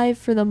 5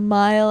 for the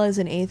mile as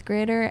an 8th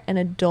grader, and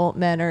adult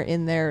men are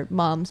in their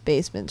mom's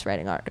basements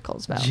writing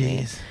articles about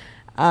me.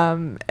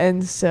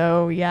 And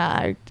so,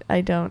 yeah, I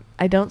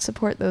don't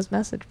support those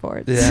message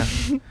boards.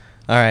 Yeah.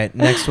 All right.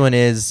 Next one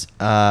is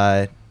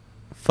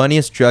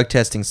funniest drug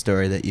testing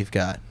story that you've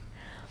got.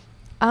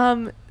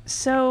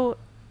 So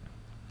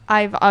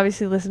I've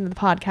obviously listened to the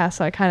podcast,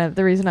 so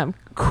the reason I'm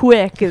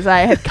quick is I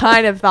had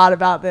kind of thought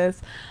about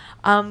this.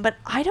 But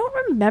I don't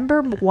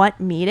remember what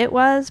meet it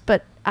was,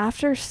 but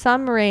after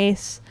some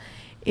race,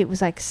 it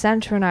was like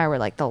Centra and I were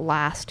like the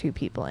last two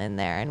people in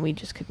there, and we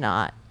just could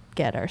not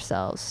get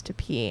ourselves to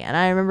pee. And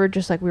I remember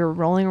just like we were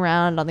rolling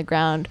around on the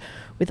ground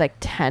with like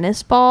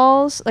tennis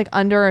balls like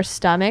under our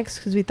stomachs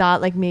because we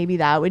thought like maybe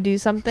that would do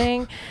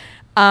something.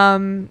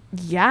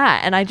 Yeah,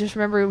 and I just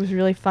remember it was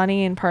really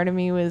funny, and part of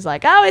me was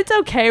like, oh, it's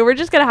okay, we're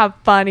just gonna have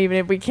fun even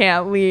if we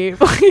can't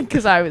leave,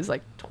 because I was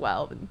like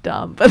 12 and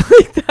dumb, but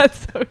like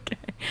that's okay.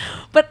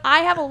 But I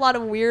have a lot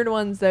of weird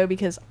ones though,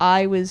 because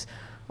I was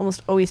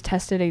almost always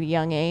tested at a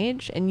young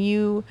age, and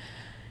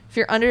if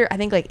you're under, I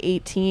think like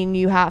 18,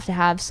 you have to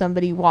have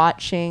somebody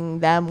watching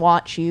them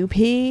watch you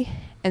pee,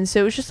 and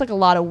so it was just like a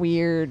lot of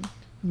weird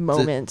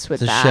moments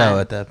with it's that. a show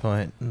at that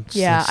point.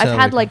 Yeah, I've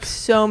had like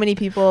so many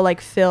people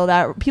like fill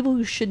that. People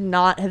who should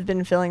not have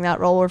been filling that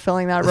role were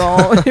filling that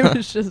role. It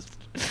was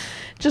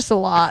just a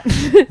lot.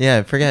 Yeah,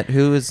 I forget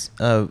who was.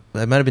 It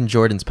might have been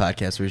Jordan's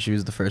podcast where she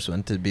was the first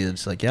one to be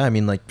just like, yeah, I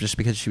mean, like just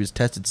because she was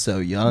tested so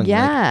young.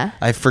 Yeah.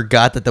 Like, I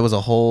forgot that was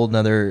a whole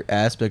nother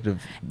aspect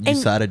of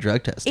USADA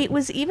drug testing. It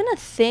was even a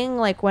thing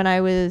like when I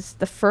was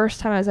the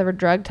first time I was ever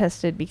drug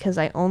tested, because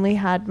I only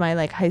had my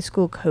like high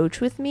school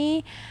coach with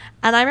me.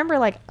 And I remember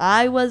like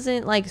I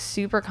wasn't like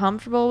super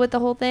comfortable with the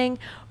whole thing,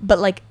 but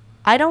like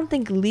I don't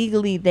think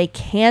legally they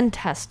can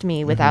test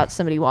me without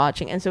somebody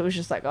watching. And so it was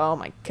just like, oh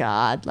my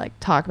God, like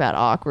talk about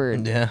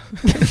awkward. Yeah.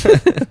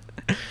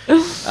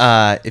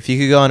 If you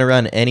could go on a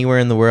run anywhere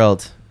in the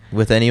world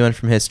with anyone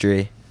from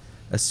history,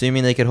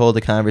 assuming they could hold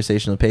a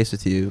conversational pace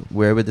with you,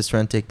 where would this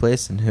run take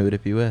place and who would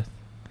it be with?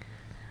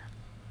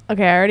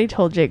 Okay, I already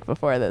told Jake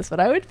before this, but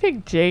I would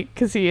pick Jake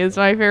because he is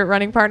my favorite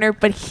running partner.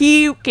 But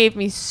he gave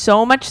me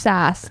so much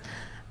sass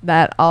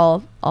that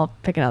I'll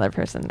pick another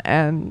person,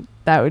 and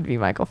that would be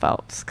Michael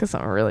Phelps because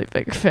I'm a really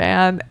big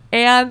fan.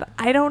 And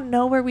I don't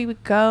know where we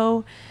would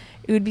go.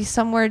 It would be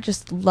somewhere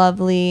just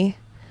lovely.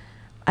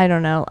 I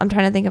don't know. I'm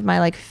trying to think of my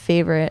like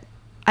favorite.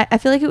 I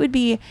feel like it would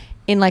be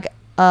in like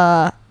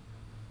a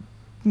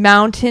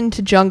mountain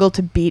to jungle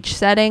to beach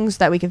settings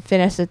that we could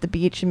finish at the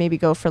beach and maybe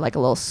go for like a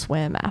little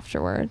swim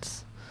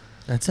afterwards.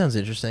 That sounds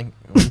interesting.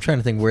 I'm trying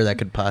to think where that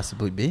could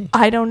possibly be.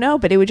 I don't know,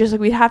 but it would just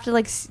like we'd have to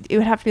like it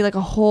would have to be like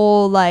a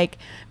whole like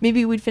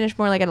maybe we'd finish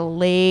more like at a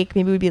lake.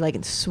 Maybe we'd be like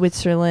in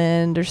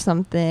Switzerland or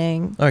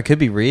something. Or it could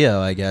be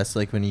Rio, I guess.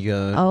 Like when you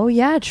go Oh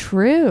yeah,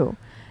 true.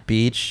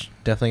 beach,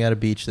 definitely got a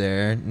beach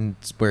there, and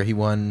it's where he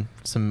won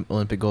some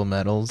Olympic gold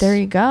medals. There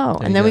you go.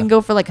 There And you then we go. can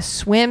go for like a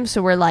swim,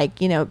 so we're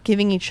like, you know,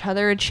 giving each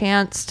other a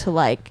chance to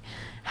like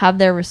have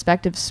their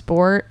respective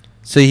sport.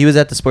 So he was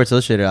at the Sports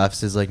Illustrated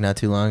offices like not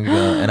too long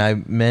ago, and I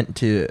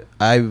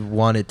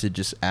wanted to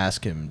just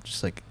ask him,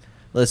 just like,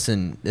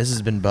 listen, this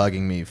has been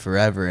bugging me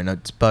forever, and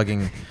it's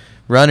bugging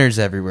runners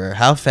everywhere.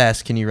 How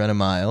fast can you run a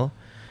mile?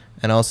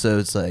 And also,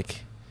 it's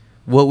like,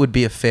 what would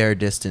be a fair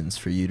distance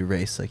for you to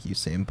race like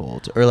Usain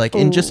Bolt, or like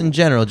in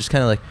general, just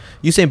kind of like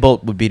Usain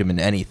Bolt would beat him in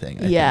anything.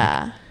 I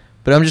think.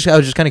 But I was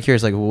just kind of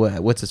curious, like,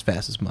 what's his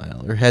fastest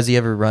mile, or has he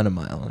ever run a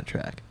mile on a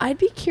track? I'd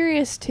be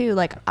curious too.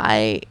 Like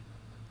I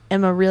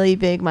am a really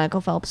big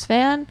Michael Phelps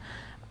fan.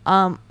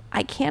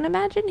 I can't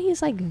imagine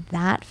he's like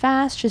that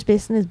fast just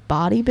based on his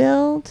body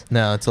build.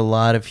 No, it's a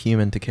lot of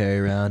human to carry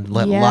around. A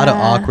lot of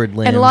awkward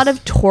limbs. And a lot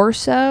of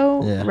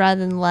torso Yeah. rather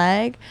than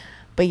leg.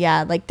 But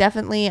yeah, like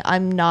definitely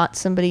I'm not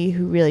somebody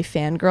who really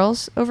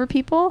fangirls over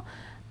people.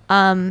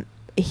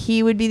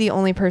 He would be the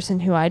only person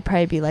who I'd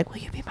probably be like,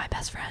 will you be my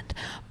best friend?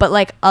 But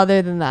like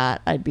other than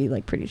that, I'd be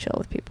like pretty chill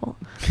with people.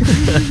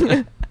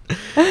 I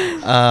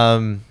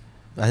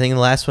think the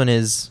last one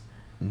is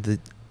the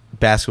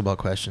basketball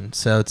question.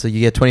 So you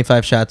get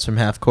 25 shots from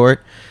half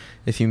court.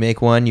 If you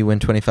make one, you win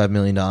 $25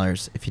 million.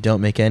 If you don't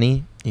make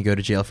any, you go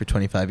to jail for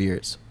 25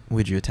 years.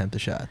 Would you attempt the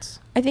shots?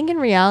 I think in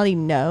reality,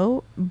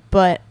 no,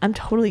 but I'm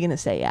totally going to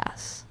say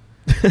yes.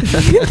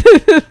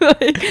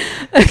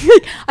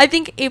 I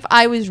think if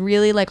I was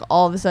really like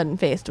all of a sudden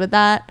faced with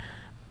that,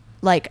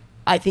 like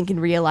I think in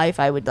real life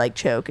I would like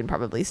choke and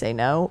probably say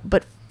no.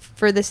 But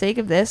for the sake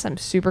of this, I'm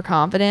super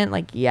confident.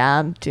 Like, yeah,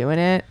 I'm doing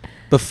it.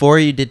 Before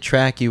you did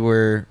track, you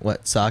were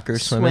what? Soccer,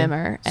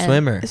 Swimmer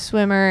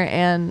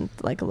and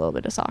like a little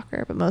bit of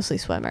soccer, but mostly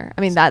swimmer.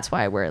 I mean, that's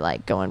why we're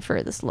like going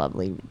for this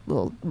lovely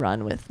little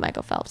run with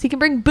Michael Phelps. He can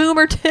bring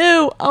Boomer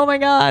too. Oh my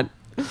God.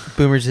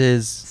 Boomer's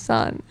his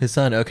Son. His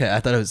son. Okay, I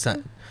thought it was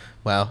son.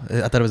 Wow,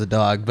 I thought it was a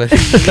dog, but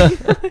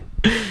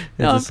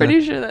No, I'm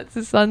pretty sure that's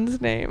his son's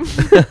name.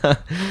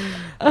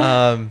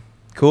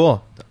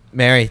 Cool.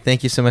 Mary,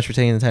 thank you so much for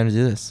taking the time to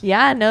do this.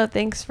 Yeah, no,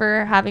 thanks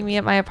for having me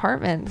at my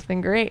apartment. It's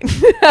been great.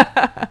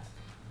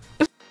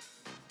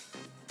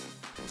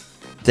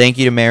 Thank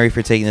you to Mary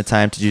for taking the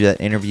time to do that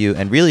interview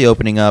and really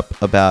opening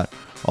up about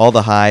all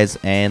the highs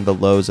and the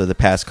lows of the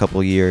past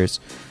couple years.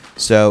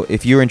 So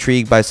if you're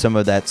intrigued by some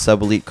of that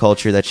sub-elite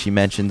culture that she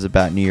mentions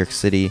about New York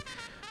City,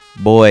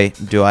 boy,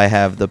 do I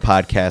have the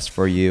podcast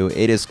for you.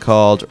 It is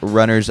called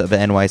Runners of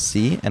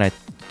NYC, and I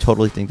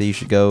totally think that you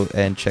should go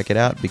and check it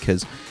out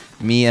because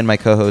me and my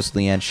co-host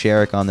Leanne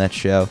Sherrick on that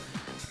show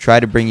try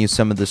to bring you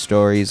some of the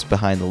stories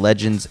behind the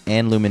legends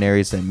and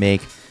luminaries that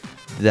make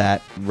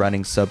that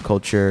running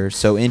subculture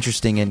so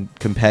interesting and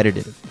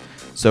competitive.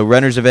 So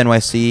Runners of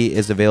NYC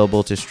is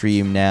available to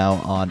stream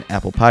now on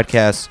Apple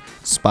Podcasts,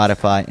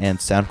 Spotify, and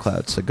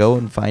SoundCloud. So go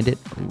and find it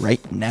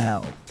right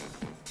now.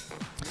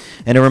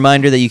 And a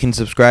reminder that you can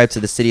subscribe to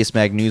the Citius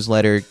Mag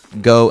newsletter.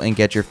 Go and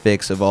get your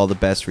fix of all the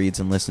best reads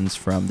and listens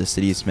from the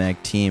Citius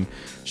Mag team.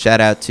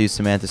 Shout out to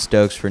Samantha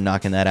Stokes for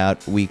knocking that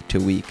out week to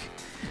week.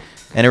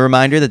 And a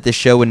reminder that this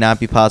show would not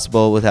be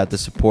possible without the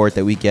support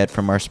that we get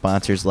from our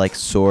sponsors like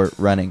Soar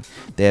Running.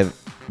 They have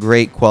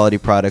great quality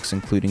products,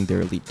 including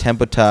their Elite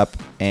Tempo Top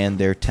and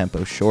their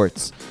Tempo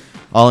Shorts.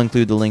 I'll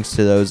include the links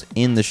to those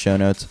in the show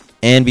notes.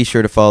 And be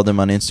sure to follow them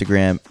on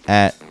Instagram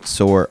at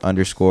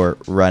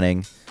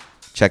soar_running.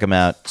 Check them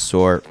out,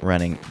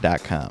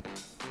 soarrunning.com.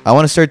 I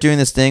want to start doing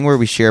this thing where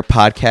we share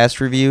podcast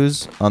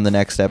reviews on the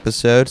next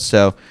episode.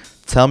 So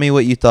tell me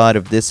what you thought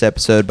of this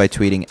episode by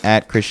tweeting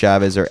at Chris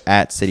Chavez or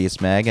at Citius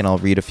Mag, and I'll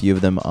read a few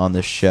of them on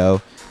the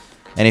show.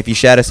 And if you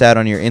shout us out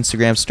on your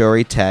Instagram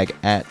story, tag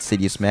at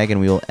Citius Mag, and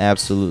we will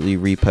absolutely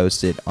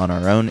repost it on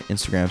our own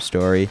Instagram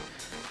story.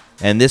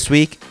 And this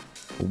week,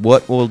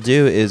 what we'll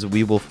do is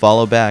we will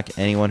follow back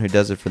anyone who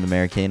does it for the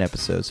Mary Kane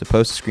episode. So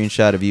post a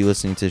screenshot of you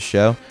listening to the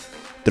show,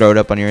 throw it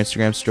up on your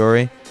Instagram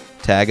story,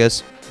 tag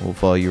us, we'll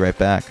follow you right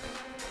back.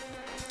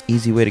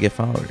 Easy way to get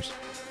followers.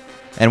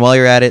 And while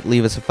you're at it,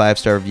 leave us a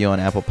 5-star review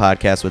on Apple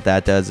Podcasts. What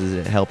that does is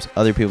it helps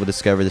other people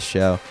discover the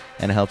show,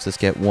 and it helps us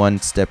get one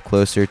step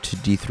closer to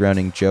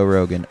dethroning Joe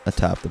Rogan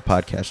atop the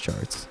podcast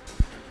charts.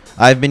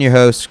 I've been your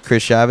host,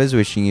 Chris Chavez,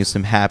 wishing you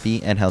some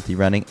happy and healthy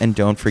running. And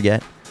don't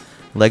forget,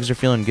 legs are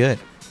feeling good.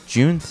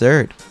 June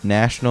 3rd,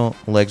 National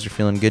Legs Are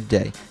Feeling Good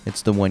Day.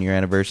 It's the 1-year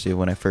anniversary of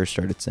when I first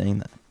started saying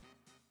that.